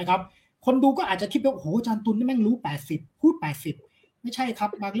เนี่ยนะครับคนดูก็อาจจะคิดว่าโอ้โหอาจารย์ตุลนี่แม่งรู้80พูด80ไม่ใช่ครับ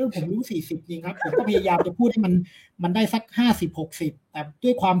บางเรื่องผมรู้40จริงครับผมก็พยายามจะพูดให้มันได้สัก50-60แต่ด้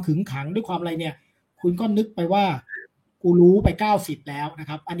วยความขึงขังด้วยความอะไรเนี่ยคุณก็นึกไปว่า กูรู้ไป90แล้วนะ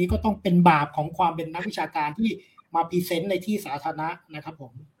ครับอันนี้ก็ต้องเป็นบาปของความเป็นนักวิชาการที่มาพรีเซนต์ในที่สาธารณะนะครับ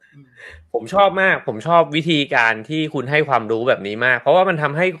ผมชอบมากผมชอบวิธีการที่คุณให้ความรู้แบบนี้มากเพราะว่ามันท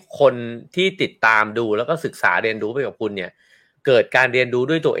ำให้คนที่ติดตามดูแล้วก็ศึกษาเรียนรู้ไปกับคุณเนี่ยเกิดการเรียนรู้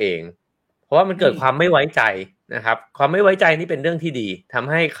ด้วยตัวเองเพราะว่ามันเกิดความไม่ไว้ใจนะครับความไม่ไว้ใจนี่เป็นเรื่องที่ดีทำ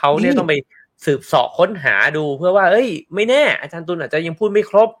ให้เขาเนี่ยต้องไปสืบเสาะค้นหาดูเพื่อว่าเอ้ยไม่แน่อาจารย์ตุลอาจจะยังพูดไม่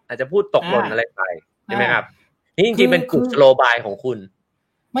ครบอาจจะพูดตกหล่นอะไรไปใช่ไหมครับนี่จริงๆเป็นกุศโลบายของคุณ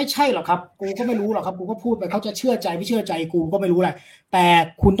ไม่ใช่หรอกครับกูก็ไม่รู้หรอกครับกูก็พูดไปเขาจะเชื่อใจไม่เชื่อใจกูก็ไม่รู้แหละแต่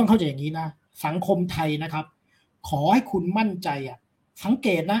คุณต้องเข้าใจอย่างนี้นะสังคมไทยนะครับขอให้คุณมั่นใจอ่ะสังเก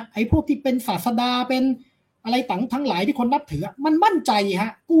ตนะไอ้พวกที่เป็นศาสดาเป็นอะไรทั้งหลายที่คนนับถือมันมั่นใจฮ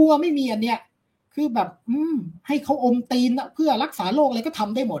ะกูไม่มีอันเนี้ยคือแบบให้เขาอมตีนเพื่อรักษาโรคอะไรก็ท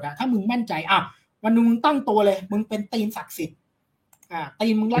ำได้หมดอะถ้ามึงมั่นใจวันนึงมึงตั้งตัวเลยมึงเป็นตีนศักดิ์สิทธิ์ตี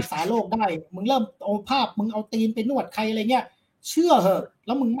นมึงรักษาโรคได้มึงเริ่มเอาภาพมึงเอาตีนไปนวดใครอะไรเงี้ยเชื่อเหอะแ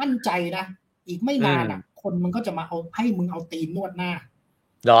ล้วมึงมั่นใจนะอีกไม่นานคนมันก็จะมาเอาให้มึงเอาตีนนวดหน้า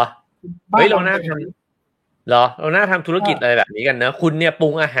เหรอเฮ้ยเราน่าทำเหรอเราน่าทำธุรกิจอะไรแบบนี้กันนะคุณเนี่ยปรุ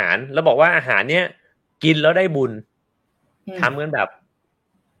งอาหารแล้วบอกว่าอาหารเนี่ยกินแล้วได้บุญทำกันแบบ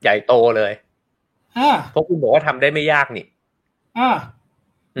ใหญ่โตเลยเพราะคุณบอกว่าทำได้ไม่ยากนี่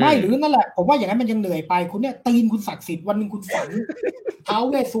ไม่หรือนั่นแหละผมว่าอย่างนั้นมันยังเหนื่อยไปคุณเนี่ยตีนคุณศักดิ์สิทธิ์วันนึงคุณฝันท้าว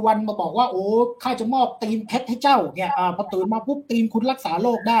เวสสุวรรณมาบอกว่าโอ้ข้าจะมอบตีนเพชรให้เจ้าเนี่ยพอตื่นมาปุ๊บตีนคุณรักษาโร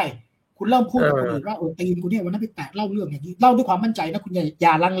คได้คุณเริ่มพูดกับคนอื่นว่าตีนคุณเนี่ยวันนั้นไปแตะเล่าเรื่องอย่างนี้เล่าด้วยความมั่นใจนะคุณอ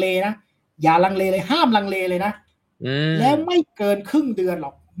ย่าลังเลนะอย่าลังเลเลยห้ามลังเลเลยนะแล้วไม่เกินครึ่งเดือนหร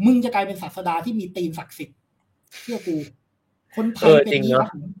อกมึงจะกลายเป็นศาสดาที่มีตีนศักดิ์สิทธิ์เชื่อกูคนไทยเป็นอย่างนี้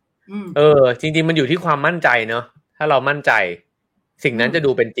จริงๆมันอยู่ที่ความมั่นใจเนอะถ้าเรามั่นใจสิ่งนั้นจะดู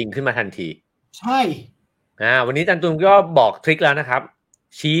เป็นจริงขึ้นมาทันทีใช่วันนี้อาจารย์ตุลก็บอกทริคแล้วนะครับ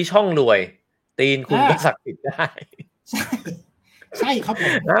ชี้ช่องรวยตีนคุณก็ศักดิ์สิทธิ์ได้ใช่ครับผ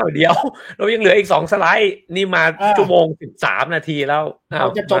มเดี๋ยวเรายังเหลืออีก2 สไลด์นี่มาชั่วโมง13 นาทีแล้วเรา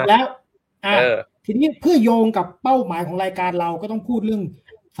จะจบแล้วทีนี้เพื่อโยงกับเป้าหมายของรายการเราก็ต้องพูดเรื่อง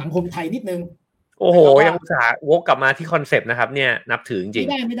สังคมไทยนิดนึงโอ้โหยังอุตส่าห์วกกลับมาที่คอนเซปต์นะครับเนี่ยนับถือจริง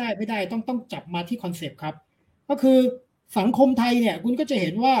ไม่ได้ต้องจับมาที่คอนเซปต์ครับก็คือสังคมไทยเนี่ยคุณก็จะเห็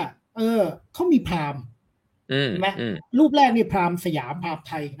นว่าเขามีพราหมณ์ใช่ไหมรูปแรกนี่พราหมณ์สยามพราหมณ์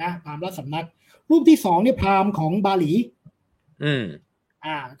ไทยนะพราหมณ์ราชสำนักรูปที่2นี่พราหมณ์ของบาหลี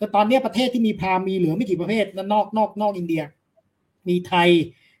ก็ตอนนี้ประเทศที่มีพราหมณ์มีเหลือไม่กี่ประเทศนอกอินเดียมีไทย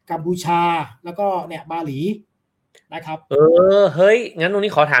กัมพูชาแล้วก็เนี่ยบาหลีนะครับเฮ้ยงั้นตรง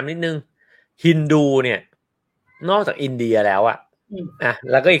นี้ขอถามนิดนึงฮินดูเนี่ยนอกจากอินเดียแล้ว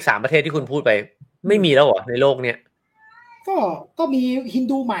แล้วก็อีก3 ประเทศที่คุณพูดไปไม่มีแล้วเหรอในโลกเนี้ยก็มีฮิน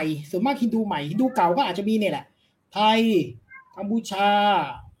ดูใหม่ส่วนมากฮินดูใหม่ฮินดูเก่าก็อาจจะมีเนี่ยแหละไทยกัมพูชา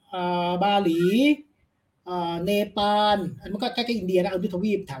บาหลีเนปาลอันมันก็ใกล้ๆอินเดียนะอันท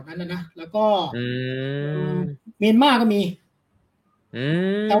วีปแถวนั้นนะแล้วก็เมียนมาก็มี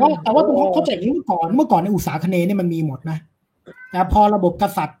แต่ว่าผมเข้าใจอย่างนี้เมื่อก่อนในอุตสาคเนย์เนี่ยมันมีหมดนะแต่พอระบบก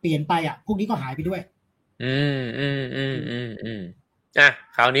ษัตริย์เปลี่ยนไปพวกนี้ก็หายไปด้วย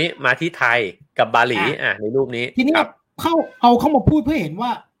คราวนี้มาที่ไทยกับบาหลีในรูปนี้ทีนี้เข้ามาพูดเพื่อเห็นว่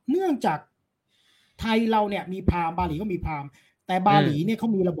าเนื่องจากไทยเราเนี่ยมีพราหมณ์บาหลีก็มีพราหมณ์แต่บาหลีเนี่ยเขา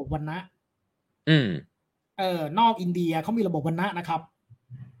มีระบบวรรณะนอกอินเดียเขามีระบบวรรณะนะครับ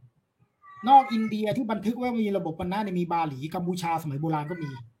นอกอินเดียที่บันทึกว่ามีระบบวรรณะเนี่ยมีบาหลีกัมพูชาสมัยโบราณก็มี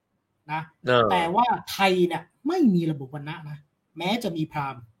นะแต่ว่าไทยเนี่ยไม่มีระบบวรรณะนะแม้จะมีพรา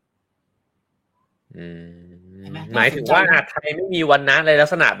หมณ์หมายถึงว่าไทยไม่มีวรรณะในลัก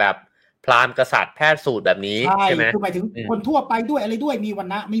ษณะแบบพราหมณ์กษัตริย์แพทย์สูตรแบบนี้ใช่ไหมคือหมายถึงคนทั่วไปด้วยอะไรด้วยมีวรร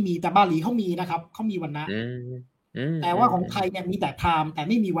ณะไม่มีแต่บาหลีเขามีนะครับเขามีวรรณะแต่ว่าของไทยเนี่ยมีแต่พราหมณ์แต่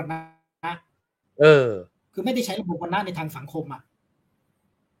ไม่มีวรรณะคือไม่ได้ใช้ระบบวรรณะในทางสังคม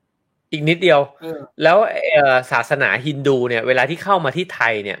อีกนิดเดียวแล้วศาสนาฮินดูเนี่ยเวลาที่เข้ามาที่ไท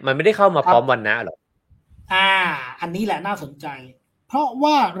ยเนี่ยมันไม่ได้เข้ามาพร้อมวรรณะหรออันนี้แหละน่าสนใจเพราะ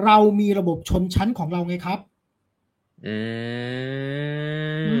ว่าเรามีระบบชนชั้นของเราไงครับ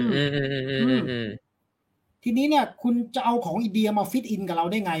ทีนี้เนี่ยคุณจะเอาของอินเดียมาฟิตอินกับเรา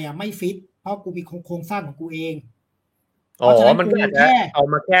ได้ไงไม่ฟิตเพราะกูมีโครงสร้างของกูเองมันก็อาจจะเอา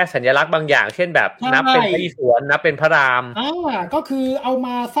มาแค่สัญลักษณ์บางอย่างเช่นแบบนับเป็นพระอิศวรนับเป็นพระรามก็คือเอาม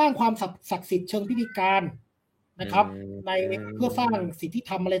าสร้างความศักดิ์สิทธิ์เชิงพิธีการนะครับในเพื่อสร้างสิทธิธ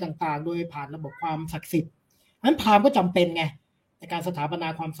รรมอะไรต่างๆโดยผ่านระบบความศักดิ์สิทธิ์นั้นพราหมณ์ก็จำเป็นไงในการสถาปนา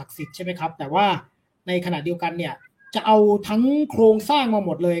ความศักดิ์สิทธิ์ใช่ไหมครับแต่ว่าในขณะเดียวกันเนี่ยจะเอาทั้งโครงสร้างมาห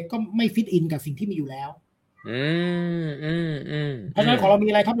มดเลยก็ไม่ฟิตอินกับสิ่งที่มีอยู่แล้วเพราะฉะนั้นของเรามี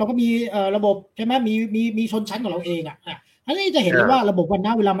อะไรครับเราก็มีระบบใช่ไหมมีชนชั้นของเราเองอันนี้จะเห็นเลยว่าระบบวรรณ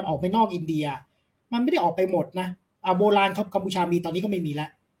ะเวลามันออกไปนอกอินเดียมันไม่ได้ออกไปหมดนะ โบราณกัมพูชามีตอนนี้ก็ไม่มีแล้ว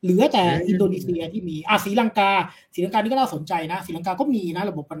เหลือแต่อินโดนีเซียที่มีศรีลังกานี่ก็น่าสนใจนะศรีลังกาก็มีนะ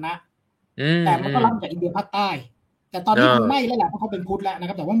ระบบวรรณะแต่มันก็รับจากอินเดียภาคใต้แต่ตอนนี้คงไม่แล้วแหละเพราะเขาเป็นพุทธแล้วนะค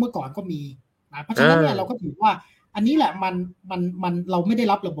รับแต่ว่าเมื่อก่อนก็มีนะเพราะฉะนั้นเนี่ยเราก็ถือว่าอันนี้แหละมันเราไม่ได้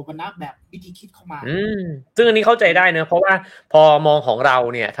รับระบบวรรณะแบบวิธีคิดเข้ามาซึ่งอันนี้เข้าใจได้เนอะเพราะว่าพอมองของเรา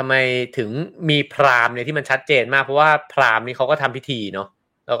เนี่ยทำไมถึงมีพราหมณ์เนี่ยที่มันชัดเจนมากเพราะว่าพราหมณ์นี่เขาก็ทำพิธีเนาะ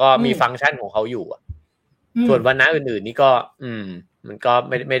แล้วก็มีฟังก์ชันของเขาอยู่ส่วนวรรณะอื่นๆนี่ก็มันก็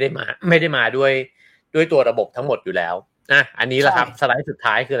ไม่ได้มาด้วยตัวระบบทั้งหมดอยู่แล้วอันนี้แหละครับสไลด์สุด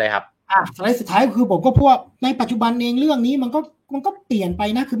ท้ายคืออะไรครับสไลด์สุดท้ายคือผมก็พวกในปัจจุบันเองเรื่องนี้มันก็เปลี่ยนไป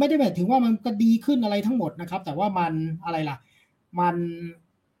นะคือไม่ได้หมายถึงว่ามันก็ดีขึ้นอะไรทั้งหมดนะครับแต่ว่ามันอะไรล่ะ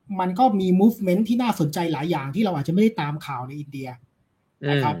มันก็มี movement ที่น่าสนใจหลายอย่างที่เราอาจจะไม่ได้ตามข่าวในอินเดีย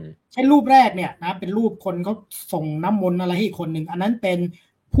นะครับเช่นรูปแรกเนี่ยนะเป็นรูปคนเขาส่งน้ำมนต์อะไรให้คนหนึ่งอันนั้นเป็น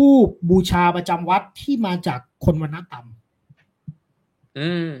ผู้บูชาประจำวัดที่มาจากคนวรรณะต่ำ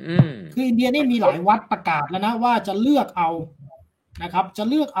คืออินเดียนี่มีหลายวัดประกาศแล้วนะว่าจะเลือกเอานะครับจะ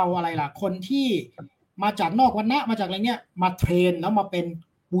เลือกเอาอะไรล่ะคนที่มาจากนอกวรรณะมาจากอะไรเงี้ยมาเทรนแล้วมาเป็น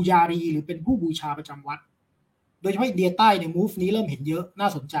บูญารีหรือเป็นผู้บูชาประจำวัดโดยเฉพาะอินเดียใต้ในมูฟนี้เริ่มเห็นเยอะน่า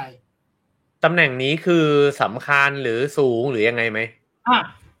สนใจตำแหน่งนี้คือสำคัญหรือสูงหรือยังไงไหม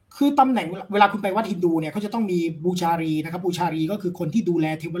คือตำแหน่งเวลาคุณไปวัดฮินดูเนี่ยเขาจะต้องมีบูชารีนะครับบูชารีก็คือคนที่ดูแล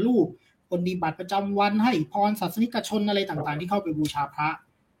เทวรูปปฏิบัติประจำวันให้พรศาสนิกชนอะไรต่างๆที่เข้าไปบูชาพระ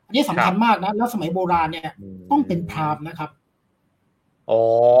อันนี้สำคัญมากนะแล้วสมัยโบราณเนี่ยต้องเป็นพราหมณ์นะครับ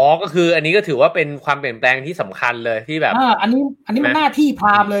ก็คืออันนี้ก็ถือว่าเป็นความเปลี่ยนแปลงที่สำคัญเลยที่แบบอันนี้มันหน้าที่พร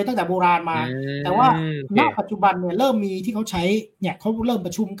าหมณ์เลยตั้งแต่โบราณมาแต่ว่าณปัจจุบันเนี่ยเริ่มมีที่เขาใช้เนี่ยเขาเริ่มป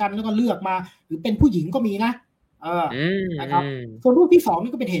ระชุมกันแล้วก็เลือกมาหรือเป็นผู้หญิงก็มีนะนะครับส่วนรูปที่2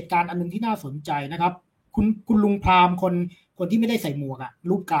นี่ก็เป็นเหตุการณ์อันนึงที่น่าสนใจนะครับคุณลุงพราหมณ์คนที่ไม่ได้ใส่หมวก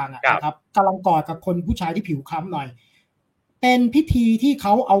รูปกลางนะครับกำลังกอดกับคนผู้ชายที่ผิวคล้ำหน่อยเป็นพิธีที่เข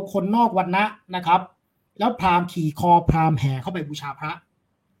าเอาคนนอกวรรณะนะครับแล้วพราหมณ์ขี่คอพราหมณ์แห่เข้าไปบูชาพระ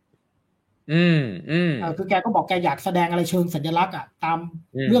คือแกก็บอกแกอยากแสดงอะไรเชิงสัญลักษณ์ตาม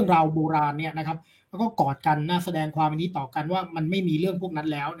เรื่องราวโบราณเนี่ยนะครับแล้วก็กอดกันนะแสดงความนี้ต่อกันว่ามันไม่มีเรื่องพวกนั้น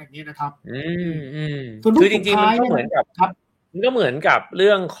แล้วอย่างนี้นะครับคือจริงๆมันก็เหมือนกับมันก็เหมือนกับเ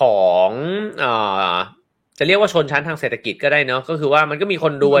รื่องของจะเรียกว่าชนชั้นทางเศรษฐกิจก็ได้เนาะก็คือว่ามันก็มีค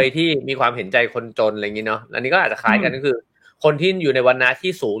นรวยที่มีความเห็นใจคนจนอะไรอย่างนี้เนาะอันนี้ก็อาจจะคล้ายกันก็คือคนที่อยู่ในวรรณะ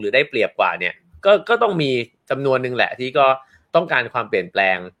ที่สูงหรือได้เปรียบกว่าเนี่ยก็ต้องมีจำนวนหนึ่งแหละที่ก็ต้องการความเปลี่ยนแปล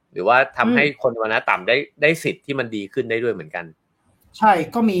งหรือว่าทำให้คนวรรณะต่ำได้สิทธิ์ที่มันดีขึ้นได้ด้วยเหมือนกันใช่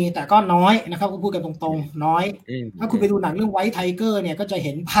ก็มีแต่ก็น้อยนะครับพูดกันตรงๆน้อยถ้าคุณไปดูหนังเรื่องไวท์ไทเกอร์เนี่ยก็จะเ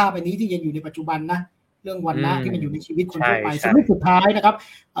ห็นภาพอันนี้ที่ยังอยู่ในปัจจุบันนะเรื่องวรรณะที่มันอยู่ในชีวิตคนทั่วไปส่วนสุดท้ายนะครับ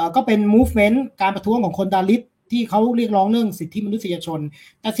ก็เป็น movement การประท้วงของคนดาลิตที่เขาเรียกร้องเรื่องสิทธิมนุษยชน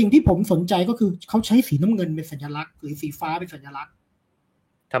แต่สิ่งที่ผมสนใจก็คือเขาใช้สีน้ำเงินเป็นสัญลักษณ์หรือสีฟ้าเป็นสัญลักษณ์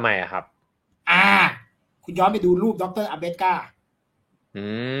ทำไมอะครับคุณย้อนไปดูรูปดร.อัมเบดกา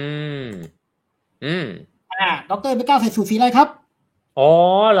ดร.อัมเบดกาใส่สูทสีอะไรครับ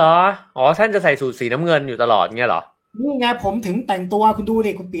เหรอท่านจะใส่สูทสีน้ำเงินอยู่ตลอดเงี้ยเหรอนี่ไงผมถึงแต่งตัวคุณดู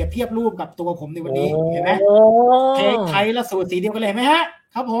ดิคุณเปรียบเทียบรูปกับตัวผมในวันนี้เห็นไหมไทยและสูทสีเดียวกันเลยไหมฮะ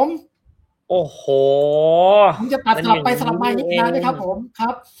ครับผมโอ้โหผมจะตัดสลับไปสลับมานิดนึงนะครับผมค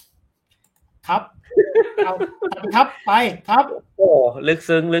รับเอาครับไปครับลึก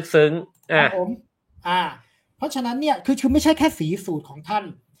ซึ้งครับผมเพราะฉะนั้นเนี่ยคือไม่ใช่แค่สีสูตรของท่าน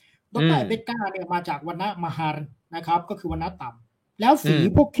ดร.เบกก้าเนี่ยมาจากวรรณะมหารนะครับก็คือวรรณะต่ำแล้วสี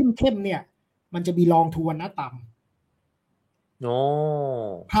พวกเข้มๆเนี่ยมันจะมีรองทวรรณะต่ำ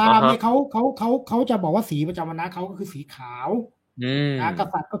พราหมณ์เนี่ยเขาจะบอกว่าสีประจำวรรณะเขาก็คือสีขาวนะก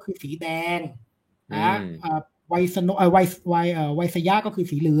ษัตริย์ก็คือสีแดงนะไวสยะก็คือ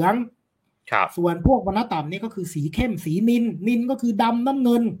สีเหลืองส่วนพวกวรรณะต่ำนี่ก็คือสีเข้มสีนินก็คือดำน้ำเ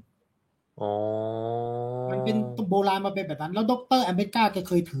งินมันเป็นโบราณมาเป็นแบบนั้นแล้วดร.อัมเบดกาแกเ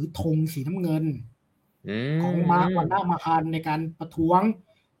คยถือธงสีน้ำเงินของวรรณะมหารในการประท้วง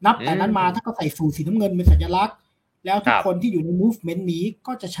นับแต่นั้นมาถ้าก็ใส่สูทสีน้ำเงินเป็นสัญลักษณ์แล้วทุกคนที่อยู่ใน movement นี้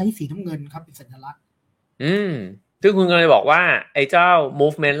ก็จะใช้สีน้ำเงินครับเป็นสัญลักษณ์ซึ่งคุณกำลังบอกว่าไอ้เจ้า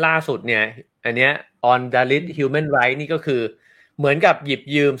movement ล่าสุดเนี่ยอันเนี้ย on Dalit Human Rights นี่ก็คือเหมือนกับหยิบ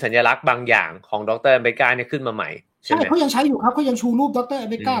ยืมสัญลักษณ์บางอย่างของดร.อัมเบดกาเนี่ยขึ้นมาใหม่ใช่เขายังใช้อยู่ครับเขายังชูรูปดร.อัม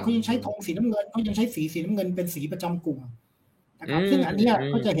เบดกาเขายังใช้ธงสีน้ำเงินเขายังใช้สีน้ำเงินเป็นสีประจำกลุ่มนะครับซึ่งอันนี้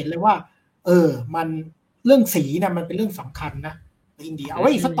ก็จะเห็นเลยว่ามันเรื่องสีเนี่ยมันเป็นเรื่องสำคัญนะในอินเดียเอาไว้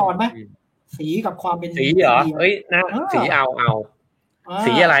อีกสักตอนไหมสีกับความเป็นสีเหรอนะสีเอา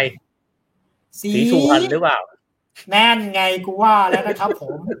สีอะไรสีสุพรรณหรือเปล่าแน่นไงกูว่าแล้วนะครับผ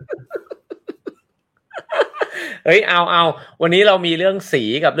มเอาวันนี้เรามีเรื่องสี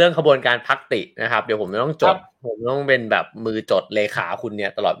กับเรื่องขบวนการพักตินะครับเดี๋ยวผมจะต้องจด ผมต้องเป็นแบบมือจดเลขาคุณเนี่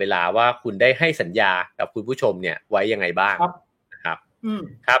ยตลอดเวลาว่าคุณได้ให้สัญญากับคุณผู้ชมเนี่ยไว้ยังไงบ้างนะครับ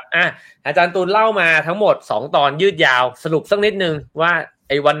ครับอาจารย์ตูนเล่ามาทั้งหมด2ตอนยืดยาวสรุปสักนิดนึงว่า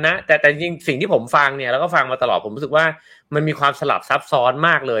ไอ้วันนะแต่จริงสิ่งที่ผมฟังเนี่ยแล้วก็ฟังมาตลอดผมรู้สึกว่ามันมีความสลับซับซ้อนม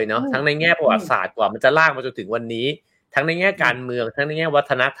ากเลยเนาะทั้งในแง่ประวัติศาสตร์กว่ามันจะลากมาจนถึงวันนี้ทั้งในแง่การเมืองทั้งในแง่วั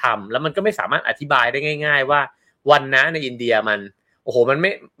ฒนธรรมแล้วมันก็ไม่สามารถอธิบายได้ง่ายๆว่าวันนะในอินเดียมันโอ้โหมันไ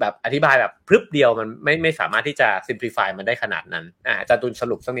ม่แบบอธิบายแบบพรึบเดียวมันไม่สามารถที่จะ simplify มันได้ขนาดนั้นอาจารย์ตูนส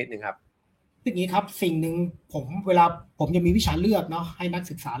รุปสักนิดนึงครับอย่างนี้ครับสิ่งหนึ่งเวลาผมจะมีวิชาเลือกเนาะให้นัก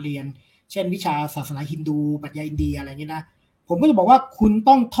ศึกษาเรียนเช่นวิชาศาสนาฮินดูปรัชญาอินเดียอะไรเงี้ยนะผมก็จะบอกว่าคุณ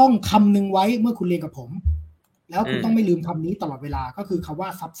ต้องท่องคำหนึ่งไว้เมื่อคุณเรียนกับผมแล้วคุณต้องไม่ลืมคำนี้ตลอดเวลาก็คือคำว่า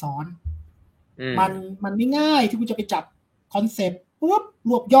ซับซ้อนมันไม่ง่ายที่คุณจะไปจับคอนเซปต์ปุ๊บ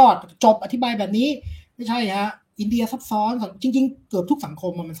รวบยอดจบอธิบายแบบนี้ไม่ใช่ฮะอินเดียซับซ้อนจริงๆเกือบทุกสังค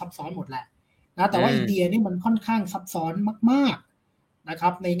มมันซับซ้อนหมดแหละนะแต่ว่าอินเดียนี่มันค่อนข้างซับซ้อนมากๆนะครั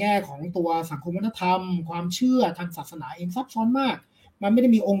บในแง่ของตัวสังคมวัฒนธรรมความเชื่อทางศาสนาเองซับซ้อนมากมันไม่ได้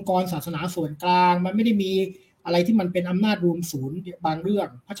มีองค์กรศาสนาส่วนกลางมันไม่ได้มีอะไรที่มันเป็นอำนาจรวมศูนย์บางเรื่อง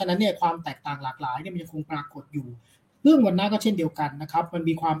เพราะฉะนั้นเนี่ยความแตกต่างหลากหลายเนี่ยมันยังคงปรากฏอยู่เรื่องวรรณะก็เช่นเดียวกันนะครับมัน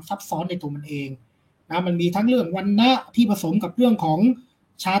มีความซับซ้อนในตัวมันเองนะมันมีทั้งเรื่องวรรณะที่ผสมกับเรื่องของ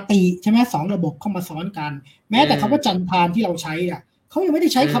ชาติใช่ไหมสองระบบเข้ามาซ้อนกันแม้แต่คำว่าจันทานที่เราใช้อ่ะเขายังไม่ได้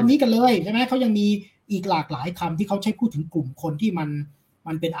ใช้คำนี้กันเลยใช่ไหมเขายังมีอีกหลากหลายคำที่เขาใช้พูดถึงกลุ่มคนที่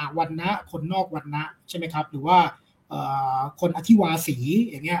มันเป็นอวรรณะคนนอกวรรณะใช่ไหมครับหรือว่าคนอธิวาสี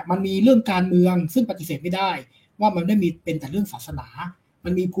อย่างเงี้ยมันมีเรื่องการเมืองซึ่งปฏิเสธไม่ได้ว่ามันไม่มีเป็นแต่เรื่องศาสนามั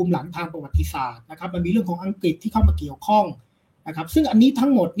นมีภูมิหลังทางประวัติศาสตร์นะครับมันมีเรื่องของอังกฤษที่เข้ามาเกี่ยวข้องนะครับซึ่งอันนี้ทั้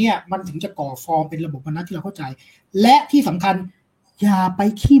งหมดเนี่ยมันถึงจะก่อฟอร์มเป็นระบบวรรณะที่เราเข้าใจและที่สำคัญอย่าไป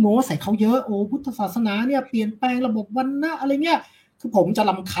ขี้โม้ใส่เขาเยอะโอ้พุทธศาสนาเนี่ยเปลี่ยนแปลงระบบวรรณะอะไรเงี้ยคือผมจะ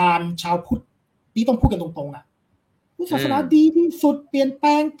รำคาญชาวพุทธนี่ต้องพูดกันตรงๆอ่ะพุทธศาสนาดีที่สุดเปลี่ยนแปล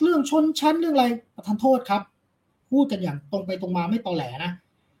งเรื่องชนชั้นเรื่องอะไรประทานโทษครับพูดกันอย่างตรงไปตรงมาไม่ตอแหลนะ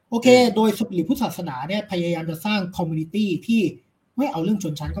โอเคโดยสปิริตพุทธศาสนาเนี่ยพยายามจะสร้างคอมมูนิตี้ที่ไม่เอาเรื่องช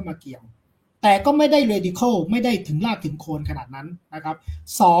นชั้นเข้ามาเกี่ยวแต่ก็ไม่ได้เรดิคอลไม่ได้ถึงรากถึงโคนขนาดนั้นนะครับ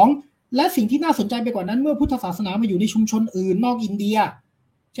2และสิ่งที่น่าสนใจไปกว่านั้นเมื่อพุทธศาสนามาอยู่ในชุมชนอื่นนอกอินเดีย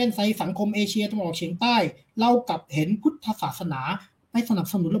เช่นในสังคมเอเชียตะวันออกเฉียงใต้เรากลับเห็นพุทธศาสนาไปสนับ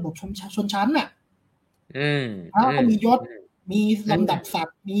สนุนระบบชนชั้นน่ะก็มียศมีลำดับศัก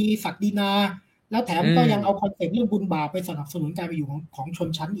ดิ์มีศักดินาแล้วแถมก็ยังเอาคอนเซ็ปต์เรื่องบุญบาปไปสนับสนุนการไปอยู่ของชน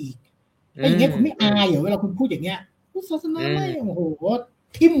ชั้นอีกไอ้อย่างเงี้ยคุณไม่อายเหรอเวลาคุณพูดอย่างเงี้ยพุทธศาสนาไม่โอ้โห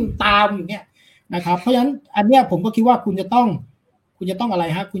ทิ่มตามอย่างเงี้ยนะครับเพราะฉะนั้นอันเนี้ยผมก็คิดว่าคุณจะต้องอะไร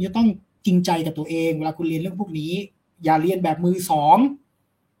ฮะคุณจะต้องจริงใจกับตัวเองเวลาคุณเรียนเรื่องพวกนี้อย่าเรียนแบบมือสอง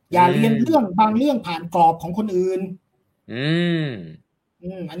อย่าเรียนเรื่องบางเรื่องผ่านกรอบของคนอื่น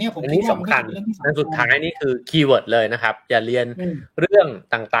อันนี้ผมคิดว่าสำคัญและสุดท้ายนี่คือคีย์เวิร์ดเลยนะครับอย่าเรียนเรื่อง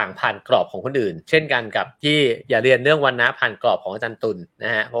ต่างๆผ่านกรอบของคนอื่นเช่นกันกับที่อย่าเรียนเรื่องวรรณะผ่านกรอบของอาจารย์ตุลน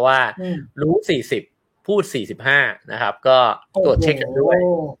ะฮะเพราะว่ารู้40พูด45นะครับก็ตรวจเช็คกันด้วย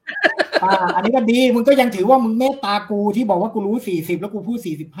อันนี้ก็ดีมึงก็ยังถือว่ามึงเมตตากูที่บอกว่ากูรู้40แล้วกูพูด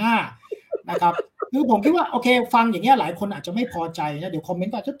45นะครับคือผมคิดว่าโอเคฟังอย่างเงี้ยหลายคนอาจจะไม่พอใจนะเดี๋ยวคอมเมน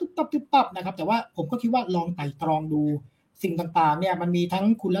ต์ก็จะตุ๊บตับนะครับแต่ว่าผมก็คิดว่าลองไต่ตรองดูสิ่งต่างๆเนี่ยมันมีทั้ง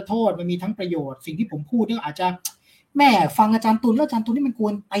คุณและโทษมันมีทั้งประโยชน์สิ่งที่ผมพูดเนี่ยอาจจะแม่ฟังอาจารย์ตุลแล้วอาจารย์ตุลนี่มันกว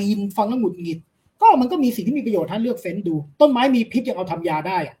นตีนฟังแล้วหงุดหงิดก็มันก็มีสิ่งที่มีประโยชน์ถ้าเลือกเฟ้นดูต้นไม้มีพิษยังเอาทำยาไ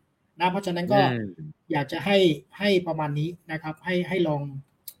ด้นะเพราะฉะนั้นก็อยากจะให้ประมาณนี้นะครับให้ลอ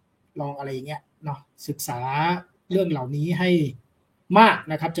งอะไรอย่างเงี้ยเนาะศึกษาเรื่องเหล่านี้ให้มาก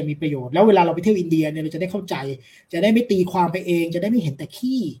นะครับจะมีประโยชน์แล้วเวลาเราไปเที่ยวอินเดียเนี่ยเราจะได้เข้าใจจะได้ไม่ตีความไปเองจะได้ไม่เห็นแต่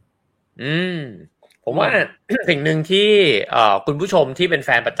ขี้ผมว่าสิ่งหนึ่งที่คุณผู้ชมที่เป็นแฟ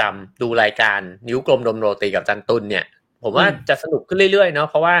นประจำดูรายการนิ้วกลมดมโรตีกับจันตุลเนี่ยผมว่าจะสนุกขึ้นเรื่อยๆเนาะ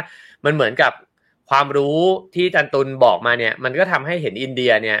เพราะว่ามันเหมือนกับความรู้ที่จันตุลบอกมาเนี่ยมันก็ทำให้เห็นอินเดี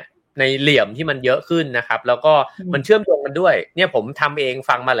ยเนี่ยในเหลี่ยมที่มันเยอะขึ้นนะครับแล้วก็มันเชื่อมโยงกันด้วยเนี่ยผมทำเอง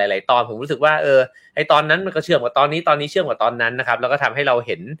ฟังมาหลายๆตอนผมรู้สึกว่าไอตอนนั้นมันก็เชื่อมกับตอนนี้เชื่อมกับตอนนั้นนะครับแล้วก็ทำให้เราเ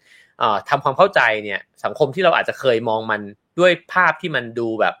ห็นทำความเข้าใจเนี่ยสังคมที่เราอาจจะเคยมองมันด้วยภาพที่มันดู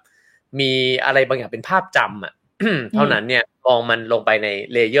แบบมีอะไรบางอย่างเป็นภาพจำเท่านั้นเนี่ยมองมันลงไปใน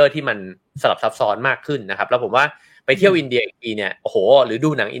เลเยอร์ที่มันสลับซับซ้อนมากขึ้นนะครับแล้วผมว่าไปเที่ยวอินเดียอีกทีเนี่ยโอ้โหหรือดู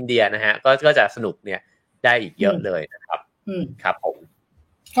หนังอินเดียนะฮะก็จะสนุกเนี่ยได้อีกเยอะเลยนะครับครับผม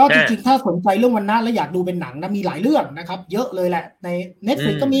ก็จริงๆถ้าสนใจเรื่องวรรณะและอยากดูเป็นหนังนะมีหลายเรื่องนะครับเยอะเลยแหละใน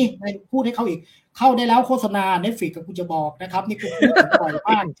Netflix ก็มีพูดให้เขาอีกเข้าได้แล้วโฆษณา Netflix กับกูจะบอกนะครับนี่กูพูดถึงบ่อยม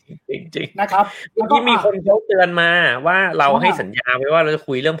ากจริงๆนะครับแล้วก็มีคนเขาเตือนมาว่าเราให้สัญญาไว้ว่าเราจะ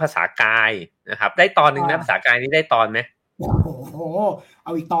คุยเรื่องภาษากายนะครับได้ตอนนึงนะภาษากายนี่ได้ตอนไหมโอ้โหเอ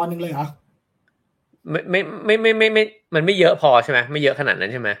าอีกตอนนึงเลยเหรอ ไม่มันไม่เยอะพอใช่ไหมไม่เยอะขนาดนั้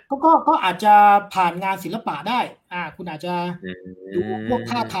นใช่ไหมก็อาจจะผ่านงานศิลปะได้คุณอาจจะดูพวก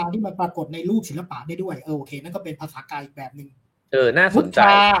ท่าทางที่มันปรากฏในรูปศิลปะได้ด้วยโอเคนั่นก็เป็นภาษากายอีกแบบนึงน่าสนใจ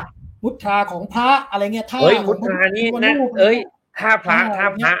มุทราของพระอะไรเงี้ยท่ามุทรานี่นะท่าพระ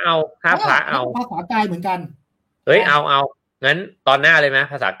เอาท่าพระเอาภาษากายเหมือนกันเอางั้นตอนหน้าเลยไหม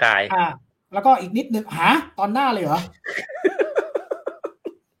ภาษากายแล้วก็อีกนิดนึงตอนหน้าเลยเหรอ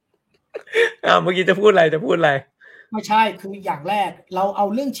เมื่อกี้จะพูดอะไรไม่ใช่คืออย่างแรกเราเอา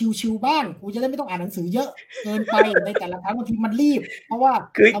เรื่องชิวๆบ้างกูจะได้ไม่ต้องอ่านหนังสือเยอะเกินไปในแต่ละครั้งบางทีมันรีบเพราะว่า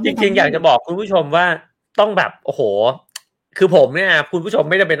คือจริงๆอยากจะบอกคุณผู้ชมว่าต้องแบบโอ้โหคือผมเนี่ยคุณผู้ชม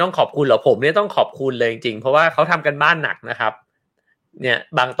ไม่จำเป็นต้องขอบคุณหรอกผมเนี่ยต้องขอบคุณเลยจริงๆเพราะว่าเขาทำกันบ้านหนักนะครับเนี่ย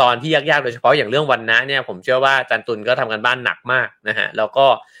บางตอนที่ยากๆโดยเฉพาะอย่างเรื่องวรรณะเนี่ยผมเชื่อว่าจันตุลก็ทำกันบ้านหนักมากนะฮะแล้วก็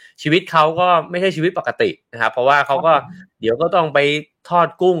ชีวิตเขาก็ไม่ใช่ชีวิตปกตินะครับเพราะว่าเขาก็เดี๋ยวก็ต้องไปทอด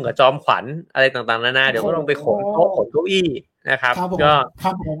กุ้งกับจอมขวัญอะไรต่างๆนานาเดี๋ยวก็ต้องไปขนโต๊ะขนเก้าอี้นะครับก็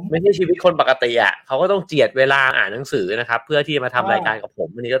ไม่ใช่ชีวิตคนปกติอ่ะเขาก็ต้องเจียดเวลาอ่านหนังสือนะครับเพื่อที่จะมาทำรายการกับผม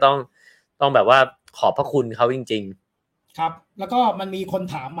วันนี้ก็ต้องแบบว่าขอบพระคุณเขาจริงๆครับแล้วก็มันมีคน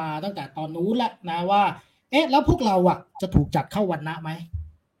ถามมาตั้งแต่ตอนนู้นแล้วนะว่าแล้วพวกเราอ่ะจะถูกจัดเข้าวรรณะไหม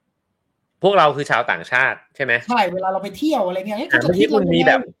พวกเราคือชาวต่างชาติใช่ไหมใช่เวลาเราไปเที่ยวอะไรเงี้ยเมื่อกี้คุณ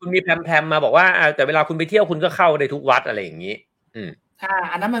มีแพมมาบอกว่าแต่เวลาคุณไปเที่ยวคุณก็เข้าได้ทุกวัดอะไรอย่างนี้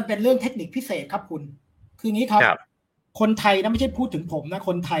อันนั้นมันเป็นเรื่องเทคนิคพิเศษครับคุณคืออย่างนี้ครับคนไทยนะไม่ใช่พูดถึงผมนะค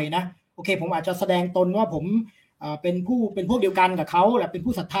นไทยนะโอเคผมอาจจะแสดงตนว่าผมเป็นพวกเดียวกันกับเขาแหละเป็น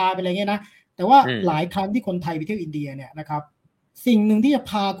ผู้ศรัทธาเป็นอะไรเงี้ยนะแต่ว่าหลายครั้งที่คนไทยไปเที่ยวอินเดียเนี่ยนะครับสิ่งหนึ่งที่จะ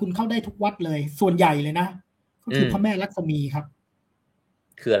พาคุณเข้าได้ทุกวัดเลยส่วนใหญ่เลยนะก็คือพระแม่ลักษมีครับ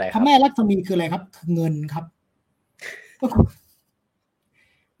คืออะไรพระแม่ลักษมีคืออะไรครับคือเงินครับ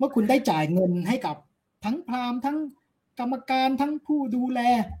เมื่อคุณได้จ่ายเงินให้กับทั้งพราหมณ์ทั้งกรรมการทั้งผู้ดูแล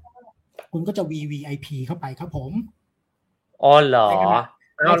คุณก็จะ VVIP เข้าไปครับผมเหรอ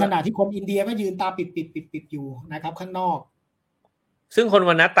ในขณะที่คนอินเดียก็ยืนตาปิดอยู่นะครับข้างนอกซึ่งคน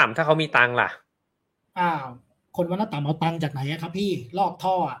วรรณะต่ำถ้าเขามีตังค์ล่ะคนวรรณะต่ำเอาตังค์จากไหนครับพี่ลอก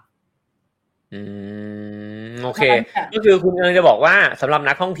ท่อโอเคก็คือคุณกำลังจะบอกว่าสำหรับ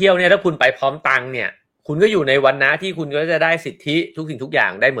นักท่องเที่ยวเนี่ยถ้าคุณไปพร้อมตังค์เนี่ยคุณก็อยู่ในวรรณะที่คุณก็จะได้สิทธิทุกสิ่งทุกอย่า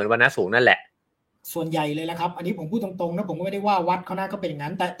งได้เหมือนวรรณะสูงนั่นแหละส่วนใหญ่เลยนะครับอันนี้ผมพูดตรงๆนะผมก็ไม่ได้ว่าวัดเขาน่าก็เป็นอย่างนั้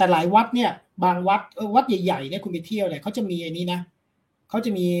นแต่หลายวัดเนี่ยบางวัดวัดใหญ่ๆเนี่ยคุณไปเที่ยวเนี่ยเขาจะมีไอ้นี้นะเขาจะ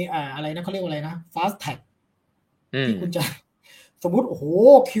มีอะไรนะเขาเรียกว่าอะไรนะ fast tag ที่คุณจะสมมุติโอ้โห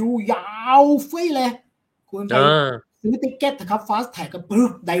คิวยาวฟี่เลยคุณไปซื้อติ๊กเก็ตนะครับ fast tag ก็ปึ๊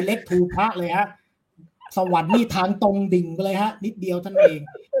บ direct to พระเลยฮะสวรรค์นี่ทางตรงดิ่งไปเลยฮะนิดเดียวท่านเอง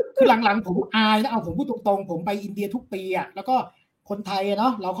คือหลังๆผมอายนะผมพูดตรงๆผมไปอินเดียทุกปีแล้วก็คนไทยเนา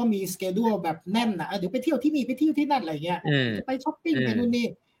ะเราก็มีสเกดูลแบบแน่นนะเดี๋ยวไปเที่ยวที่นี่ไปเที่ยวที่นั่นอะไรเงี้ยจะไปช้อปปิ้งไปนู่นนี่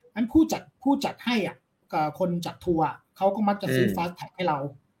อันผู้จัดให้กับคนจัดทัวร์เขาก็มักจะซื้อ fast tag ให้เรา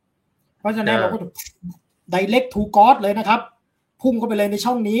เพราะฉะนั้นเราก็direct to God เลยนะครับพุ่งเข้าไปเลยใน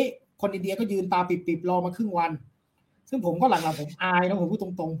ช่องนี้คนอินเดียก็ยืนตาปิบๆรอมาครึ่งวันซึ่งผมก็หลังๆผมอายนะผมพูดต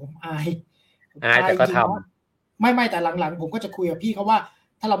รงๆผมอายแต่ก็ทำไม่แต่หลังๆผมก็จะคุยกับพี่เขาว่า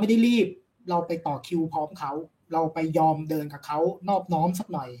ถ้าเราไม่ได้รีบเราไปต่อคิวพร้อมเขาเราไปยอมเดินกับเขานอบน้อมสัก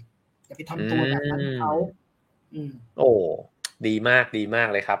หน่อยอย่าไปทำตัวแบบนั้นเขาโอ้ดีมาก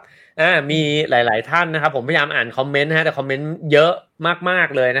เลยครับมีหลายๆท่านนะครับผมพยายามอ่านคอมเมนต์แต่คอมเมนต์เยอะมาก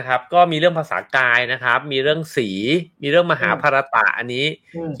ๆเลยนะครับก็มีเรื่องภาษากายนะครับมีเรื่องสีมีเรื่องมหาภารตะอันนี้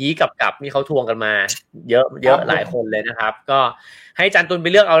กี้กับนี่เขาทวงกันมาเยอะหลายคนเลยนะครับก็ให้จันตุลไป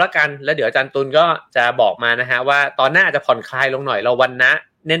เลือกเอาละกันแล้วเดี๋ยวจันตุลก็จะบอกมานะฮะว่าตอนหน้าจะผ่อนคลายลงหน่อยเราวันนะ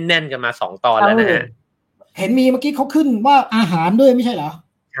แน่นๆกันมา2ตอนแล้วนะฮะเห็นมีเมื่อกี้เขาขึ้นว่าอาหารด้วยไม่ใช่เหรอ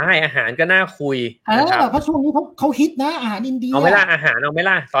ใช่อาหารก็น่าคุยนะครับเพราะช่วงนี้เขาฮิตนะอาหารอินเดียเอาไหมล่ะอาหารเอาไหม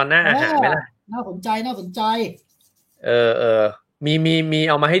ล่ะตอนหน้าอาหารไหมล่ะน่าสนใจมี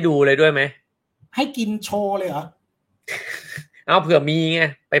เอามาให้ดูเลยด้วยไหมให้กินโชว์เลยเหรอเอาเผื่อมีไง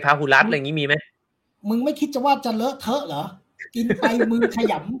ไปพาหุรัตอะไรอย่างนี้มีไหมมึงไม่คิดจะว่าจะเลอะเทอะเหรอกินไปมือข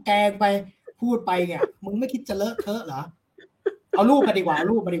ยำแกงไปพูดไปเนี่ยมึงไม่คิดจะเลอะเทอะเหรอเอารูปมาดีกว่า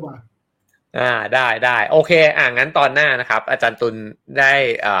ได้โอเคงั้นตอนหน้านะครับอาจารย์ตุลได้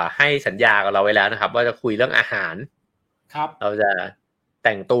ให้สัญญากับเราไว้แล้วนะครับว่าจะคุยเรื่องอาหารครับเราจะแ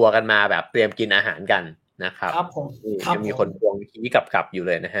ต่งตัวกันมาแบบเตรียมกินอาหารกันนะครับครับผมยังมีคนพวงขี้กับอยู่เ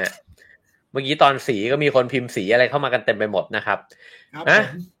ลยนะฮะเมื่อกี้ตอนสีก็มีคนพิมพ์สีอะไรเข้ามากันเต็มไปหมดนะครับ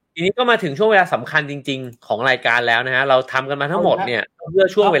ทีนี้ก็มาถึงช่วงเวลาสำคัญจริงๆของรายการแล้วนะฮะเราทำกันมาทั้งหมดเนี่ยเพื่อ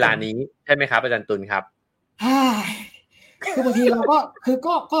ช่วงเวลานี้ใช่ไหมครับอาจารย์ตุลครับคือบางทีเราก็คือ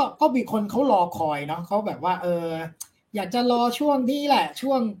ก็มีคนเขารอคอยเนาะเขาแบบว่าอยากจะรอช่วงนี้แหละ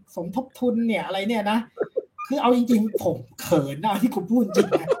ช่วงสมทบทุนเนี่ยอะไรเนี่ยนะคือเอาจริงๆผมเขินนะที่คุณพูดจริง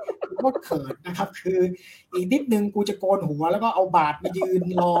นะ ตรเขินนะครับคืออีกนิดนึงกูจะโกนหัวแล้วก็เอาบาทมายืน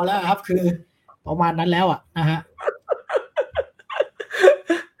รอแล้วครับคือประมาณนั้นแล้วนะฮะ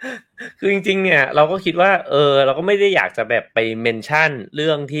คือจริงๆเนี่ยเราก็คิดว่าเราก็ไม่ได้อยากจะแบบไปเมนชั่นเ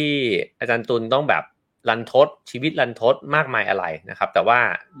รื่องที่อาจารย์ตุลต้องแบบรันทดชีวิตรันทดมากมายอะไรนะครับแต่ว่า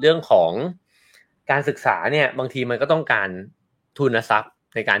เรื่องของการศึกษาเนี่ยบางทีมันก็ต้องการทุนทรัพย์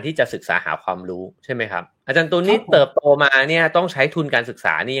ในการที่จะศึกษาหาความรู้ใช่ไหมครับอาจารย์ตุลนี่เติบโตมาเนี่ยต้องใช้ทุนการศึกษ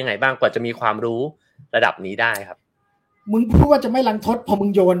านี่ยังไงบ้างกว่าจะมีความรู้ระดับนี้ได้ครับมึงพูดว่าจะไม่รันทดพอมึ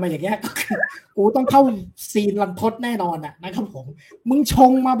งโยนมาอย่างเงี้ยกูต้องเข้าซีนรันทดแน่นอนนะครับผมมึงช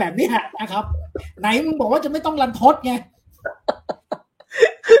งมาแบบนี้นะครับไหนมึงบอกว่าจะไม่ต้องรันทดไง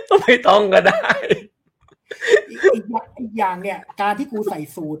ไม่ต้องก็ได้อีกอย่างเนี่ยการที่กูใส่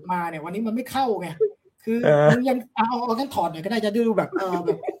สูตรมาเนี่ยวันนี้มันไม่เข้าไงคือมึงยังเอากันถอดหน่อยก็ได้จะดูแบบแบ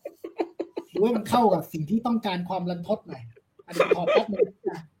บดูว่ามันเข้ากับสิ่งที่ต้องการความรันทดหน่อยอันนี้ถอดแป๊บนึง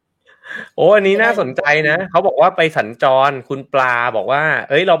โอ้อันนี้น่าสนใจนะเขาบอกว่าไปสัญจรคุณปลาบอกว่า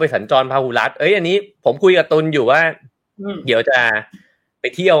เราไปสัญจรพหุรัตน์อันนี้ผมคุยกับตุลอยู่ว่าเดี๋ยวจะไป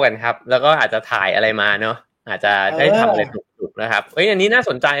เที่ยวกันครับแล้วก็อาจจะถ่ายอะไรมาเนาะอาจจะได้ทำอะไรสนุกๆนะครับอันนี้น่า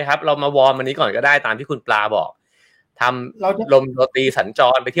สนใจครับเรามาวอร์มอันนี้ก่อนก็ได้ตามที่คุณปลาบอกทำลมโรตีสัญจ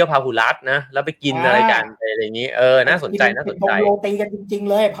รไปเที่ยวพหุรัตน์นะแล้วไปกินอะไรกันอะไรอย่างนี้น่าสนใจน่าสนใจโรตีกันจริงๆ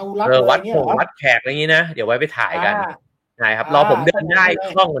เลยพหุรัตน์วัดแขกอะไรอย่างนี้นะเดี๋ยวไว้ไปถ่ายกันใช่ครับรอผมเดินได้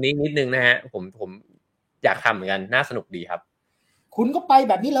คล่องกว่านี้นิดนึงนะฮะผมอยากทำเหมือนกันน่าสนุกดีครับคุณก็ไป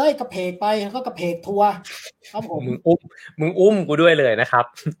แบบนี้เลยกระเพกไปแล้วก็กระเพกทัวร์ครับผมมึงอุ้มกูด้วยเลยนะครับ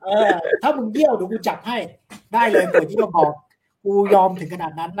ถ้ามึงเยี่ยวเดี๋ยวกูจับให้ได้เลยเปิดที่เราบอกกูยอมถึงขนา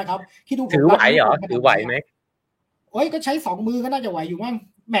ดนั้นนะครับที่ดูผมถือไหวเหรอถือไหวไหมก็ใช้2มือก็น่าจะไหวอยู่มั้ง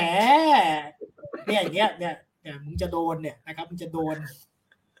แหมเนี่ยอย่างเงี้ยเนี่ยมึงจะโดนเนี่ยนะครับมึงจะโดน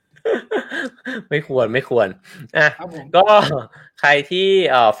ไม่ควรก็ใครที่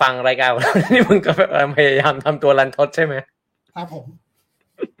ฟังรายการนี่มึงก็พยายามทำตัวรันทดใช่ไหมครับผม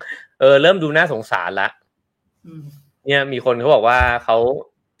เริ่มดูน่าสงสารละเนี่ยมีคนเขาบอกว่าเขา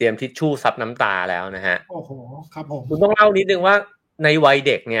เตรียมทิชชู่ซับน้ำตาแล้วนะฮะโอ้โหครับผมคุณต้องเล่านิดนึงว่าในวัย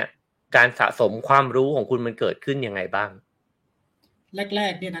เด็กเนี่ยการสะสมความรู้ของคุณมันเกิดขึ้นยังไงบ้างแร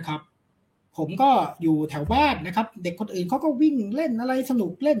กๆเนี่ยนะครับผมก็อยู่แถวบ้านนะครับเด็กคนอื่นเขาก็วิ่งเล่นอะไรสนุ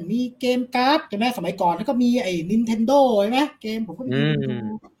กเล่นมีเกมการ์ดใช่ไหมสมัยก่อนแล้วก็มีไอ้ Nintendo ใช่ไหมเกมผมก็ดู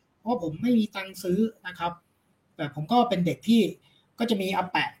เพราะผมไม่มีตังค์ซื้อนะครับแต่ผมก็เป็นเด็กที่ก็จะมีอา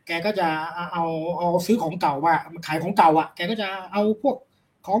แปะแกก็จะเอาซื้อของเก่าว่าขายของเก่าแกก็จะเอาพวก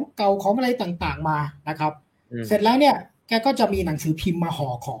ของเก่าของอะไรต่างๆมานะครับเสร็จแล้วเนี่ยแกก็จะมีหนังสือพิมพ์มาห่อ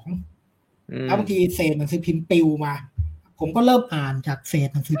ของแล้วบางทีเศษหนังสือพิมพ์ปลิวมาผมก็เริ่มอ่านจากเศษ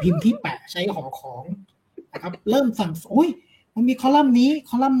หนังสือพิมพ์ที่แปะใช้ห่อของนะครับเริ่มสั่งมันมีคอลัมน์นี้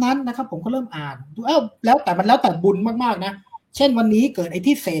คอลัมน์นั้นนะครับผมก็เริ่มอ่านดูแล้วแต่บุญมากๆนะเช่นวันนี้เกิดไอ้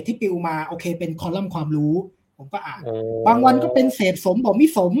ที่เศษที่ปลิวมาโอเคเป็นคอลัมน์ความรู้ผมก็อ่านบางวันก็เป็นเศษสมบอกไม่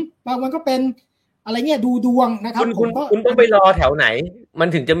สมบางวันก็เป็นอะไรเงี้ยดูดวงนะครับคุณต้องไปรอแถวไหนมัน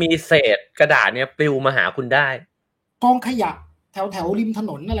ถึงจะมีเศษกระดาษเนี่ยปลิวมาหาคุณได้กองขยะแถวริมถ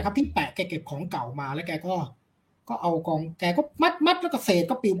นนนั่นแหละครับที่แปะแกเก็บของเก่ามาแล้วแกก็เอากองแกก็มัดแล้วก็เศษ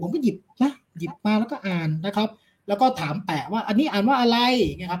ก็ปลิวผมก็หยิบมาแล้วก็อ่านนะครับแล้วก็ถามแปะว่าอันนี้อ่านว่าอะไรเ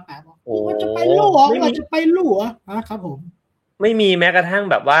งี้ยครับแปะบอกว่าจะไปลู่นะครับผมไม่มีแม้กระทั่ง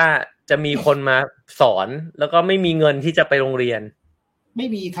แบบว่าจะมีคนมาสอนแล้วก็ไม่มีเงินที่จะไปโรงเรียนไม่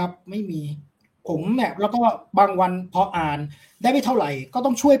มีครับไม่มีผมเนี่ยแล้วก็บางวันพออ่านได้ไม่เท่าไหร่ก็ต้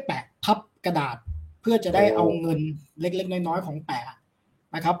องช่วยแปะพับกระดาษเพื่อจะได้เอาเงินเล็กๆน้อยๆของแปะ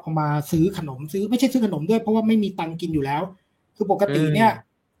นะครับเอามาซื้อขนมไม่ใช่ซื้อขนมด้วยเพราะว่าไม่มีตังค์กินอยู่แล้วคือปกติเนี่ย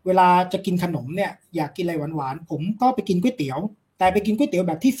เวลาจะกินขนมเนี่ยอยากกินอะไรหวานๆผมก็ไปกินก๋วยเตี๋ยวแต่ไปกินก๋วยเตี๋ยว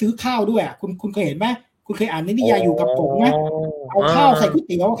แบบที่ซื้อข้าวด้วยคุณเคยเห็นไหมคุณเคยอ่านนิยายอยู่กับผมไหมเอาข้าวใส่ก๋วย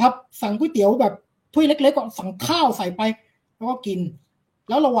เตี๋ยวครับสั่งก๋วยเตี๋ยวแบบถ้วยเล็กๆก็สั่งข้าวใส่ไปแล้วก็กิน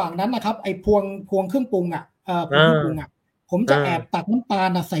แล้วระหว่างนั้นนะครับไอ้พวงเครื่องปรุงพวงเครื่องปรุงผมจะแอบตักน้ำตาล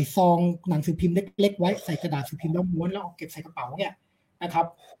ใส่ซองหนังสือพิมพ์เล็กๆไว้ใส่กระดาษสือพิมพ์แล้วม้วนแล้วเอาเก็บใส่กระเป๋าเนี่ยนะครับ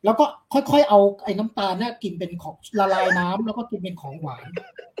แล้วก็ค่อยๆเอาไอ้น้ำตาลเนี่ยกินเป็นของละลายน้ำแล้วก็กินเป็นของหวาน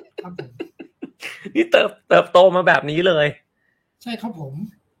ครับผมนี่เติบโตมาแบบนี้เลยใช่ครับผม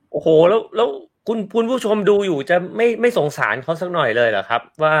โอ้โหแล้วคุณผู้ชมดูอยู่จะไม่สงสารเขาสักหน่อยเลยเหรอครับ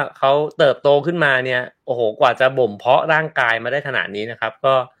ว่าเขาเติบโตขึ้นมาเนี่ยโอ้โหกว่าจะบ่มเพาะร่างกายมาได้ขนาดนี้นะครับ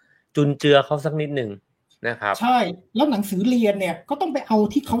ก็จุนเจือเขาสักนิดนึงนะครับใช่แล้วหนังสือเรียนเนี่ยก็ต้องไปเอา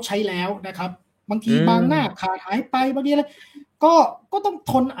ที่เขาใช้แล้วนะครับบางทีบางหน้าขาดหายไปบางทีอะไรก็ต้อง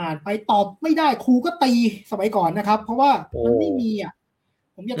ทนอ่านไปตอบไม่ได้ครูก็ตีสมัยก่อนนะครับเพราะว่ามันไม่มี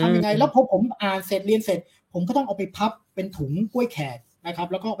ผมจะทำยังไงแล้วพอผมอ่านเสร็จเรียนเสร็จผมก็ต้องเอาไปพับเป็นถุงกล้วยแขกนะครับ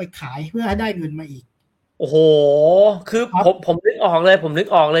แล้วก็เอาไปขายเพื่อให้ได้เงินมาอีก โอ้โหคือครับผมนึกออกเลยผมนึก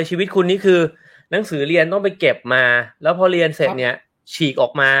ออกเลยชีวิตคุณนี่คือหนังสือเรียนต้องไปเก็บมาแล้วพอเรียนเสร็จเนี่ยฉีกออ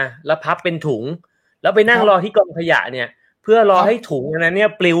กมาแล้วพับเป็นถุงแล้วไปนั่งรอที่กองขยะเนี่ยเพื่อรอให้ถุงอันนั้นเนี่ย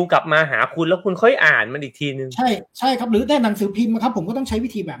ปลิวกลับมาหาคุณแล้วคุณค่อยอ่านมันอีกทีนึงใช่ใช่ครับหรือได้หนังสือพิมพ์ครับผมก็ต้องใช้วิ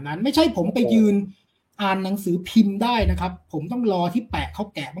ธีแบบนั้นไม่ใช่ผมไปยืนอ่านหนังสือพิมพ์ได้นะครับผมต้องรอที่แปะเขา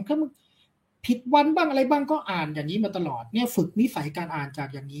แกะมันก็ผิดวันบ้างอะไรบ้างก็อ่านอย่างนี้มาตลอดเนี่ยฝึกนิสัยการอ่านจาก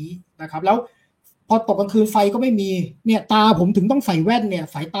อย่างนี้นะครับแล้วพอตกกลางคืนไฟก็ไม่มีเนี่ยตาผมถึงต้องใส่แว่นเนี่ย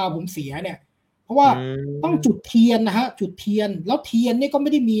สายตาผมเสียเนี่ยเพราะว่าต้องจุดเทียนนะฮะจุดเทียนแล้วเทียนนี่ก็ไ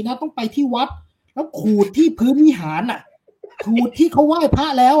ม่ได้มีนะต้องไปที่วัดแล้วขูดที่พื้นวิหารอ่ะขูดที่เขาไหว้พระ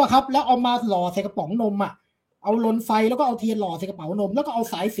แล้วอะครับแล้วเอามาหล่อใส่กระป๋องนมอ่ะเอาลนไฟแล้วก็เอาเทียนหล่อใส่กระเป๋านมแล้วก็เอา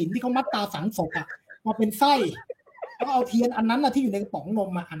สายสิญจน์ที่เขามัดตาสังศพอ่ะมาเป็นไส้แล้วเอาเทียนอันนั้นนะที่อยู่ในกระป๋องนม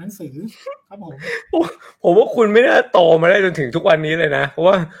มาอ่านหนังสือครับผมว่าคุณไม่น่าโตมาได้จนถึงทุกวันนี้เลยนะเพราะ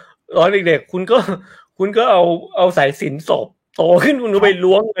ว่าตอนเด็กๆคุณก็เอาสายสิญจน์ศพโตขึ้นคุณก็ไป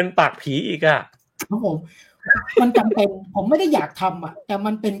ล้วงเงินปากผีอีกอ่ะครับผมมันจำเป็นผมไม่ได้อยากทำอ่ะแต่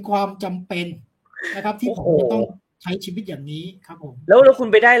มันเป็นความจำเป็นนะครับที่ผมจะต้องใช้ชีวิตอย่างนี้ครับผมแล้วคุณ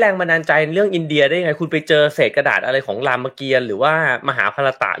ไปได้แรงบันดาลใจเรื่องอินเดียได้ยังไงคุณไปเจอเศษกระดาษอะไรของรามเกียรติ์หรือว่ามหาภาร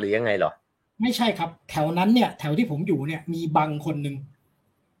ตะหรือยังไงเหรอไม่ใช่ครับแถวนั้นเนี่ยแถวที่ผมอยู่เนี่ยมีบังคนหนึ่ง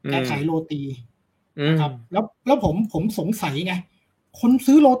แกขายโรตีนะครับแล้วผมสงสัยไงคน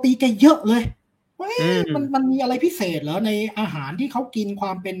ซื้อโรตีแกเยอะเลยว่ามันมีอะไรพิเศษเหรอในอาหารที่เขากินคว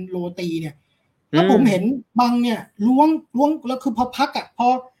ามเป็นโรตีเนี่ยแล้วผมเห็นบังเนี่ยล้วงแล้วคือพอพักอ่ะพ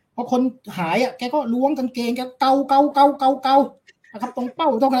อคนหายอ่ะแกก็ล้วงกางเกงแกเกานะครับตรงเป้า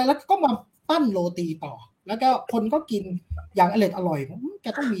ตรงอะไรแล้วก็มาปั้นโรตีต่อแล้วก็คนก็กินอย่างอร่อยแก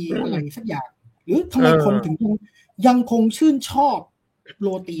ต้องมีอะไรสักอย่างหรือทำไมคนถึงยังคงชื่นชอบโร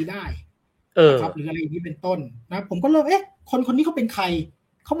ตีได้นะครับหรืออะไรอย่างนี้เป็นต้นนะผมก็เริ่มคนนี้เขาเป็นใคร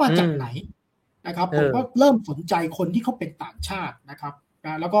เขามาจากไหนนะครับผมก็เริ่มสนใจคนที่เขาเป็นต่างชาตินะครับ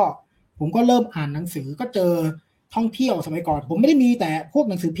แล้วก็ผมก็เริ่มอ่านหนังสือก็เจอท่องเที่ยวสมัยก่อนผมไม่ได้มีแต่พวก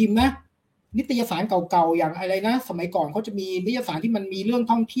หนังสือพิมพ์นะนิตยสารเก่าๆอย่างอะไรนะสมัยก่อนเขาจะมีนิตยสารที่มันมีเรื่อง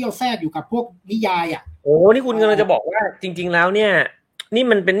ท่องเที่ยวแทรกอยู่กับพวกนิยายอ่ะโอ้นี่คุณกำลังจะบอกว่าจริงๆแล้วเนี่ยนี่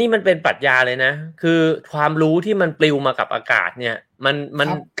มันเป็นปรัชญาเลยนะคือความรู้ที่มันปลิวมากับอากาศเนี่ยมัน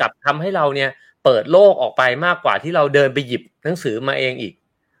กลับทำให้เราเนี่ยเปิดโลกออกไปมากกว่าที่เราเดินไปหยิบหนังสือมาเองอีก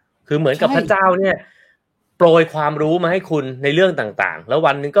คือเหมือนกับพระเจ้าเนี่ยโปรยความรู้มาให้คุณในเรื่องต่างๆแล้ว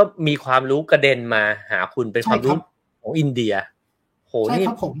วันนึงก็มีความรู้กระเด็นมาหาคุณเป็นความรู้ของอินเดียโหนี่ค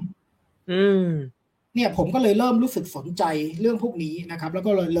รับผมเนี่ยผมก็เลยเริ่มรู้สึกสนใจเรื่องพวกนี้นะครับแล้ว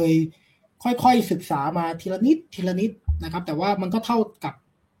ก็เลยค่อยๆศึกษามาทีละนิดนะครับแต่ว่ามันก็เท่ากับ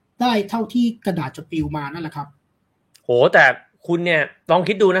ได้เท่าที่กระดาษจะปลิวมานั่นแหละครับโหแต่คุณเนี่ยลอง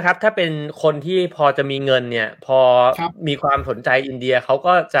คิดดูนะครับถ้าเป็นคนที่พอจะมีเงินเนี่ยพอมีความสนใจอินเดียเขา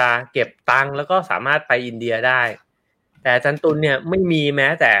ก็จะเก็บตังค์แล้วก็สามารถไปอินเดียได้แต่อาจารย์ตุลเนี่ยไม่มีแม้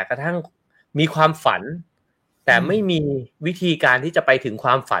แต่กระทั่งมีความฝันแต่ไม่มีวิธีการที่จะไปถึงคว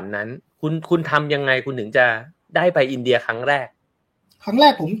ามฝันนั้นคุณทำยังไงคุณถึงจะได้ไปอินเดียครั้งแรก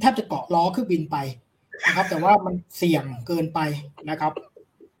ผมแทบจะเกาะล้อเครื่องบินไปนะครับแต่ว่ามันเสี่ยงเกินไปนะครับ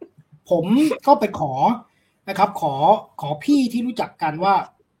ผมก็ไปขอนะครับขอพี่ที่รู้จักกันว่า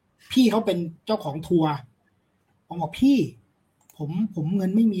พี่เขาเป็นเจ้าของทัวร์ผมบอกพี่ผมเงิ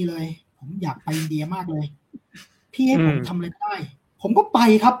นไม่มีเลยผมอยากไปอินเดียมากเลยพี่ให้ผมทำอะไรได้ผมก็ไป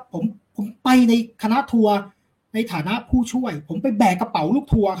ครับผมไปในคณะทัวร์ในฐานะผู้ช่วยผมไปแบกกระเป๋าลูก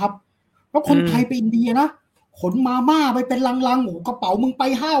ทัวร์ครับแล้วคนไทยไปอินเดียนะขนมาม่าไปเป็นลังๆโอ้กระเป๋ามึงไป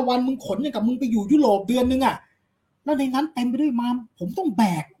5 วันมึงขนอย่างกับมึงไปอยู่ยุโรปเดือนนึงอ่ะแล้วในนั้นเต็มไปด้วยผมต้องแบ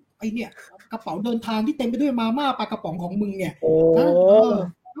กไอ้เนี่ยกระเป๋าเดินทางที่เต็มไปด้วยมาม่าปลากระป๋องของมึงเนี่ย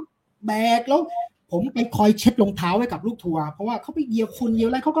แบกแล้วผมไปคอยเช็ดรองเท้าไว้กับลูกทัวร์เพราะว่าเขาไปเหยียบฝุ่นเหยียบ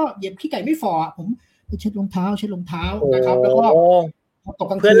อะไรเขาก็เหยียบขี้ไก่ไม่ฝ่อผมไปเช็ดรองเท้านะครับแล้วก็ตก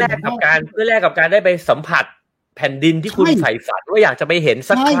กลางคืนเพื่อแลกกับการได้ไปสัมผัสแผ่นดินที่คุณใฝ่ฝันว่าอยากจะไปเห็น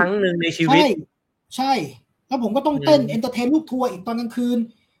สักครั้งหนึ่งในชีวิตใช่แล้วผมก็ต้องเต้นเอนเตอร์เทนลูกทัวร์อีกตอนกลางคืน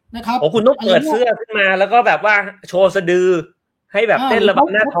นะครับโอ้คุณต้องเปิดเสื้อขึ้นมาแล้วก็แบบว่าโชว์สะดือให้แบบเต้นระบ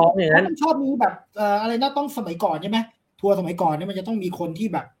ำหน้าท้องอย่างนั้นชอบมีแบบอะไรนะต้องสมัยก่อนใช่ไหมทัวร์สมัยก่อนเนี่ยมันจะต้องมีคนที่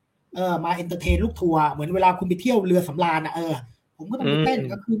แบบมาเอนเตอร์เทนลูกทัวร์เหมือนเวลาคุณไปเที่ยวเรือสำราญผมก็ต้องไปเต้น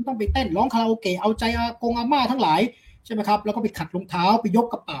ก็คือต้องไปเต้นร้องคาราโอเกะเอาใจอากงอาม่าทั้งหลายใช่ไหมครับแล้วก็ไปขัดรองเท้าไปยก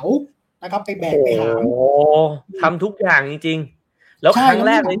กระเป๋านะครับไปแบกไปหามทำทุกอย่างจริงๆแล้วครั้งแ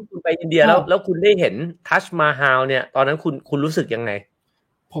รกเลยที่คุณไปอินเดียแล้วคุณได้เห็นทัชมาฮาลเนี่ยตอนนั้นคุณรู้สึกยังไง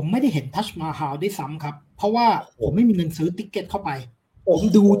ผมไม่ได้เห็นทัชมาฮาลด้วยซ้ำครับเพราะว่าผมไม่มีเงินซื้อติ๊กเก็ตเข้าไปผม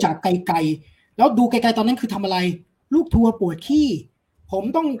ดูจากไกลๆแล้วดูไกลๆตอนนั้นคือทำอะไรลูกทัวร์ปวดขี้ผม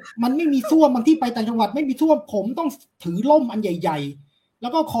ต้องมันไม่มีส้วมบางที่ไปต่างจังหวัดไม่มีส้วมผมต้องถือล่มอันใหญ่ๆแล้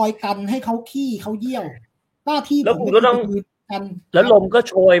วก็คอยกันให้เขาขี้เขาเยี่ยว หน้าที่แล้วผมคุณก็ต้องกันแล้วลมก็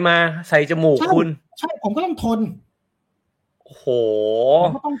โชยมาใส่จมูกคุณใช่ผมก็ต้องทนโอ้โหผ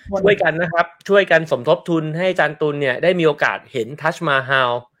มก็ต้องทนช่วยกันนะครับช่วยกันสมทบทุนให้อาจารย์ตุลเนี่ยได้มีโอกาสเห็นทัชมาฮา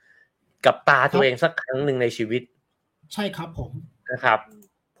ลกับตาตัวเองสักครั้งหนึ่งในชีวิตใช่ครับผมนะครับ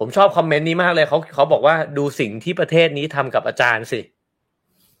ผมชอบคอมเมนต์นี้มากเลยเขาบอกว่าดูสิ่งที่ประเทศนี้ทำกับอาจารย์สิ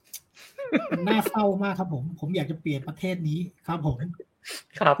มันน่าเศร้ามากครับผมอยากจะเปลี่ยนประเทศนี้ครับผม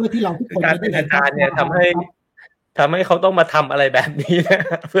ครับเพื่อที่เราทุกคนการเป็นอาจารย์เนี่ยทำให้เขาต้องมาทำอะไรแบบนี้นะ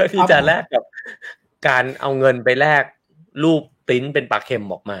เพื่อที่จะแลกกับการเอาเงินไปแลกรูปปริ้นเป็นปลาเค็ม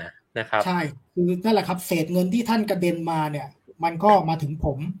ออกมานะครับใช่คือนั่นแหละครับเศษเงินที่ท่านกระเด็นมาเนี่ยมันก็มาถึงผ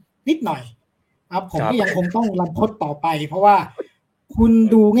มนิดหน่อยครับผมก็ยังคงต้องรันทดต่อไปเพราะว่าคุณ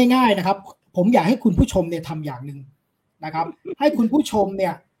ดูง่ายๆนะครับผมอยากให้คุณผู้ชมเนี่ยทำอย่างหนึ่งนะครับให้คุณผู้ชมเนี่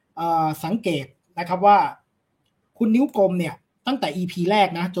ยสังเกตนะครับว่าคุณนิ้วกลมเนี่ยตั้งแต่ EP แรก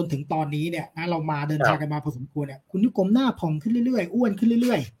นะจนถึงตอนนี้เนี่ยนะเรามาเดินทางกันมาพอสมควรเนี่ยคุณนิ้วกลมหน้าพองขึ้นเรื่อยๆอ้วนขึ้นเ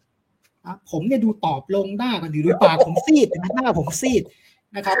รื่อยๆผมเนี่ยดูตอบลงหน้ากันดูปากผมซีดหน้าผมซีด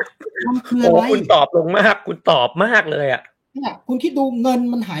นะครับมันคืออะไรคุณตอบลงมากคุณตอบมากเลยอ่ะเนี่ยคุณคิดดูเงิน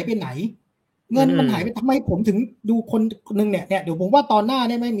มันหายไปไหนเงินมันหายไปทำไมผมถึงดูคนนึงเนี่ยเดี๋ยวผมว่าตอนหน้าเ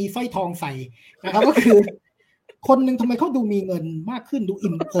นี่ยไม่มีสร้อยทองใส่นะครับก็คือคนหนึ่งทำไมเขาดูมีเงินมากขึ้นดู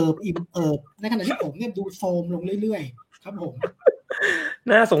อิ่มเอิบในขณะที่ผมเนี่ยดูโทรมลงเรื่อยๆครับผม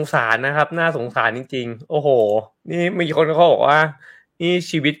น่าสงสารนะครับน่าสงสารจริงๆโอ้โหนี่มีคนเขาบอกว่านี่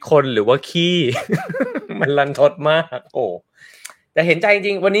ชีวิตคนหรือว่าขี้ มันรันทดมากโอ้แต่เห็นใจจ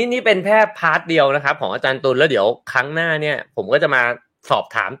ริงวันนี้นี่เป็นแค่พาร์ทเดียวนะครับของอาจารย์ตุลแล้วเดี๋ยวครั้งหน้าเนี่ยผมก็จะมาสอบ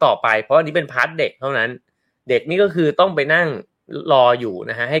ถามต่อไปเพราะอันนี้เป็นพาร์ทเด็กเท่านั้นเด็กนี่ก็คือต้องไปนั่งรออยู่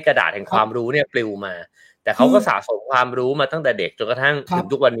นะฮะให้กระดาษแห่งความรู้เนี่ยปลิวมาแต่เขาก็สะสมความรู้มาตั้งแต่เด็กจนกระทั่งถึง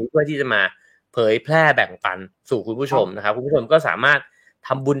ทุกวันนี้เพื่อที่จะมาเผยแพร่แบ่งปันสู่คุณผู้ชมนะครับคุณผู้ชมก็สามารถท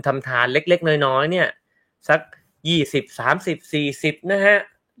ำบุญทำทานเล็กๆน้อยๆเนี่ยสัก20 30 40นะฮะ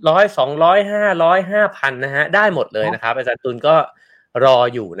100 200 500 5,000นะฮะได้หมดเลยนะครับอาจารย์ตุลก็รอ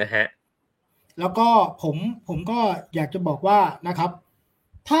อยู่นะฮะแล้วก็ผมก็อยากจะบอกว่านะครับ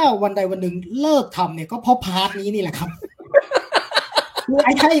ถ้าวันใดวันหนึ่งเลิกทำเนี่ยก็เพราะพาร์ทนี้นี่แหละครับคือไ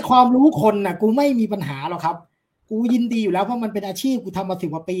อ้ให้ความรู้คนน่ะกูไม่มีปัญหาหรอกครับกูยินดีอยู่แล้วเพราะมันเป็นอาชีพกูทำมา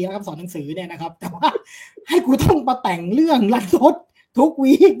10 กว่าปีแล้วครับสอนหนังสือเนี่ยนะครับแต่ว่าให้กูต้องมาแต่งเรื่องรันทดทุก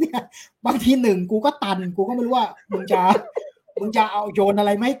วีคเนี่ยบางทีกูก็ตันกูก็ไม่รู้ว่ามึงจะเอาโยนอะไ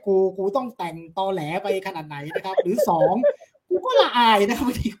รมาให้กูต้องแต่งตอแหลไปขนาดไหนนะครับหรือ2กูก็ละอายนะครับ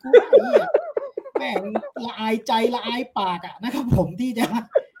บางทีกูแม่งละอายใจละอายปากอ่ะนะครับผมที่จะ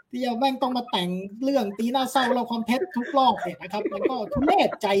แม่งต้องมาแต่งเรื่องตีหน้าเศร้าเราความเท็จทุกรอบเนี่ยนะครับมันก็ทุเรศ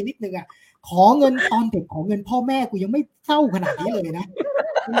ใจนิดนึงอ่ะขอเงินตอนเด็กขอเงินพ่อแม่กูยังไม่เศร้าขนาดนี้เลยนะ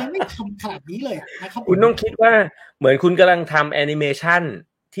กูยังไม่ทำขนาดนี้เลยนะครับคุณต้องคิดว่าเหมือนคุณกำลังทำแอนิเมชัน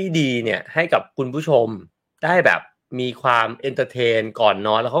ที่ดีเนี่ยให้กับคุณผู้ชมได้แบบมีความเอนเตอร์เทนก่อนน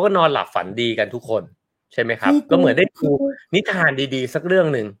อนแล้วเขาก็นอนหลับฝันดีกันทุกคนใช่ไหมครับก็เหมือนได้ดูนิทานดีๆสักเรื่อง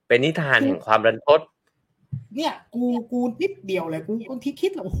หนึ่งเป็นนิทานแห่งความรันทดเนี่ยกูนิดเดียวเลยกูคนที่คิ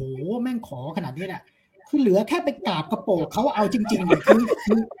ดโอ้โหแม่งขอขนาดนี้เนี่ยคือเหลือแค่ไปกราบกระโปรงเขาเอาจริงๆเลย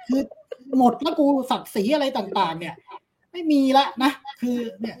คือหมดแล้วกูศักดิ์ศรีอะไรต่างๆเนี่ยไม่มีละนะคือ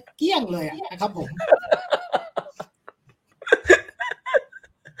เนี่ยเกี้ยงเลยนะครับผม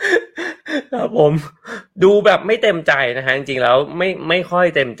ครับผมดูแบบไม่เต็มใจนะฮะจริงๆแล้วไม่ค่อย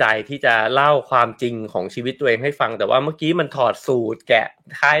เต็มใจที่จะเล่าความจริงของชีวิตตัวเองให้ฟังแต่ว่าเมื่อกี้มันถอดสูตรแกะ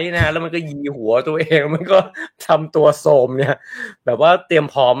ไทยนะแล้วมันก็ยีหัวตัวเองมันก็ทำตัวโสมเนี่ยแบบว่าเตรียม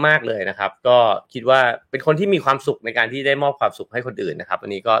พร้อมมากเลยนะครับก็คิดว่าเป็นคนที่มีความสุขในการที่ได้มอบความสุขให้คนอื่นนะครับอั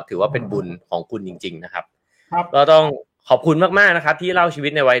นนี้ก็ถือว่าเป็นบุญของคุณจริงๆนะครับก็ต้องขอบคุณมากๆนะครับที่เล่าชีวิ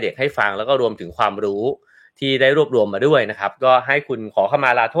ตในวัยเด็กให้ฟังแล้วก็รวมถึงความรู้ที่ได้รวบรวมมาด้วยนะครับก็ให้คุณขอขมา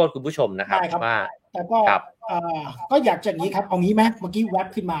ลาโทษคุณผู้ชมนะครับว่าแต่ก็อยากจะอย่างนี้ครับเอางี้ไหมเมื่อกี้แวบ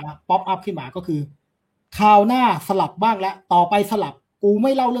ขึ้นมาป๊อปอัพขึ้นมาก็คือคราวหน้าสลับบ้างแล้วต่อไปสลับกูไ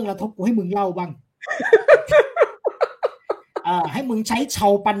ม่เล่าเรื่องระทบกูให้มึงเล่าบ้างให้มึงใช้ชา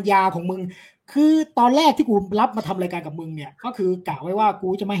วปัญญาของมึงคือตอนแรกที่กูรับมาทำรายการกับมึงเนี่ยก็คือกะไว้ว่ากู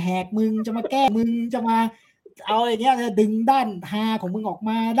จะมาแหกมึงจะมาแก้มึงจะมาเอาอะไรเงี้ยดึงด้านฮาของมึงออกม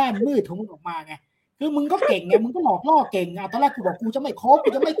าด้านมืดของมึงออกมาไงคือมึงก็เก่งไงมึงก็หลอกล่อเก่งตอนแรกกูบอกกูจะไม่คบกู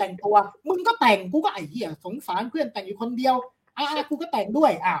จะไม่แต่งตัวมึงก็แต่งกูก็ไอ้เหี้ยสงสารเพื่อนแต่งอยู่คนเดียวกูก็แต่งด้ว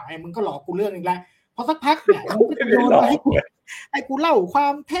ยไอ้มึงก็หลอกกูเรื่องนึงแล้วพอสักพักเนี่ยมึงก็โยนมาให้กูเล่าควา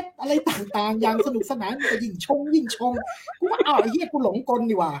มเท็จอะไรต่างๆอย่างสนุกสนานก็ยิ่งชงกูก็ไอ้เหี้ยกูหลงกล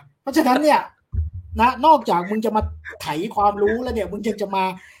ดีว่าเพราะฉะนั้นเนี่ยนะนอกจากมึงจะมาไถความรู้แล้วเนี่ยมึงจะมา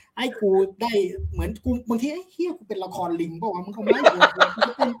ให้กูได้เหมือนกูบางทีไอ้เหี้ยกูเป็นละครลิงเปล่าวะมึงเอาไม้หัวกูจ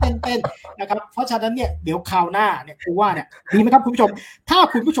ะเต้นนะครับเพราะฉะนั้นเนี่ยเดี๋ยวคราวหน้าเนี่ยกูว่าเนี่ยดีไหมครับคุณผู้ชมถ้า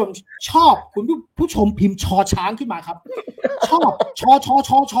คุณผู้ชมชอบคุณผู้ชมพิมพ์ชอช้างขึ้นมาครับชอบ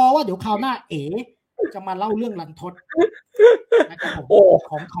ชอว่าเดี๋ยวคราวหน้าจะมาเล่าเรื่องรันทดนะครับผม โอ้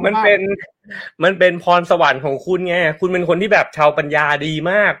ของเขา มันเป็นพรสวรรค์ของคุณไงคุณเป็นคนที่แบบชาวปัญญาดี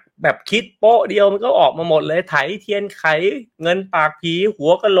มากแบบคิดโป๊ะเดียวมันก็ออกมาหมดเลยไถเทียนไขเงินปากผีหั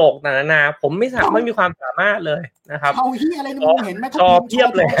วกะโหลกนาผมไม่มีความสามารถเลยนะครับเอาเหี้ยอะไรมึงเห็นไหมชอเพียบ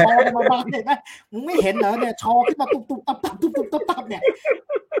เลยชอมาบ้างเห็นไหมมึงไม่เห็นเหรอเนี่ยชอขึ้นมาตุบตับเนี่ย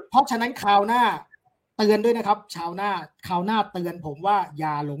เพราะฉะนั้นคราวหน้าเตือนด้วยนะครับคราวหน้าเตือนผมว่าอย่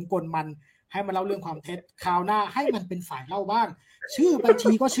าหลงกลมันให้มันเล่าเรื่องความเท็จคราวหน้าให้มันเป็นสายเล่าบ้างชื่อบัญ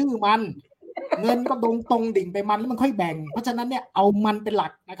ชีก็ชื่อมันเงินก็ตรงดิ่งไปมันแล้วมันค่อยแบ่งเพราะฉะนั้นเนี่ยเอามันเป็นหลั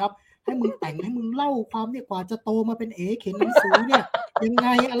กนะครับให้มึงแต่งให้มึงเล่าความเนี่ยกว่าจะโตมาเป็นเขียนหนังสือเนี่ยยังไง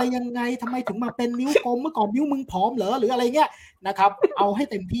อะไรยังไงทำไมถึงมาเป็นนิ้วกลมเมื่อก่อนนิ้วมึงผอมเหรอหรืออะไรเงี้ยนะครับเอาให้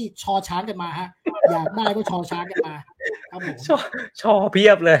เต็มที่ชอช้างกันมาฮะอยากได้ก็ชอช้างกันมาครับผมชอเพี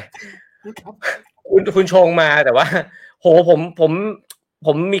ยบเลยครับคุณชงมาแต่ว่าโหผ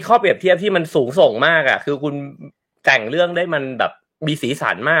มมีข้อเปรียบเทียบที่มันสูงส่งมากอ่ะคือคุณแต่งเรื่องได้มันแบบมีสี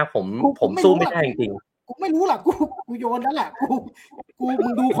สันมากผมสู้ไม่ได้จริงๆกูไม่รู้ล่ะกูโยนนั่นแหละกูมึ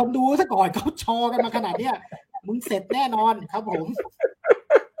งดูคนดูซะก่อนเขาชอกันมาขนาดเนี้ยมึงเสร็จแน่นอนครับผม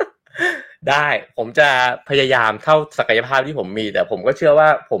ได้ผมจะพยายามเท่าศักยภาพที่ผมมีแต่ผมก็เชื่อว่า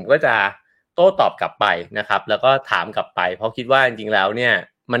ผมก็จะโต้ตอบกลับไปนะครับแล้วก็ถามกลับไปเพราะคิดว่าจริงๆแล้วเนี่ย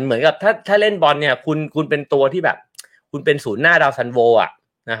มันเหมือนกับถ้าเล่นบอลเนี่ยคุณเป็นตัวที่แบบคุณเป็นศูนย์หน้าดาวซันโวอ่ะ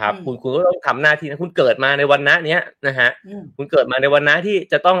นะครับคุณก็ต้องทำหน้าที่นะคุณเกิดมาในวันนี้นะฮะคุณเกิดมาในวันนี้ที่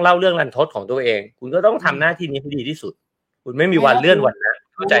จะต้องเล่าเรื่องรันทดของตัวเองคุณก็ต้องทำหน้าที่นี้ให้ดีที่สุดคุณไม่มีวันเลื่อนวันนะ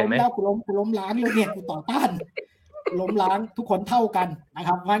เข้าใจไหมกูล้มล้างเลยเนี่ยกูต่อต้านล้มล้างทุกคนเท่ากันนะค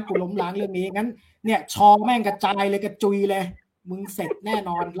รับงั้นกูล้มล้างเรื่องนี้งั้นเนี่ยชอแม่งกระจายเลยกระจุยเลยมึงเสร็จแน่น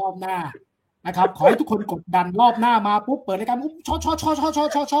อนรอบหน้านะครับขอให้ทุกคนกดดันรอบหน้ามาปุ๊บเปิดรายการปุ๊บช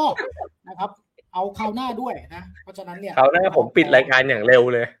อนะครับเอาคราวหน้าด้วยนะเพราะฉะนั้นเนี่ยคราวหน้าผมปิดรายการอย่างเร็ว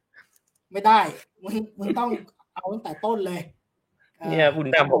เลยไม่ได้มึงต้องเอาตั้งแต่ต้นเลยเนี่ยคุณ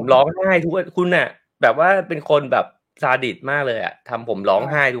ทำผมร้องไห้ทุกคุณน่ะแบบว่าเป็นคนแบบซาดิสมากเลยอ่ะทำผมร้อง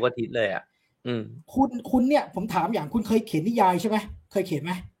ไห้ทุกอาทิตย์เลยอ่ะคุณเนี่ยผมถามอย่างคุณเคยเขียนนิยายใช่ไหมเคยเขียนไห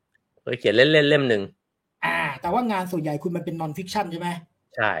มเคยเขียนเล่นเล่มหนึ่งแต่ว่างานส่วนใหญ่คุณมันเป็นนอนฟิกชันใช่ไหม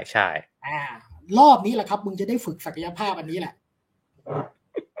ใช่รอบนี้แหละครับมึงจะได้ฝึกศักยภาพอันนี้แหละ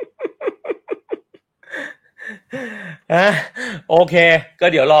โอเคก็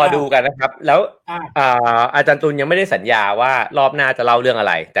เดี๋ยวรอดูกันนะครับแล้วอาจารย์ตุลยังไม่ได้สัญญาว่ารอบหน้าจะเล่าเรื่องอะ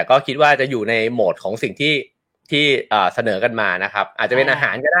ไรแต่ก็คิดว่าจะอยู่ในโหมดของสิ่งที่เสนอกันมานะครับอาจจะเป็นอาห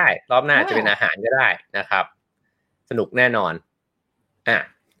ารก็ได้รอบหน้าจะเป็นอาหารก็ได้นะครับสนุกแน่นอน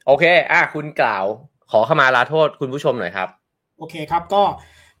โอเคคุณกล่าวขอขมาลาโทษคุณผู้ชมหน่อยครับโอเคครับก็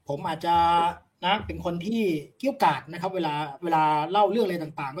ผมอาจจะนะเป็นคนที่เกี้ยวกาดนะครับเวลาเล่าเรื่องอะไร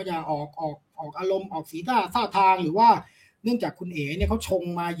ต่างๆก็จะออกอารมณ์ออกสีหน้าท่าทางหรือว่าเนื่องจากคุณเอ๋เนี่ยเขาชง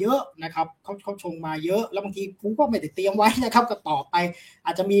มาเยอะนะครับเขาชงมาเยอะแล้วบางทีผมก็ไม่ได้เตรียมไว้นะครับก็ตอบไปอ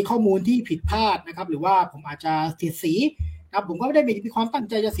าจจะมีข้อมูลที่ผิดพลาดนะครับหรือว่าผมอาจจะเสียดสีครับผมก็ไม่ได้มีความตั้ง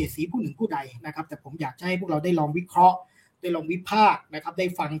ใจจะเสียดสีผู้หนึ่งผู้ใดนะครับแต่ผมอยากให้พวกเราได้ลองวิเคราะห์ได้ลองวิพากษ์นะครับได้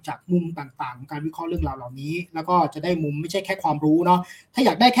ฟังจากมุมต่างๆการวิเคราะห์เรื่องราวเหล่านี้แล้วก็จะได้มุมไม่ใช่แค่ความรู้เนาะถ้าอย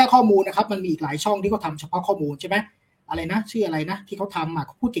ากได้แค่ข้อมูลนะครับมันมีอีกหลายช่องที่เขาทำเฉพาะข้อมูลใช่ไหมอะไรนะชื่ออะไรนะที่เขาทำเ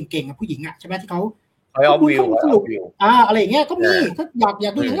ขาพูดเก่งๆผู้หญิงใช่ไหมที่เขาสรุปอะไรอย่างเงี้ยก็มีถ้าอยา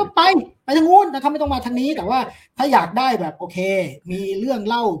กดูอย่างนี้ก็ไปทางนู้นนะครับไม่ต้องมาทางนี้แต่ว่าถ้าอยากได้แบบโอเคมีเรื่อง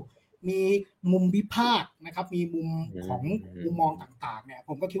เล่ามีมุมวิพากษ์นะครับมีมุมของมุมมองต่างๆเนี่ยผ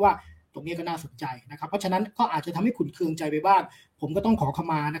มก็คิดว่าตรงนี้ก็น่าสนใจนะครับเพราะฉะนั้นก็อาจจะทำให้ขุ่นเคืองใจไปบ้างผมก็ต้องขอข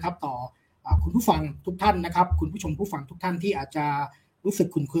มานะครับต่อคุณผู้ฟังทุกท่านนะครับคุณผู้ชมผู้ฟังทุกท่านที่อาจจะรู้สึก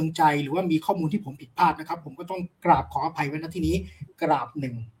ขุ่นเคืองใจหรือว่ามีข้อมูลที่ผมผิดพลาดนะครับผมก็ต้องกราบขออภัยไว้ณที่นี้กราบ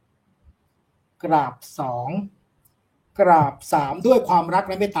1กราบ2กราบ3ด้วยความรัก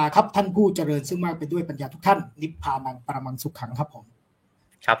และเมตตาครับท่านผู้เจริญซึ่งมากไปด้วยปัญญาทุกท่านนิพพานังปรมังสุขขังครับผม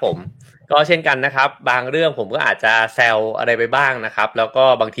ครับผมก็เช่นกันนะครับบางเรื่องผมก็อาจจะแซวอะไรไปบ้างนะครับแล้วก็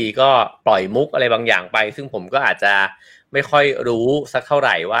บางทีก็ปล่อยมุกอะไรบางอย่างไปซึ่งผมก็อาจจะไม่ค่อยรู้สักเท่าไห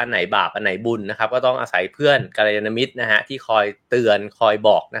ร่ว่าไหนบาปอันไหนบุญนะครับก็ต้องอาศัยเพื่อนกัลยาณมิตรนะฮะที่คอยเตือนคอยบ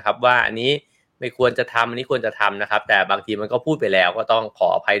อกนะครับว่าอันนี้ไม่ควรจะทำอันนี้ควรจะทำนะครับแต่บางทีมันก็พูดไปแล้วก็ต้องขอ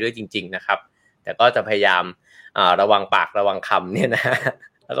อภัยด้วยจริงๆนะครับแต่ก็จะพยายามระวังปากระวังคำเนี่ยนะ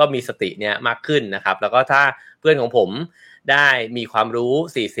แล้วก็มีสติเนี่ยมากขึ้นนะครับแล้วก็ถ้าเพื่อนของผมได้มีความรู้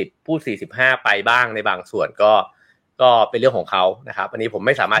40พูด45ไปบ้างในบางส่วนก็เป็นเรื่องของเขานะครับอันนี้ผมไ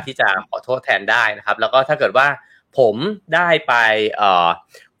ม่สามารถที่จะขอโทษแทนได้นะครับแล้วก็ถ้าเกิดว่าผมได้ไป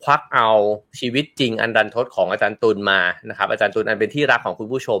ควักเอาชีวิตจริงอันรันทดของอาจารย์ตุลมานะครับอาจารย์ตุลอันเป็นที่รักของคุณ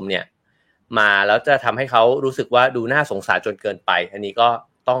ผู้ชมเนี่ยมาแล้วจะทำให้เขารู้สึกว่าดูน่าสงสารจนเกินไปอันนี้ก็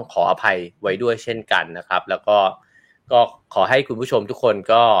ต้องขออภัยไว้ด้วยเช่นกันนะครับแล้วก็ขอให้คุณผู้ชมทุกคน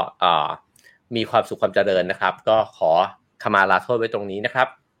ก็มีความสุขความเจริญนะครับก็ขอขมาลาโทษไว้ตรงนี้นะครับ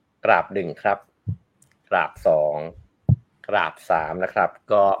กราบ1ครับกราบ2กราบ3นะครับ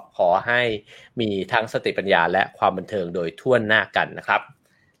ก็ขอให้มีทั้งสติปัญญาและความบันเทิงโดยทั่วหน้ากันนะครับ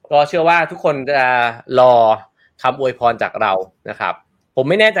ก็เชื่อว่าทุกคนจะรอคำอวยพรจากเรานะครับผม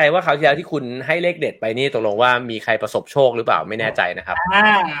ไม่แน่ใจว่าคราวที่แล้วที่คุณให้เลขเด็ดไปนี่ตกลงว่ามีใครประสบโชคหรือเปล่าไม่แน่ใจนะครับ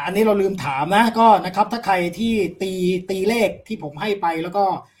อันนี้เราลืมถามนะก็นะครับถ้าใครที่ตีเลขที่ผมให้ไปแล้วก็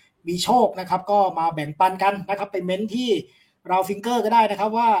มีโชคนะครับก็มาแบ่งปันกันนะครับไปเม้นที่เราฟิงเกอร์ก็ได้นะครับ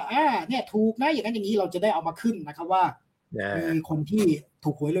ว่าเนี่ยถูกนะอย่างนั้นอย่างนี้เราจะได้เอามาขึ้นนะครับว่ามีคนที่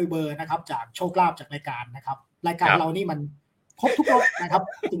ถูกหวยรวยเบอร์นะครับจากโชคลาภจากรายการนะครับรายการเรานี่มันครบทุกรสนะครับ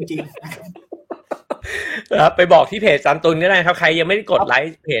จริงๆครับไปบอกที่เพจอาจารย์ตุลก็ได้ครับใครยังไม่ได้กดไล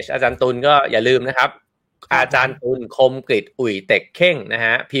ค์เพจอาจารย์ตุลก็อย่าลืมนะครับอาจารย์ตุลคมกฤษอุ่ยเต็กเข่งนะฮ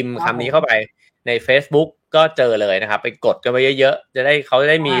ะพิมพ์คำนี้เข้าไปใน Facebook ก็เจอเลยนะครับไปกดกันไปเยอะๆเขาจะ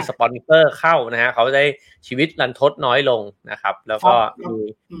ได้มีสปอนเซอร์เข้านะฮะเขาได้ชีวิตรันทดน้อยลงนะครับแล้วก็มี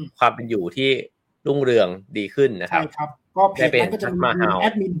ความเป็นอยู่ที่รุ่งเรืองดีขึ้นนะครับใช่ครับก็เพจนั้นก็จะมีแอ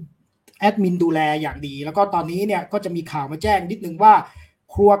ดมินดูแลอย่างดีแล้วก็ตอนนี้เนี่ยก็จะมีข่าวมาแจ้งนิดนึงว่า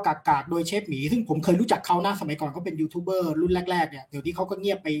ครัวกากโดยเชฟหมีซึ่งผมเคยรู้จักเขานะสมัยก่อนเขาเป็นยูทูบเบอร์รุ่นแรกๆเนี่ยเดี๋ยวนี้เขาก็เ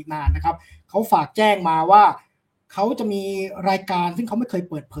งียบไปนานนะครับเขาฝากแจ้งมาว่าเขาจะมีรายการซึ่งเขาไม่เคย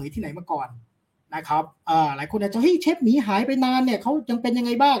เปิดเผยที่ไหนมาก่อนนะครับหลายคนอาจจะเฮ้ยเชฟหมีหายไปนานเนี่ยเขายังเป็นยังไ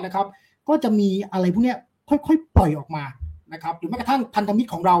งบ้างนะครับก็จะมีอะไรพวกเนี้ยค่อยๆปล่อยออกมานะครับหรือแม้กระทั่งพันธมิตร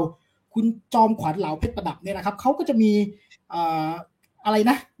ของเราคุณจอมขวัญเหลาเพชรประดับเนี่ยนะครับเขาก็จะมีอะไร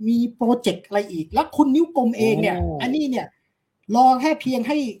นะมีโปรเจกต์อะไรอีกแล้วคุณนิ้วกลมเองเนี่ยอันนี้เนี่ยรอแค่เพียงใ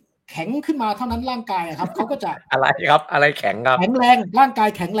ห้แข็งขึ้นมาเท่านั้นร่างกายครับเขาก็จะอะไรครับอะไรแข็งครับแข็งแรงร่างกาย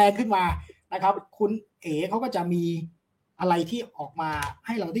แข็งแรงขึ้นมานะครับคุณเอ๋เขาก็จะมีอะไรที่ออกมาใ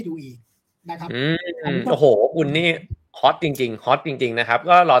ห้เราได้ดูอีกนะครับโอ้โหคุณนี่ฮอตจริงๆฮอตจริงๆนะครับ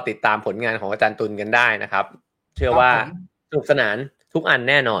ก็รอติดตามผลงานของอาจารย์ตุลกันได้นะครับเชื่อว่าสนุกสนานทุกอัน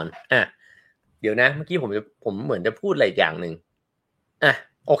แน่นอนเดี๋ยวนะเมื่อกี้ผมเหมือนจะพูดอะไรอย่างหนึ่ง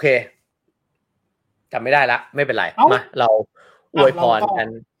โอเคจำไม่ได้ละไม่เป็นไรมาเราอวยพรกัน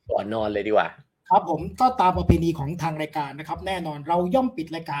ก่อนนอนเลยดีกว่าครับผมก็ตามประเพณีของทางรายการนะครับแน่นอนเราย่อมปิด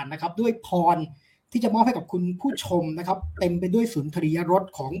รายการนะครับด้วยพรที่จะมอบให้กับคุณผู้ชมนะครับเต็มไปด้วยสุนทรียรส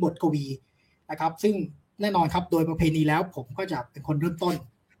ของบทกวีนะครับซึ่งแน่นอนครับโดยประเพณีแล้วผมก็จะเป็นคนเริ่มต้น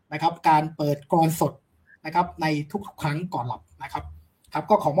นะครับการเปิดกลอนสดนะครับในทุกๆครั้งก่อนหลับนะครับครับ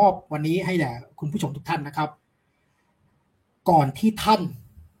ก็ขอมอบวันนี้ให้แด่คุณผู้ชมทุกท่านนะครับก่อนที่ท่าน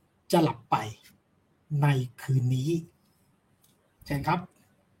จะหลับไปในคืนนี้เชิญครับ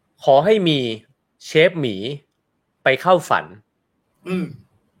ขอให้มีเชฟหมีไปเข้าฝัน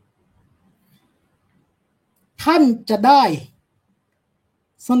ท่านจะได้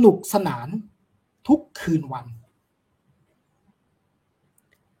สนุกสนานทุกคืนวัน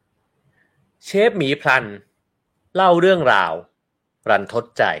เชฟหมีพลันเล่าเรื่องราวรันทด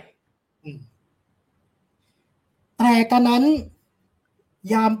ใจแต่กันนั้น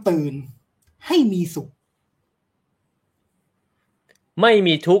ยามตื่นให้มีสุขไม่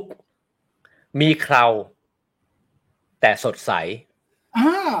มีทุกข์มีเคราแต่สดใส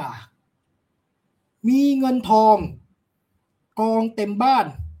มีเงินทองกองเต็มบ้าน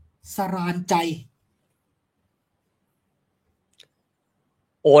สรานใจ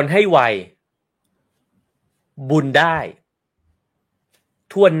โอนให้ไวบุญได้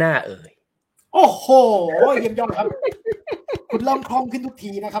ทั่วหน้าเอ่ยโอ้โหเยี่ยมยอดครับคุณเริ่มคล่องขึ้นทุก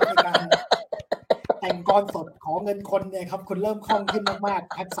ทีนะครับในการแต่งกรสดขอเงินคนเนี่ยครับคุณเริ่มคล่องขึ้นมาก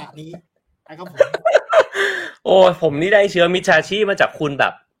ๆทักษะนี้นะครับผมโอ้ผมนี่ได้เชื้อมิจฉาชีพมาจากคุณแบ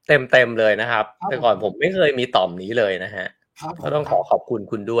บเต็มเลยนะครับแต่ก่อนผมไม่เคยมีต่อมนี้เลยนะฮะก็ต้องขอบคุณ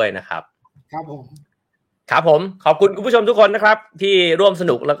คุณด้วยนะครับครับผมขอบคุณคุณผู้ชมทุกคนนะครับที่ร่วมส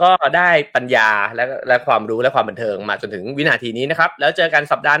นุกแล้วก็ได้ปัญญาและความรู้และความบันเทิงมาจนถึงวินาทีนี้นะครับแล้วเจอกัน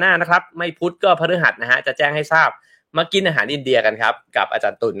สัปดาห์หน้านะครับไม่พุธก็พฤหัสนะฮะจะแจ้งให้ทราบมากินอาหารอินเดียกันครับกับอาจา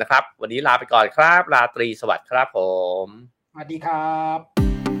รย์ตุลนะครับวันนี้ลาไปก่อนครับราตรีสวัสดิ์ครับผมสวัสดีครับ